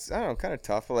you? Yeah, it's, I don't know, kind of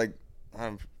tough. Like,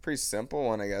 pretty simple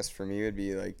one, I guess, for me would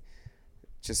be like,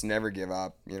 just never give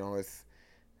up. You know,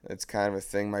 it's kind of a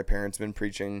thing my parents have been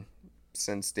preaching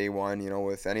since day one. You know,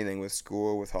 with anything, with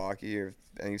school, with hockey, or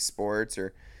any sports,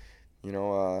 or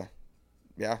don't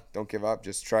give up.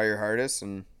 Just try your hardest,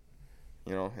 and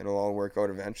it'll all work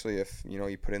out eventually if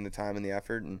you put in the time and the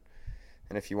effort, and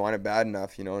if you want it bad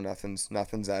enough, nothing's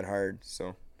that hard.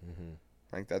 So. Mm-hmm.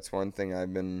 I think that's one thing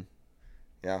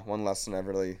one lesson I've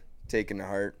really taken to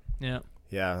heart. Yeah.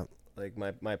 Yeah. Like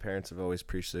my parents have always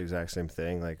preached the exact same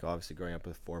thing. Like obviously growing up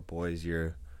with 4 boys,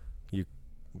 you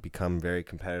become very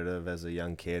competitive as a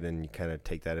young kid, and you kind of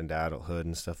take that into adulthood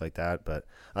and stuff like that. But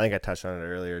I think I touched on it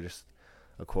earlier. Just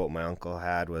a quote my uncle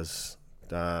had was,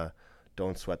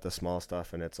 don't sweat the small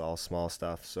stuff, and it's all small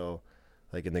stuff. So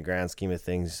like in the grand scheme of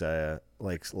things,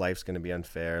 like life's going to be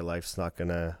unfair. Life's going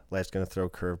to throw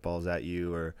curveballs at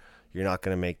you, or you're not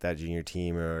going to make that junior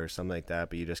team or something like that.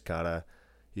 But you just gotta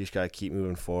keep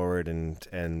moving forward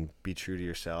and be true to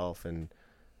yourself and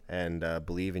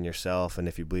believe in yourself. And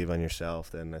if you believe in yourself,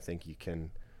 then I think you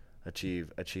can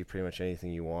achieve pretty much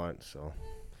anything you want. So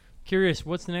curious,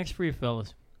 what's the next for you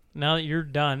fellas? Now that you're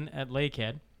done at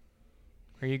Lakehead,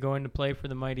 are you going to play for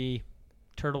the mighty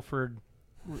Turtleford?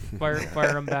 Fire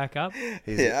him back up.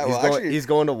 He's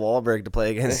going to Wahlberg to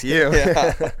play against you.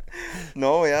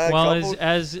 Well,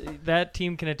 as that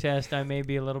team can attest, I may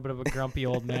be a little bit of a grumpy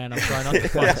old man. I'm trying not the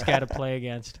funnest guy to play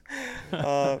against.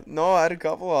 No, I had a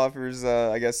couple offers.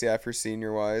 I guess for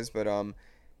senior wise, but I'm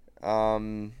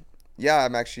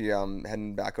actually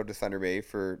heading back out to Thunder Bay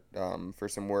for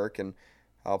some work, and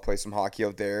I'll play some hockey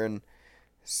out there, and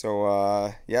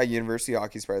so university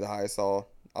hockey is probably the highest I'll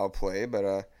play,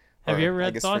 but. Have you ever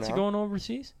had thoughts of going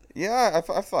overseas? Yeah,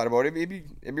 I've thought about it. It'd be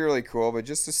really cool, but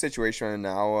just the situation right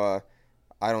now,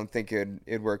 I don't think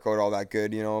it'd work out all that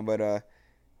good, But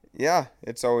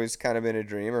it's always kind of been a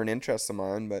dream or an interest of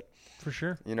mine. But for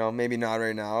sure, maybe not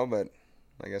right now, but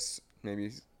I guess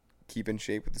maybe keep in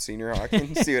shape with the senior hockey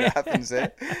and see what happens.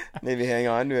 Maybe hang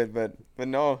on to it, but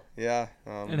no, yeah.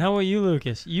 And how about you,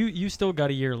 Lucas? You still got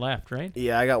a year left, right?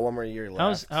 Yeah, I got one more year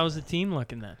left. How's the team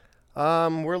looking then?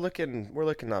 We're looking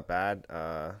not bad.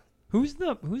 Who's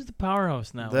the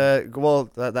powerhouse now?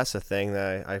 That's the thing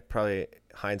that I probably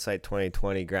hindsight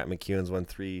 2020. Grant McEwen's won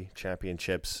 3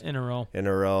 championships in a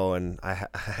row, and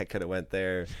I could have went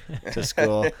there to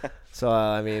school. So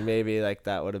I mean, maybe like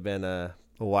that would have been a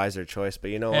wiser choice. But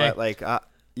you know what? Like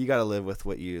you got to live with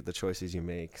the choices you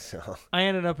make. So I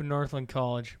ended up in Northland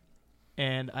College,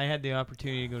 and I had the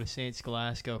opportunity to go to St.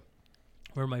 Scholastica.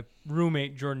 where my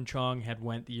roommate Jordan Chong had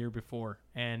went the year before,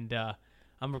 and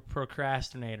I'm a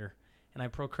procrastinator, and I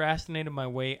procrastinated my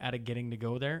way out of getting to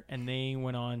go there, and they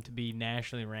went on to be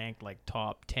nationally ranked like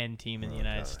top 10 team in the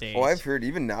United States. Oh, I've heard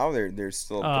even now they're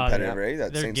still competitive, right?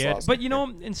 That they're St. good. Sloss. But you know,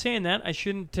 in saying that, I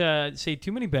shouldn't say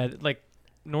too many bad. Like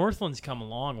Northland's come a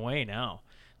long way now.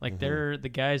 Like they're the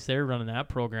guys they're running that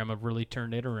program have really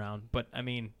turned it around. But I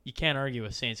mean, you can't argue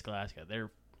with St. Scholastica.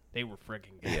 They were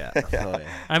freaking good. Yeah. Oh, yeah.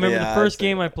 I remember the first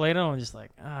game I played on, I was just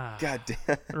like, God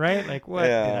damn. right? Like, what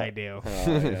did I do?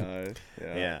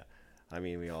 Yeah. I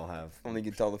mean, we all have. Only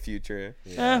can tell the future.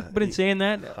 Yeah, but in saying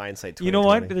that, hindsight 2020. you know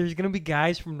what? There's gonna be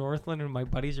guys from Northland, and my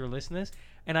buddies are listening to this,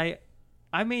 and I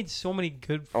made so many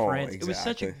good friends. It was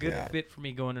such a good fit for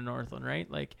me going to Northland, right?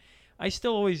 Like, I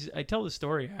tell the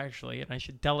story actually, and I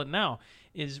should tell it now.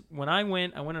 Is when I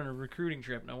went on a recruiting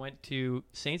trip, and I went to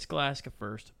St. Scholastica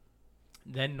first,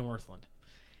 then Northland,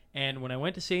 and when I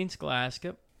went to St.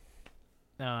 Scholastica,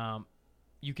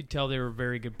 you could tell they were a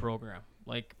very good program,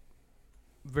 like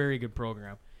very good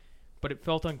program, but it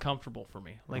felt uncomfortable for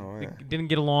me. Like didn't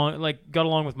get along. Like got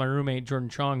along with my roommate Jordan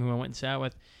Chong, who I went and sat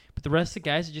with, but the rest of the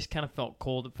guys, it just kind of felt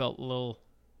cold. It felt a little.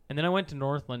 And then I went to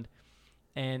Northland,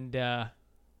 and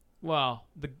wow,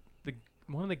 the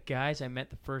one of the guys I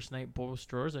met the first night, Bo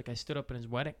Strohs, like I stood up in his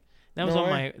wedding. That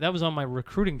was on my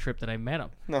recruiting trip that I met him.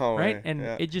 No right? way. And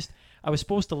it just I was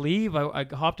supposed to leave. I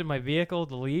hopped in my vehicle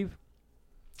to leave,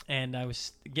 and I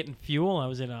was getting fuel. I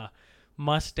was in a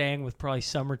Mustang with probably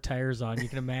summer tires on, you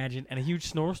can imagine, and a huge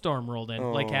snowstorm rolled in,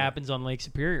 like happens on Lake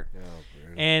Superior.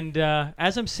 And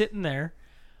as I'm sitting there,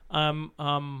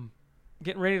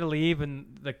 getting ready to leave,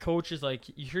 and the coach is like,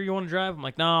 "You sure you want to drive?" I'm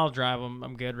like, "No, I'll drive.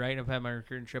 I'm good, right? I've had my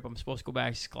recruiting trip. I'm supposed to go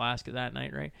back to Scholastica that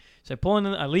night, right?" So I pull in,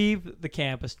 I leave the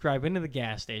campus, drive into the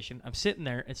gas station. I'm sitting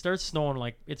there. It starts snowing,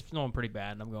 like it's snowing pretty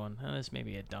bad, and I'm going, "This may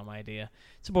be a dumb idea."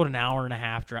 It's about an hour and a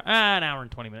half drive, an hour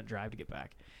and 20-minute drive to get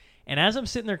back. And as I'm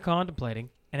sitting there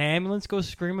contemplating, an ambulance goes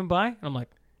screaming by, and I'm like,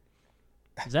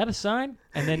 "Is that a sign?"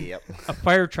 And then a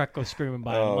fire truck goes screaming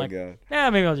by. I'm like, God.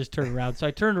 Maybe I'll just turn around. So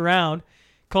I turned around,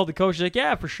 called the coach, like,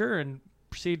 "Yeah, for sure," and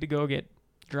proceeded to go get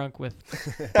drunk with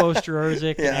Bo Strohs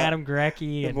and Adam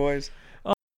Grecki. The boys.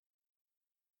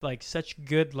 Like, such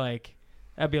good, like,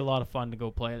 that'd be a lot of fun to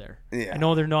go play there. Yeah. I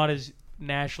know they're not as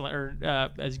national or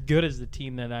as good as the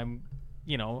team that I'm,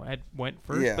 I went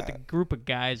first, but the group of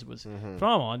guys was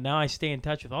phenomenal. And now I stay in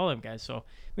touch with all them guys. So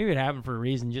maybe it happened for a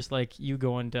reason, just like you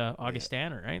going to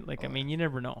Augustana, right? Like, I mean, you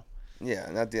never know. Yeah,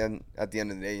 and at the end of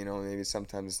the day, maybe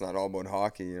sometimes it's not all about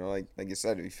hockey. Like you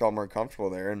said, you felt more comfortable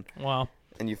there, and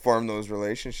you form those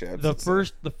relationships.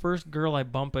 The first girl I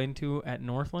bump into at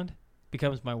Northland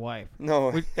becomes my wife.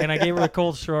 No, and I gave her a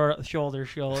cold shoulder. She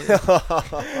was a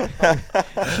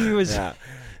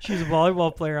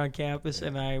volleyball player on campus,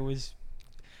 and I was.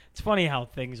 It's funny how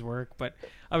things work, but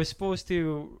I was supposed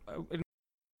to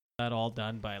that all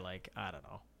done by like, I don't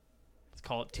know, let's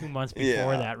call it 2 months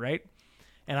before that, right?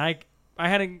 And I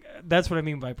that's what I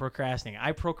mean by procrastinating.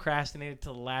 I procrastinated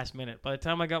till the last minute. By the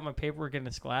time I got my paperwork in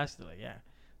the Scholastica,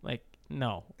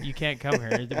 no, you can't come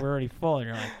here. We're already full. And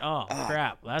you're like, oh,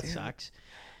 crap, that sucks.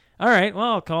 All right,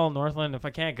 well, I'll call Northland. If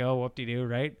I can't go, whoop-de-doo,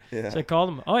 right? Yeah. So I called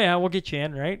them. Oh, yeah, we'll get you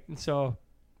in, right? And so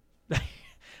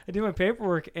I did my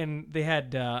paperwork, and they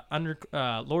had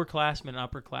lower-classmen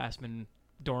and upperclassmen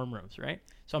dorm rooms, right?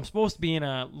 So I'm supposed to be in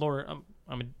a lower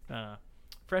I'm a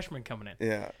freshman coming in.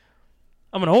 Yeah.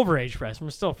 I'm an overage freshman.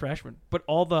 I'm still a freshman. But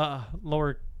all the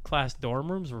lower class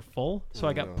dorm rooms were full. So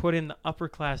I got put in the upper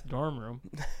class dorm room,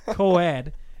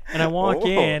 co-ed, and I walk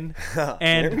in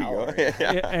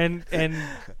and and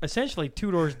essentially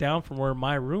 2 doors down from where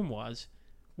my room was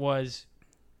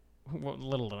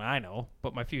little did I know,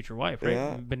 but my future wife, right?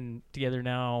 Yeah. We've been together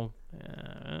now,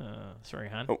 sorry,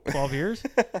 hon, 12 years.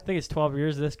 I think it's 12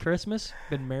 years this Christmas.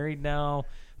 Been married now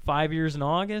 5 years in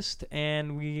August,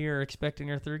 and we are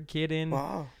expecting our 3rd kid in.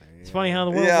 Wow. It's funny how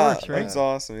the world works, right? That's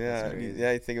awesome. Yeah.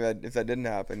 You think about if that didn't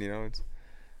happen,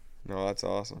 that's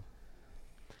awesome.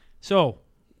 So,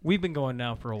 we've been going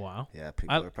now for a while. Yeah,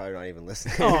 people are probably not even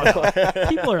listening. Oh, no.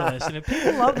 People are listening.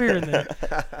 People love hearing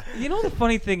that. You know, the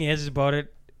funny thing is about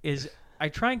it is I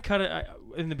try and cut it.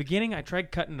 In the beginning, I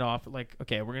tried cutting it off. Like,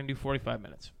 okay, we're going to do 45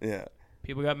 minutes. Yeah.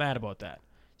 People got mad about that.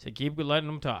 So keep letting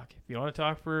them talk. If you want to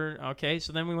talk okay,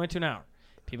 so then we went to an hour.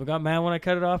 People got mad when I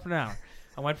cut it off an hour.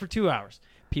 I went for 2 hours.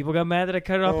 People got mad that I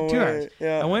cut it off for 2 hours.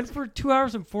 Yeah. I went for 2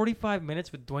 hours and 45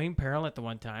 minutes with Dwayne Parrell at the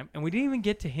one time, and we didn't even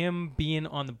get to him being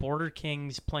on the Border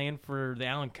Kings playing for the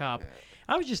Allen Cup. Yeah.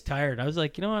 I was just tired. I was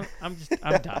like, you know what? I'm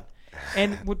done.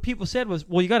 And what people said was,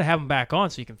 well, you got to have him back on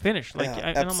so you can finish. Like,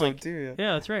 and I'm like, yeah,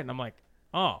 that's right. And I'm like,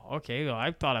 oh, okay. Well,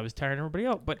 I thought I was tiring everybody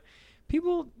out, but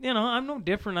people, I'm no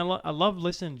different. I love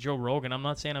listening to Joe Rogan. I'm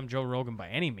not saying I'm Joe Rogan by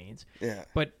any means. Yeah.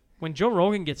 But when Joe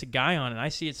Rogan gets a guy on and I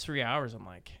see it's 3 hours, I'm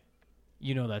like,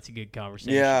 that's a good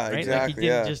conversation. Yeah, right? exactly. Like he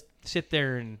didn't just sit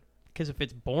there and, because if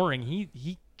it's boring,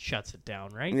 he shuts it down,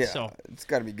 right? Yeah. So It's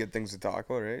got to be good things to talk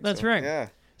about, right? That's So, right. Yeah.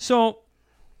 So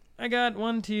I got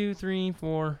 1, 2, 3,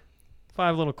 4,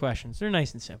 5 little questions. They're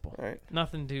nice and simple. All right.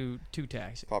 Nothing too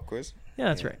taxing. Pop quiz. Yeah,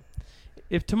 that's right.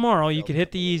 If tomorrow you could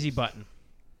hit the easy button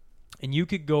and you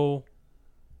could go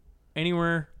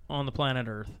anywhere on the planet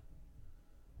Earth,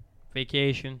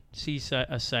 vacation, see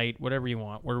a site, whatever you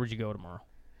want, where would you go tomorrow?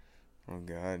 Oh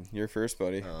God, you're first,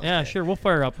 buddy. Yeah, sure. We'll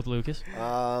fire up with Lucas.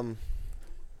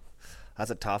 That's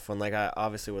a tough one. Like, I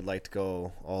obviously would like to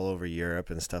go all over Europe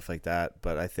and stuff like that,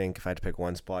 but I think if I had to pick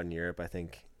one spot in Europe, I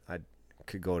think I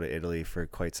could go to Italy for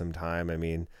quite some time. I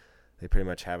mean, they pretty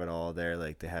much have it all there.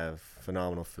 Like, they have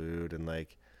phenomenal food and,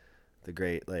 like, the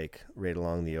great, like, right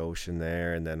along the ocean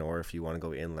there. And then, or if you want to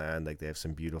go inland, like, they have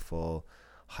some beautiful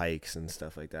hikes and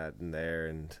stuff like that in there.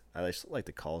 And I just like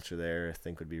the culture there. I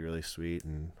think would be really sweet.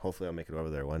 And hopefully I'll make it over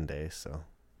there one day. So,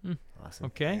 awesome.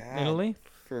 Okay, Yeah. Italy.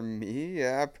 For me,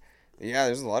 yeah. Yeah,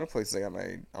 there's a lot of places I got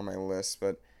on my list,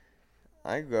 but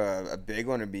I go a big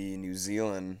one would be New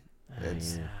Zealand.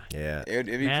 It's Yeah. it'd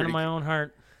be Man pretty. of my own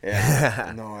heart.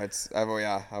 Yeah, no, I've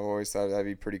always thought that'd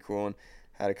be pretty cool, and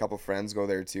had a couple friends go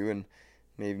there too, and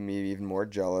maybe even more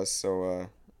jealous. So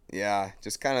yeah,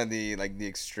 just kind of the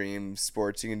extreme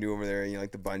sports you can do over there.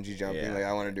 Like the bungee jumping. Yeah. Like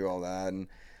I want to do all that, and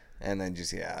then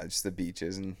just the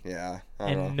beaches and I don't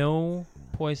And no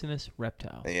poisonous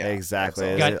reptiles. know. Yeah, Exactly.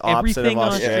 that's It's Got the opposite everything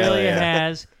of Australia Australia.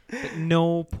 has, but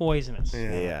no poisonous.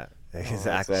 Yeah, exactly.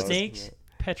 that's That's- Snakes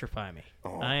petrify me.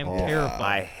 Oh, I am oh, terrified.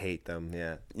 I hate them.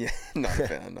 Yeah. Yeah, not a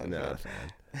fan. Not a No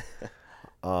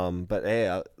fan. but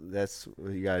hey, that's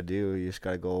what you gotta do. You just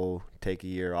gotta go take a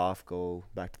year off, go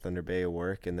back to Thunder Bay at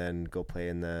work, and then go play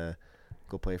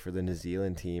for the New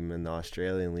Zealand team in the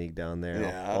Australian League down there.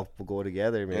 Yeah. We'll go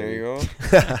together, maybe. There you go.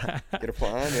 Get a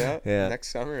plan, yeah. Yeah. Next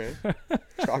summer, eh?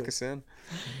 Chalk us in.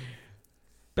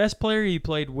 Best player you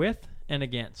played with and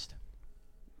against?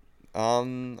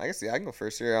 I guess I can go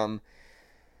first here.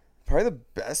 Probably the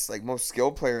best, most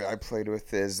skilled player I played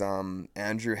with is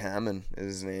Andrew Hammond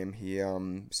is his name.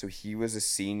 He was a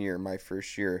senior my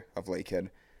first year of Lakehead,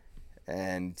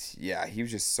 and yeah, he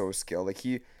was just so skilled. Like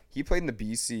he played in the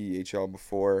BCHL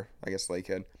before, I guess,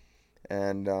 Lakehead,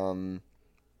 and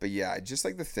but yeah, just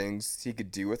like the things he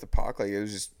could do with the puck, like it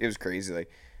was crazy.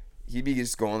 Like he'd be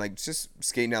just going just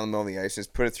skating down the middle of the ice,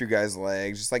 just put it through guys'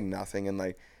 legs, just like nothing,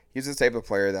 and he's the type of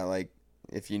player that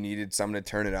if you needed someone to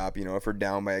turn it up, if we're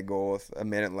down by a goal with a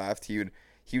minute left, he would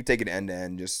take it end to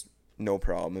end, just no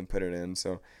problem, and put it in.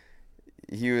 So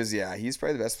he's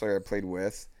probably the best player I played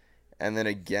with. And then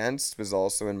against was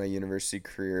also in my university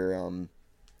career.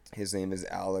 His name is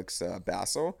Alex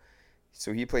Basso.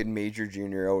 So he played major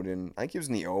junior out in, I think he was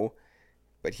in the O,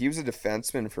 but he was a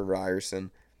defenseman for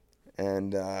Ryerson.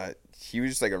 And he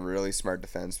was just a really smart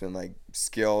defenseman,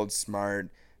 skilled,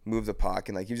 smart, move the puck,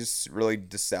 and he was just really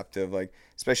deceptive,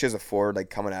 especially as a forward,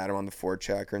 coming at him on the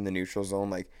forecheck or in the neutral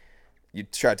zone,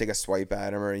 you'd try to take a swipe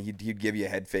at him, or he'd give you a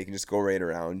head fake and just go right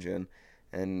around you.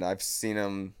 And I've seen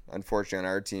him, unfortunately,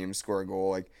 on our team score a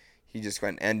goal. He just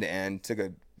went end to end, took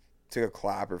a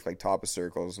clapper for top of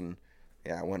circles, and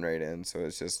yeah, went right in. So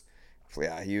it's just,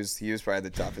 yeah, he was probably the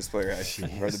toughest player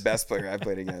or the best player I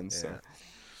played against. Yeah.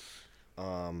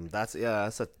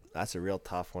 So That's a real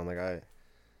tough one.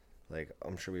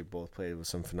 I'm sure we both played with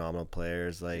some phenomenal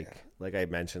players. Like I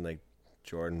mentioned,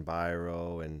 Jordan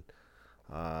Byro and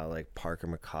Parker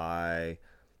Mackay,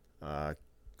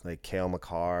 Cale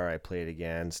Makar. I played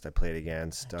against. Cale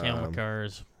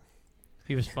Makar's.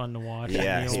 He was fun to watch.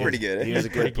 Yeah, he's pretty good. He was a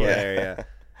good Pretty good. player. Yeah.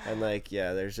 And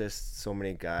there's just so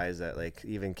many guys that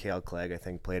even Cale Clegg, I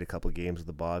think, played a couple games with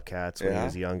the Bobcats when he Yeah.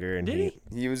 was younger, and Did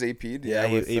he was AP'd. Yeah,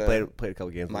 with, he played a couple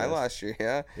games. my with us. last year.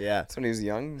 Yeah, Yeah. that's when he was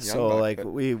young. So buck, but-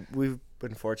 we've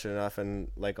been fortunate enough, and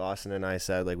like Austin and I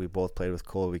said, we both played with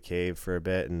Colby Cave for a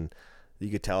bit, and you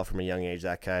could tell from a young age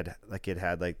that kid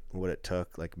had what it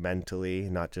took, mentally,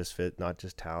 not just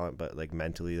talent, but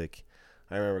mentally.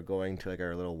 I remember going to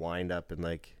our little wind up, and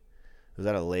it was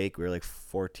at a lake. We were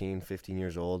 14, 15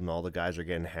 years old, and all the guys are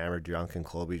getting hammered drunk, and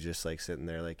Colby's just sitting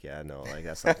there yeah, no,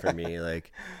 that's not for me.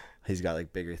 He's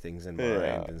got bigger things in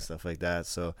mind and stuff like that.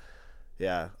 So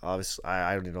yeah, obviously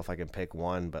I don't even know if I can pick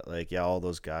one, but all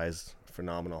those guys,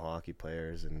 phenomenal hockey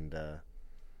players, and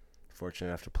fortunate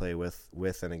enough to play with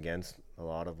and against a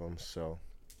lot of them. So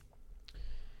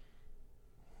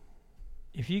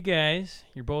If you guys,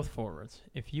 you're both forwards,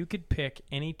 if you could pick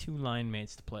any two line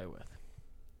mates to play with,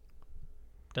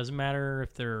 doesn't matter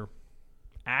if they're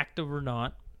active or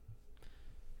not,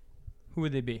 who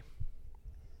would they be?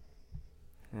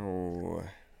 Oh.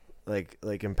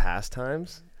 Like in past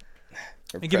times.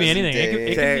 It could be anything.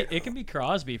 Day. It can be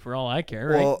Crosby for all I care,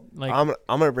 right? Well, Like, I'm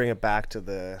gonna bring it back to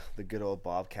the good old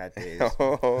Bobcat days.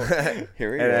 Oh,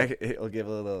 here we And go. I'll give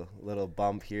a little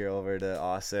bump here over to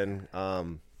Austin.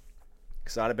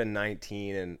 Because I'd have been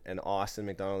 19, and Austin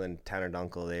McDonald and Tanner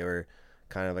Dunkel, they were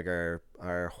kind of like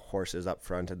our horses up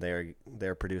front, and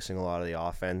they're producing a lot of the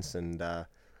offense. And I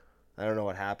don't know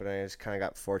what happened. I just kind of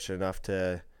got fortunate enough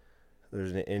to. There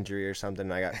was an injury or something.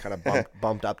 And I got kind of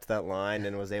bumped up to that line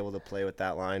and was able to play with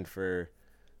that line for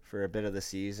a bit of the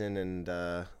season, and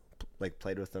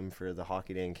played with them for the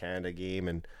Hockey Day in Canada game.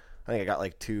 And I think I got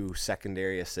like 2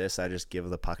 secondary assists. I just give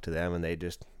the puck to them, and they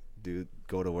just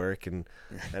go to work and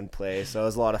play. So it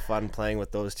was a lot of fun playing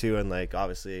with those two. And like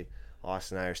obviously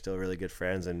Austin and I are still really good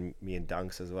friends, and me and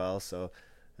Dunks as well. So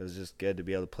it was just good to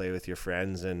be able to play with your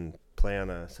friends and play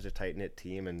on such a tight knit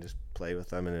team and just play with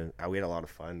them. And we had a lot of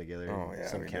fun together. Oh, yeah,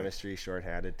 some we did. chemistry,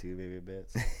 shorthanded too, maybe a bit.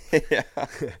 Yeah,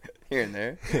 here and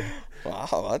there. Wow,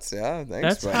 thanks.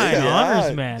 that's buddy. high Yeah.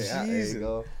 honors, man. Yeah, there Jesus. you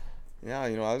go. Yeah, I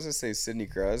was gonna say Sidney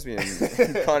Crosby and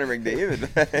Connor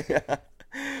McDavid.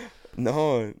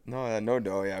 No,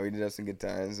 yeah, we did have some good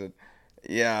times. But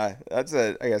yeah, I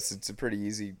guess it's a pretty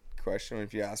easy question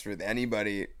if you ask for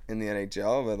anybody in the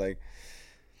NHL. But like,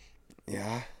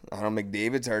 yeah, I don't know,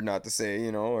 McDavid's hard not to say,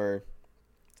 or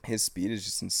his speed is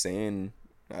just insane.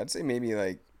 I'd say maybe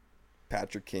like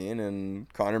Patrick Kane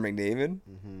and Connor McDavid.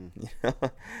 Mm-hmm.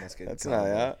 That's good. That's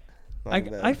not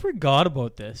bad. I forgot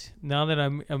about this. Now that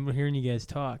I'm hearing you guys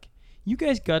talk, you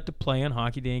guys got to play on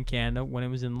Hockey Day in Canada when it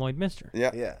was in Lloydminster.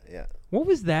 Yeah. Yeah. What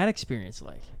was that experience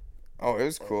like? Oh, it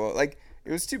was cool. Like,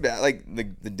 it was too bad. Like, the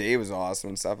day was awesome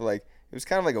and stuff. But, like, it was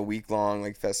kind of like a week long,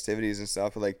 like, festivities and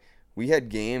stuff. But, like, we had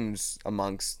games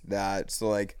amongst that. So,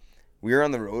 like, we were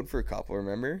on the road for a couple,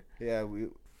 remember? Yeah,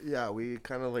 we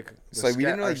kind of like. So, like, we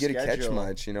didn't really get to catch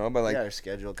much, But, like, our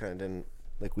schedule kind of didn't.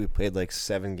 Like, we played like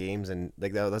 7 games, and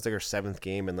like that's like our 7th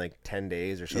game in like 10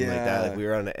 days or something like that. Like, we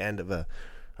were on the end of a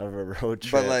road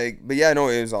trip. But yeah, no,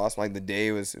 it was awesome. Like, the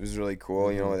day was really cool,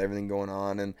 with everything going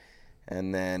on,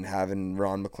 and then having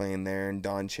Ron McLean there and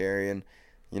Don Cherry, and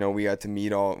we got to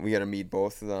meet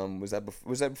both of them. Was that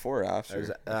before or after? It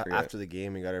was after the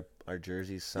game. We got our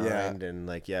jerseys signed, and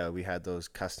we had those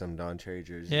custom Don Cherry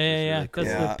jerseys. Yeah. Really cool.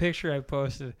 That's the picture I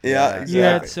posted. Yeah, exactly. You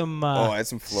had some I had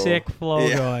some flow. sick flow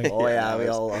going. Oh yeah, we that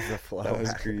was- all love the flow. That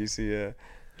was greasy, yeah.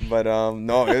 But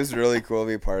no, it was really cool to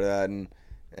be a part of that,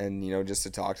 and just to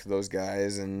talk to those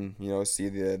guys, and see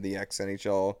the ex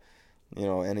NHL,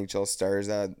 NHL stars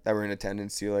that were in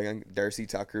attendance too. Like, I think Darcy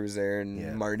Tucker was there,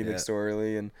 and Marty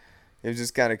McSorley, and it was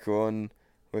just kind of cool. And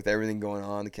with everything going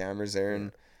on, the cameras there,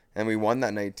 and we won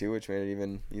that night too, which made it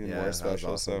even more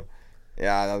special. Awesome. So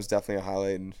yeah, that was definitely a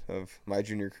highlight of my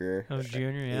junior career. I was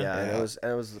junior, Yeah, and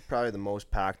it was probably the most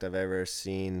packed I've ever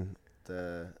seen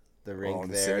the rink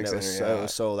the there, and Civic it was Center,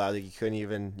 so loud that you couldn't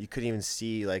even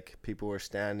see, like, people were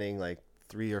standing like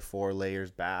 3 or 4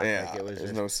 layers back. Yeah, Like, it was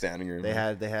there's just, no standing room. they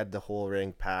had the whole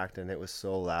rink packed, and it was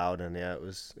so loud, and it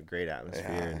was a great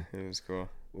atmosphere, and it was cool.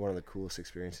 one of the coolest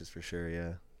experiences for sure.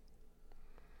 Yeah.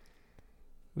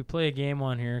 We play a game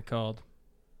on here called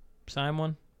Sign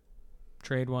One,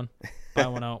 Trade One, Buy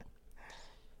One Out.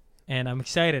 And I'm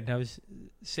excited. I was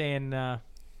saying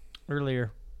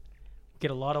earlier,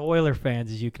 get a lot of Oiler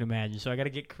fans, as you can imagine, so I got to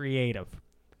get creative.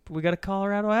 But we got a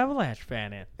Colorado Avalanche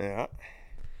fan in. Yeah.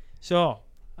 So,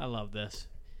 I love this.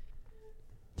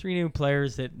 3 new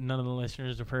players that none of the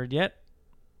listeners have heard yet.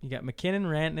 You got McKinnon,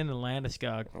 Rantanen, and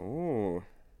Landeskog. Oh.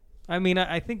 I mean,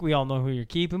 I think we all know who you're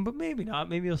keeping, but maybe not.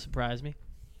 Maybe you'll surprise me.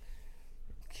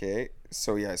 Okay.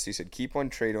 So yeah, so you said keep one,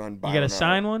 trade one, buy You got one to out.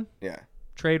 sign one, Yeah.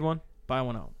 trade one, buy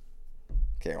one out.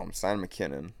 Okay, well, I'm signing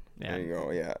McKinnon. Yeah. There you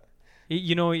go. Yeah.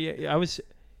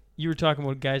 You were talking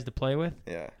about guys to play with.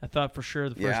 Yeah. I thought for sure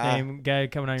the first Yeah. name guy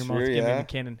coming out of your mouth was True, going to yeah.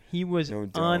 be McKinnon. He was No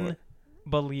doubt.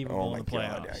 unbelievable Oh my in the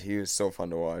god. playoffs. Yeah, he was so fun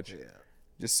to watch. Yeah.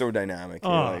 Just so dynamic.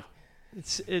 Oh,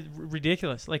 it's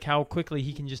ridiculous, like how quickly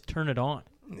he can just turn it on.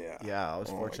 Yeah. Yeah, I was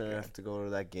Oh my fortunate God. enough to go to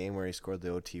that game where he scored the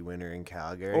OT winner in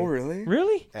Calgary. Oh really?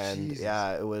 Really? And Jesus.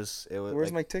 yeah, it was.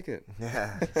 Where's like, my ticket?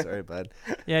 Yeah, sorry, bud.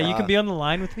 Yeah, you can be on the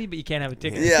line with me, but you can't have a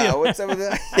ticket. Yeah. What's up with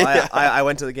that? I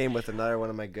went to the game with another one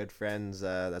of my good friends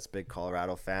that's a big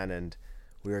Colorado fan, and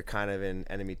we were kind of in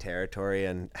enemy territory.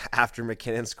 And after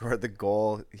McKinnon scored the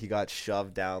goal, he got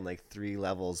shoved down like 3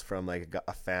 levels from like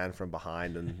a fan from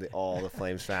behind, and all the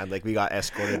Flames fans, like, we got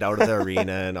escorted out of the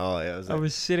arena and all. It was I like,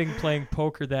 was sitting playing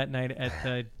poker that night at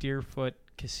the Deerfoot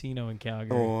casino in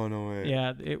Calgary. Oh, no way.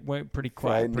 Yeah, it went pretty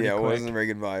quiet. Pretty Yeah, it quick. wasn't a very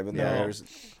good vibe in Yeah,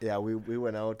 there. we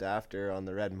went out after on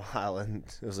the Red Mile, and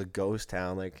it was a ghost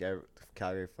town. Like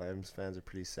Calgary Flames fans are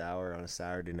pretty sour on a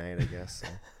Saturday night, I guess. So.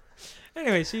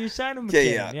 Anyway, so you signed him.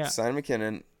 Okay, McKinnon. yeah. Sign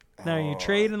McKinnon. Now, you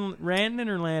trading Randon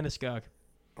or Landeskog?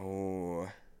 Oh,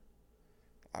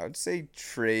 I would say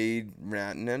trade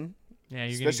Rantanen. Yeah,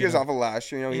 you're Especially because off of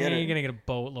last year, you're gonna get a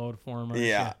boatload for him.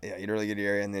 Yeah, you'd really get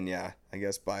area, and then I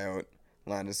guess buy out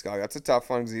Landeskog. That's a tough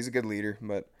one because he's a good leader,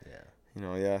 but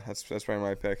that's probably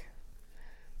my pick.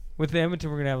 With Edmonton,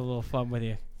 we're gonna have a little fun with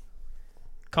you.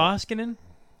 Koskinen,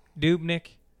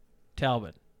 Dubnyk,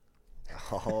 Talbot.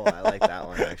 Oh, I like that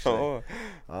one actually.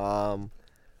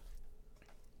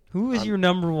 Who is your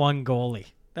number one goalie?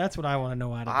 That's what I want to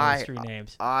know out of those three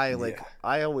names. I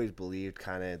always believed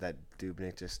kind of that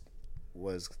Dubnyk just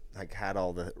was like had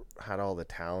all the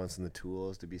talents and the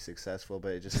tools to be successful,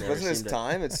 but it just wasn't his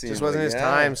time. It seemed just wasn't his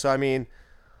time. So I mean,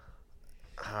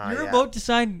 you're about to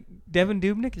sign Devin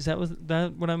Dubnyk. Is that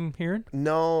what I'm hearing?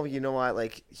 No, you know what?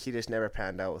 Like he just never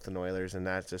panned out with the Oilers, and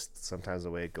that's just sometimes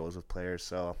the way it goes with players.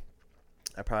 So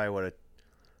I probably would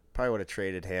have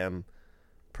traded him.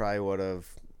 Probably would have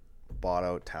bought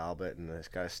out Talbot, and I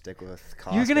just got to stick with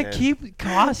Koskinen. You're gonna keep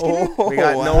Koskinen? We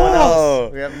got no one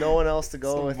else. We have no one else to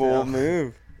go with. Bold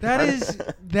move. That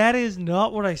is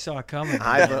not what I saw coming.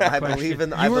 I believe in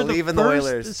the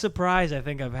Oilers. First surprise I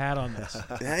think I've had on this.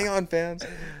 Hang on, fans.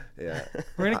 Yeah,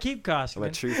 we're gonna keep Koskinen. I'm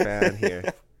a true fan here.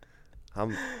 I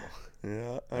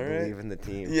right. believe in the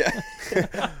team. Yeah.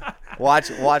 Watch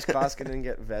Koskinen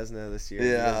get Vezina this year.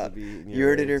 Yeah. You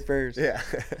heard it here first. Yeah.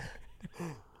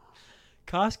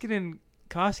 Koskinen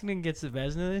gets the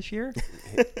Vezina this year.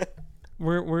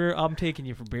 I'm taking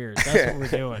you for beers. That's what we're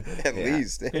doing. At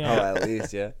least. Yeah. Oh, at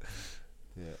least, yeah.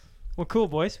 Well, cool,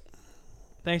 boys.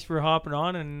 Thanks for hopping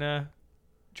on and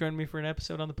joining me for an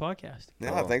episode on the podcast.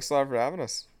 Yeah, thanks a lot for having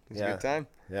us. It was a good time.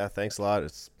 Yeah, thanks a lot.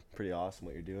 It's pretty awesome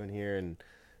what you're doing here and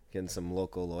getting some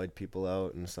local Lloyd people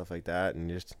out and stuff like that, and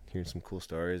just hearing some cool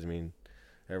stories. I mean,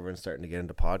 everyone's starting to get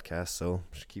into podcasts, so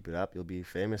just keep it up. You'll be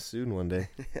famous soon one day.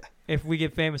 If we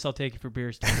get famous, I'll take you for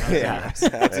beers too. Yeah,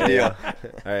 that's a deal.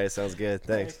 All right, sounds good.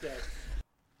 Thanks.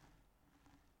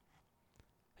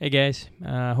 Hey guys,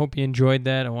 hope you enjoyed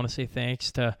that. I want to say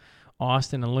thanks to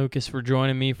Austin and Lucas for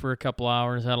joining me for a couple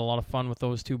hours. Had a lot of fun with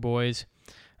those two boys.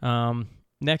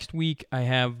 Next week, I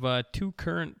have two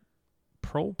current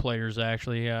pro players,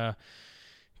 actually.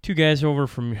 Two guys over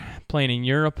from playing in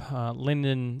Europe,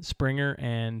 Lyndon Springer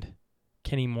and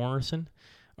Kenny Morrison,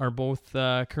 are both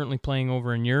currently playing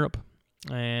over in Europe.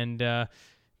 And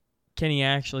Kenny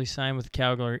actually signed with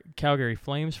Calgary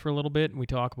Flames for a little bit, and we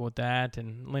talk about that.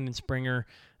 And Lyndon Springer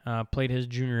played his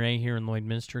junior A here in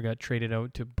Lloydminster, got traded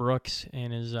out to Brooks in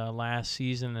his last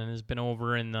season, and has been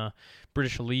over in the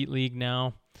British Elite League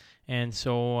now. And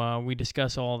so we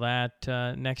discuss all that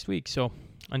next week. So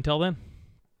until then.